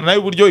kwigana nayo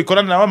uburyo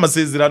ikorana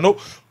n'amasezerano,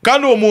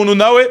 kandi uwo muntu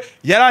nawe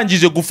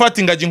yarangije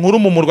gufata ingagi Inkuru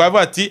mu murwa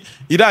avuga ati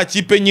iriya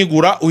kipe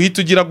nyigura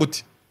uhita ugira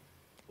gute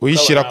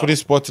uyishyira kuri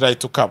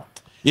Spotlight ukaba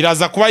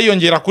iraza kuba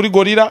yiyongera kuri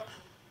Gorilla,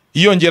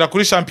 iyongera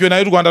kuri shampiyona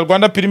y'u Rwanda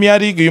Rwanda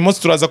Premier League. Uyu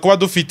munsi turaza kuba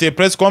dufite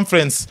press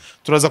conference,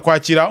 turaza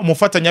kwakira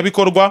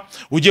umufatanyabikorwa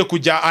ugiye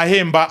kujya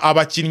ahemba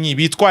abakinnyi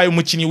bitwaye,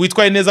 umukinnyi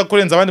witwaye neza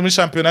kurenza abandi muri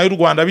shampiyona y'u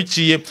Rwanda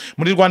biciye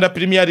muri Rwanda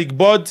Premier League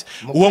Board.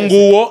 Uwo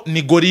nguwo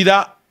ni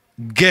Gorilla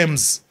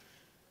Games.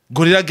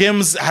 Gorilla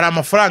Games hari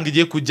amafaranga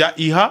igiye kujya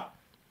iha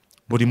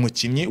buri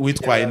mukinnyi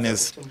witwaye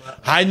neza.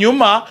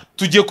 Hanyuma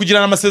tugiye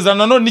kugirana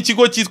amasezerano none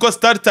n'ikigo cyitwa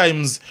Star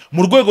Times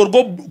mu rwego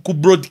rwo ku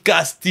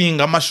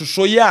broadcasting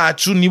amashusho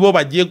yacu, nibo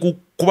bagiye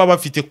kuba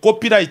bafite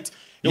copyright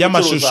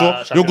y'amashusho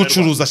yo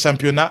gucuruza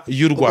shampiyona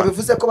y'u Rwanda.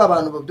 Bivuze ko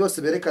abantu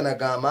byose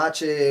berekanaga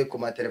match ku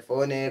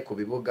matelefone ku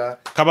bibuga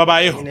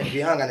kababayeho.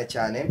 Bihangane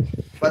cyane.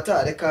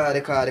 Fata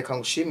reka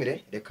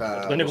ngushimire,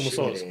 reka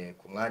ngushimire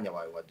ku mwanya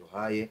wawe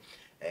waduhaye.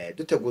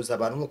 Duteguza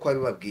abantu nkuko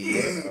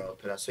babibabwiye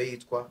operation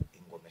yitwa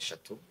ingoma 3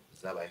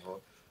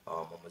 zabayeho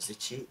mu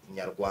muziki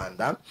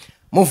nyarwanda.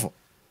 Muvu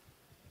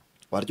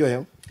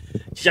waryohewe?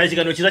 Cyari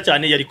ikiganiro cyiza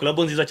cyane, yari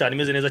collabo nziza cyane,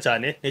 imeze neza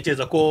cyane.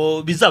 Ntekereza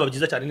ko bizaba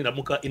byiza cyane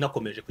niramuka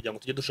inakomeje kugira ngo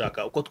tujye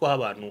dushaka uko twaha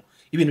abantu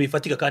ibintu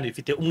bifatika kandi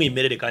bifite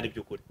umwimerere kandi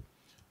by'ukuri.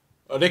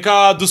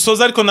 Reka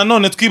dusoza ariko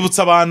nanone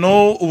twibutsa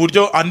abantu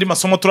uburyo andi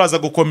masomo turaza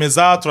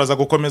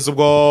gukomeza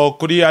ubwo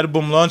kuri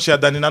album launch ya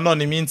Dani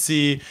nanone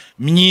iminsi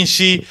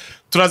myinshi.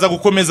 Turaza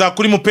gukomeza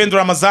kuri Mupendo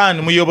Ramazan,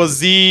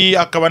 umuyobozi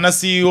akaba na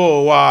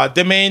CEO wa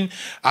The Main,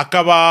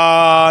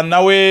 akaba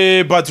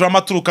nawe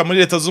badramaturka muri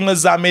Leta Zunze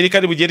za Amerika,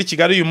 ari bugere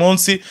Kigali uyu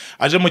munsi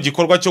aje mu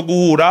gikorwa cyo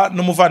guhura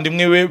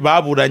n'umuvandimwe we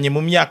baburanye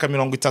mu myaka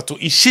 30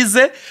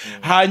 ishize.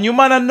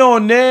 Hanyuma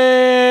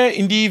nanone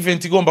indi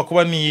event igomba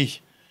kuba ni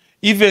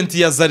event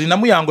ya Zari na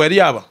Muyango yari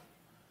yaba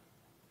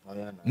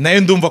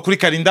nayo ndumva kuri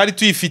kalendari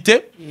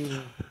tuyifite.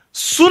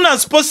 Soon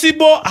as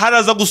possible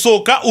haraza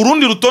gusohoka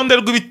urundi rutonde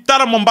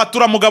rw'ibitaramo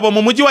mbatura mugabo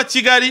mu mujyi wa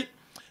Kigali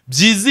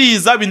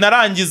byizihiza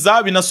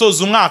binarangiza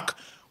binasoza umwaka.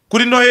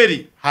 Kuri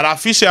Noheli hari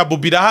afishe ya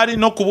Bubira hari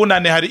no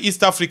kubunane hari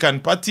East African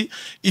Party.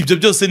 Ibyo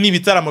byose ni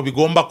ibitaramo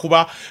bigomba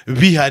kuba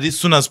bihari.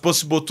 Soon as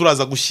possible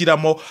turaza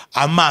gushyiramo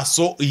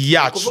amaso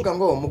yacu. Kuvuga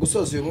ngo mu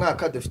gusoza uyu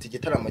mwaka dufite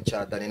igitaramo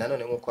cya Dani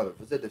nanone nkuko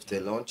babivuze, dufite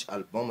launch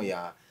album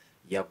ya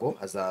Yago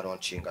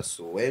azaraunchinga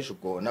Suweje,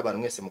 ubwo n'abantu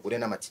mwese mugure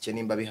n'amatike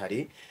nimba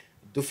bihari.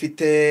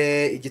 Dufite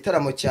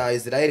igitaramo cya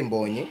Israel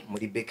Mbonyi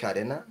muri Beka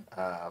Arena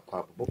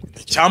kwa Bubu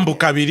Cyambu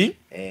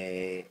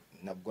 2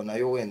 nabwo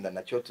nayo wenda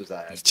nacyo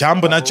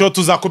Cyambu nacyo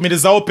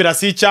tuzakomereza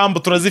operation Cyambu.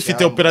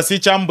 Turazifite operation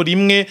Cyambu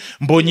 1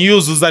 Mbonyi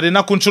yuzuza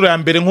Arena ku nshuro ya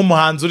mbere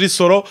nk'umuhanzi uri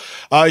solo.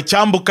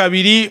 Cyambu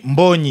 2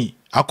 Mbonyi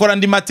akora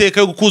andi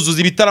mateka yo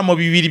kuzuza ibitaramo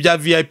 2 bya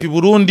VIP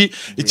Burundi.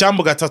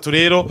 Icyambu 3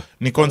 rero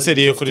ni concert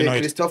ye kuri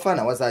Noheli. Christopher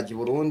na wazaji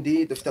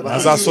Burundi, dufite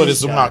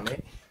azasoreza umwaka.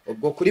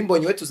 Ubwo kuri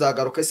Mbonyi we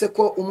tuzagaruka ese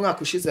ko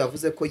umwaka ushize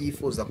yavuze ko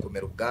yifuza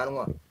kumera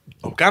ubwanwa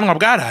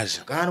bwaraje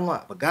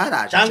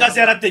cyangwa se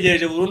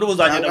yarategereje Burundi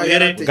buzagenda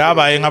buhere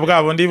bwabaye nka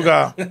bwabundi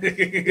bwa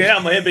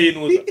amahembe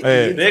yinuza.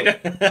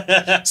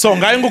 So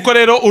ngaye nguko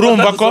rero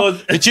urumva ko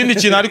ikindi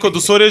kintu ariko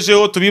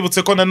dusorejeho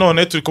tubibutse ko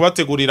nanone turi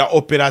kubategurira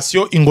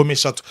operation ingoma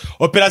 3.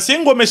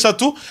 Operation ingoma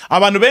 3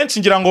 abantu benshi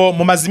ngira ngo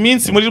mu mazi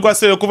minsi muri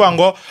rwasere kuvuga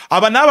ngo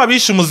aba naba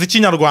bishe umuziki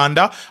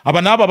nyarwanda,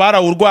 aba naba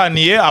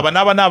barawurwaniye, aba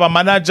naba naba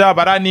manager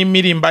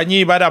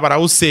baranimirimbanyi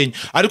barawusenya.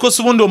 Ariko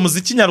se ubundi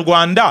umuziki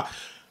nyarwanda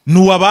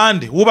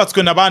nuwabande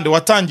wubatswe nabande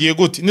watangiye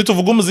gute?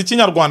 Nituvuga umuziki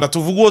nyarwanda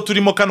tuvuga uwo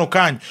turimo kano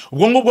kanya.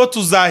 Ubwo ngubwo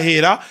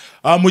tuzahera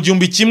mu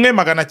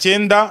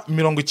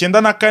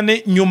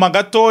 1994 nyuma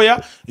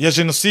gatoya ya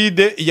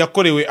genocide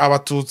yakorewe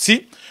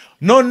abatutsi.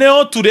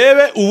 Noneho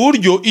turebe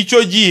uburyo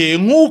icyo gihe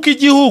nk'uko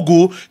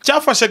igihugu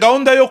cyafashe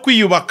gahunda yo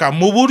kwiyubaka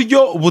mu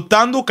buryo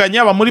butandukanye,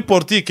 aba muri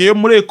politike yo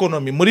muri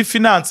economy, muri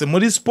finance,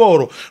 muri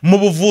sport, mu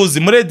buvuzi,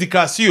 muri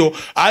education,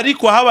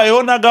 ariko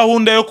habayeho na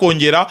gahunda yo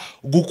kongera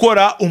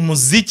gukora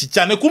umuziki,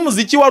 cyane ko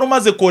umuziki wari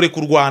umaze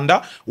koreka u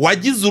Rwanda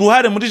wagize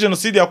uruhare muri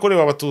genocide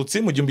yakorewe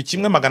abatutsi mu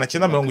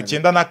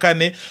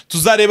 1994.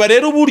 Tuzareba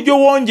rero uburyo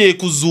wongeye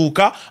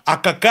kuzuka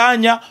aka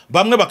kanya,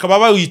 bamwe bakaba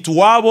bawita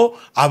uwabo,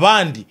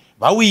 abandi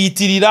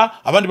bawiyitirira,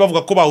 abandi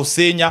bavuga ko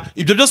bawusenya.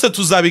 Ibyo byose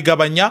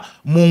tuzabigabanya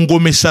mu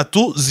ngoma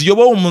 3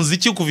 ziyobowe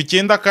umuziki kuva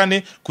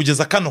 94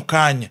 kugeza kano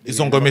kanya.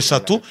 Izo ngoma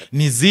 3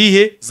 ni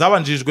zihe?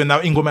 Zabanjirijwe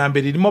na ingoma ya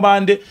mbere irimo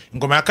bande,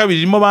 ingoma ya kabiri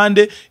irimo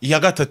bande, iya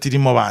gatatu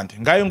irimo bande.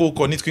 Ngaye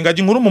nguko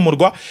nitwingaje inkuru mu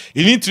murwa.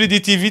 Ini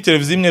 3D TV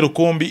televiziyo imwe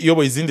rukumbi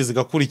iyoboye izindi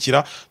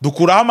zigakurikira.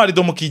 Dukuraho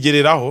amarido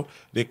mukigereraho.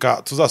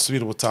 Reka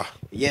tuzasubira ubutaha.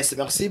 Yes,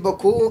 merci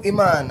beaucoup.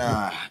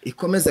 Imana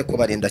ikomeze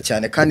kubarinda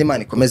cyane kandi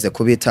Imana ikomeze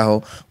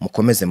kubitaho,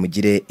 mukomeze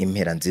mugire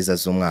impera nziza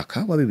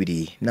z'umwaka wa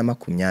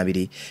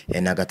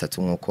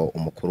 2023 nkuko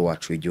umukuru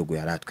wacu w'igihugu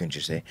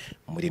yaratwinjije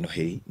muri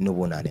Noheli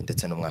n'ubunane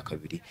ndetse n'umwaka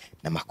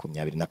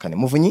 2024.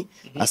 Muvunyi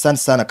asante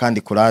sana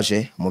kandi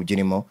courage mu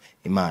byirimo.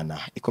 Imana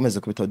ikomeze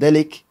kubitaho.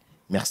 Derek,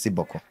 merci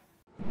beaucoup.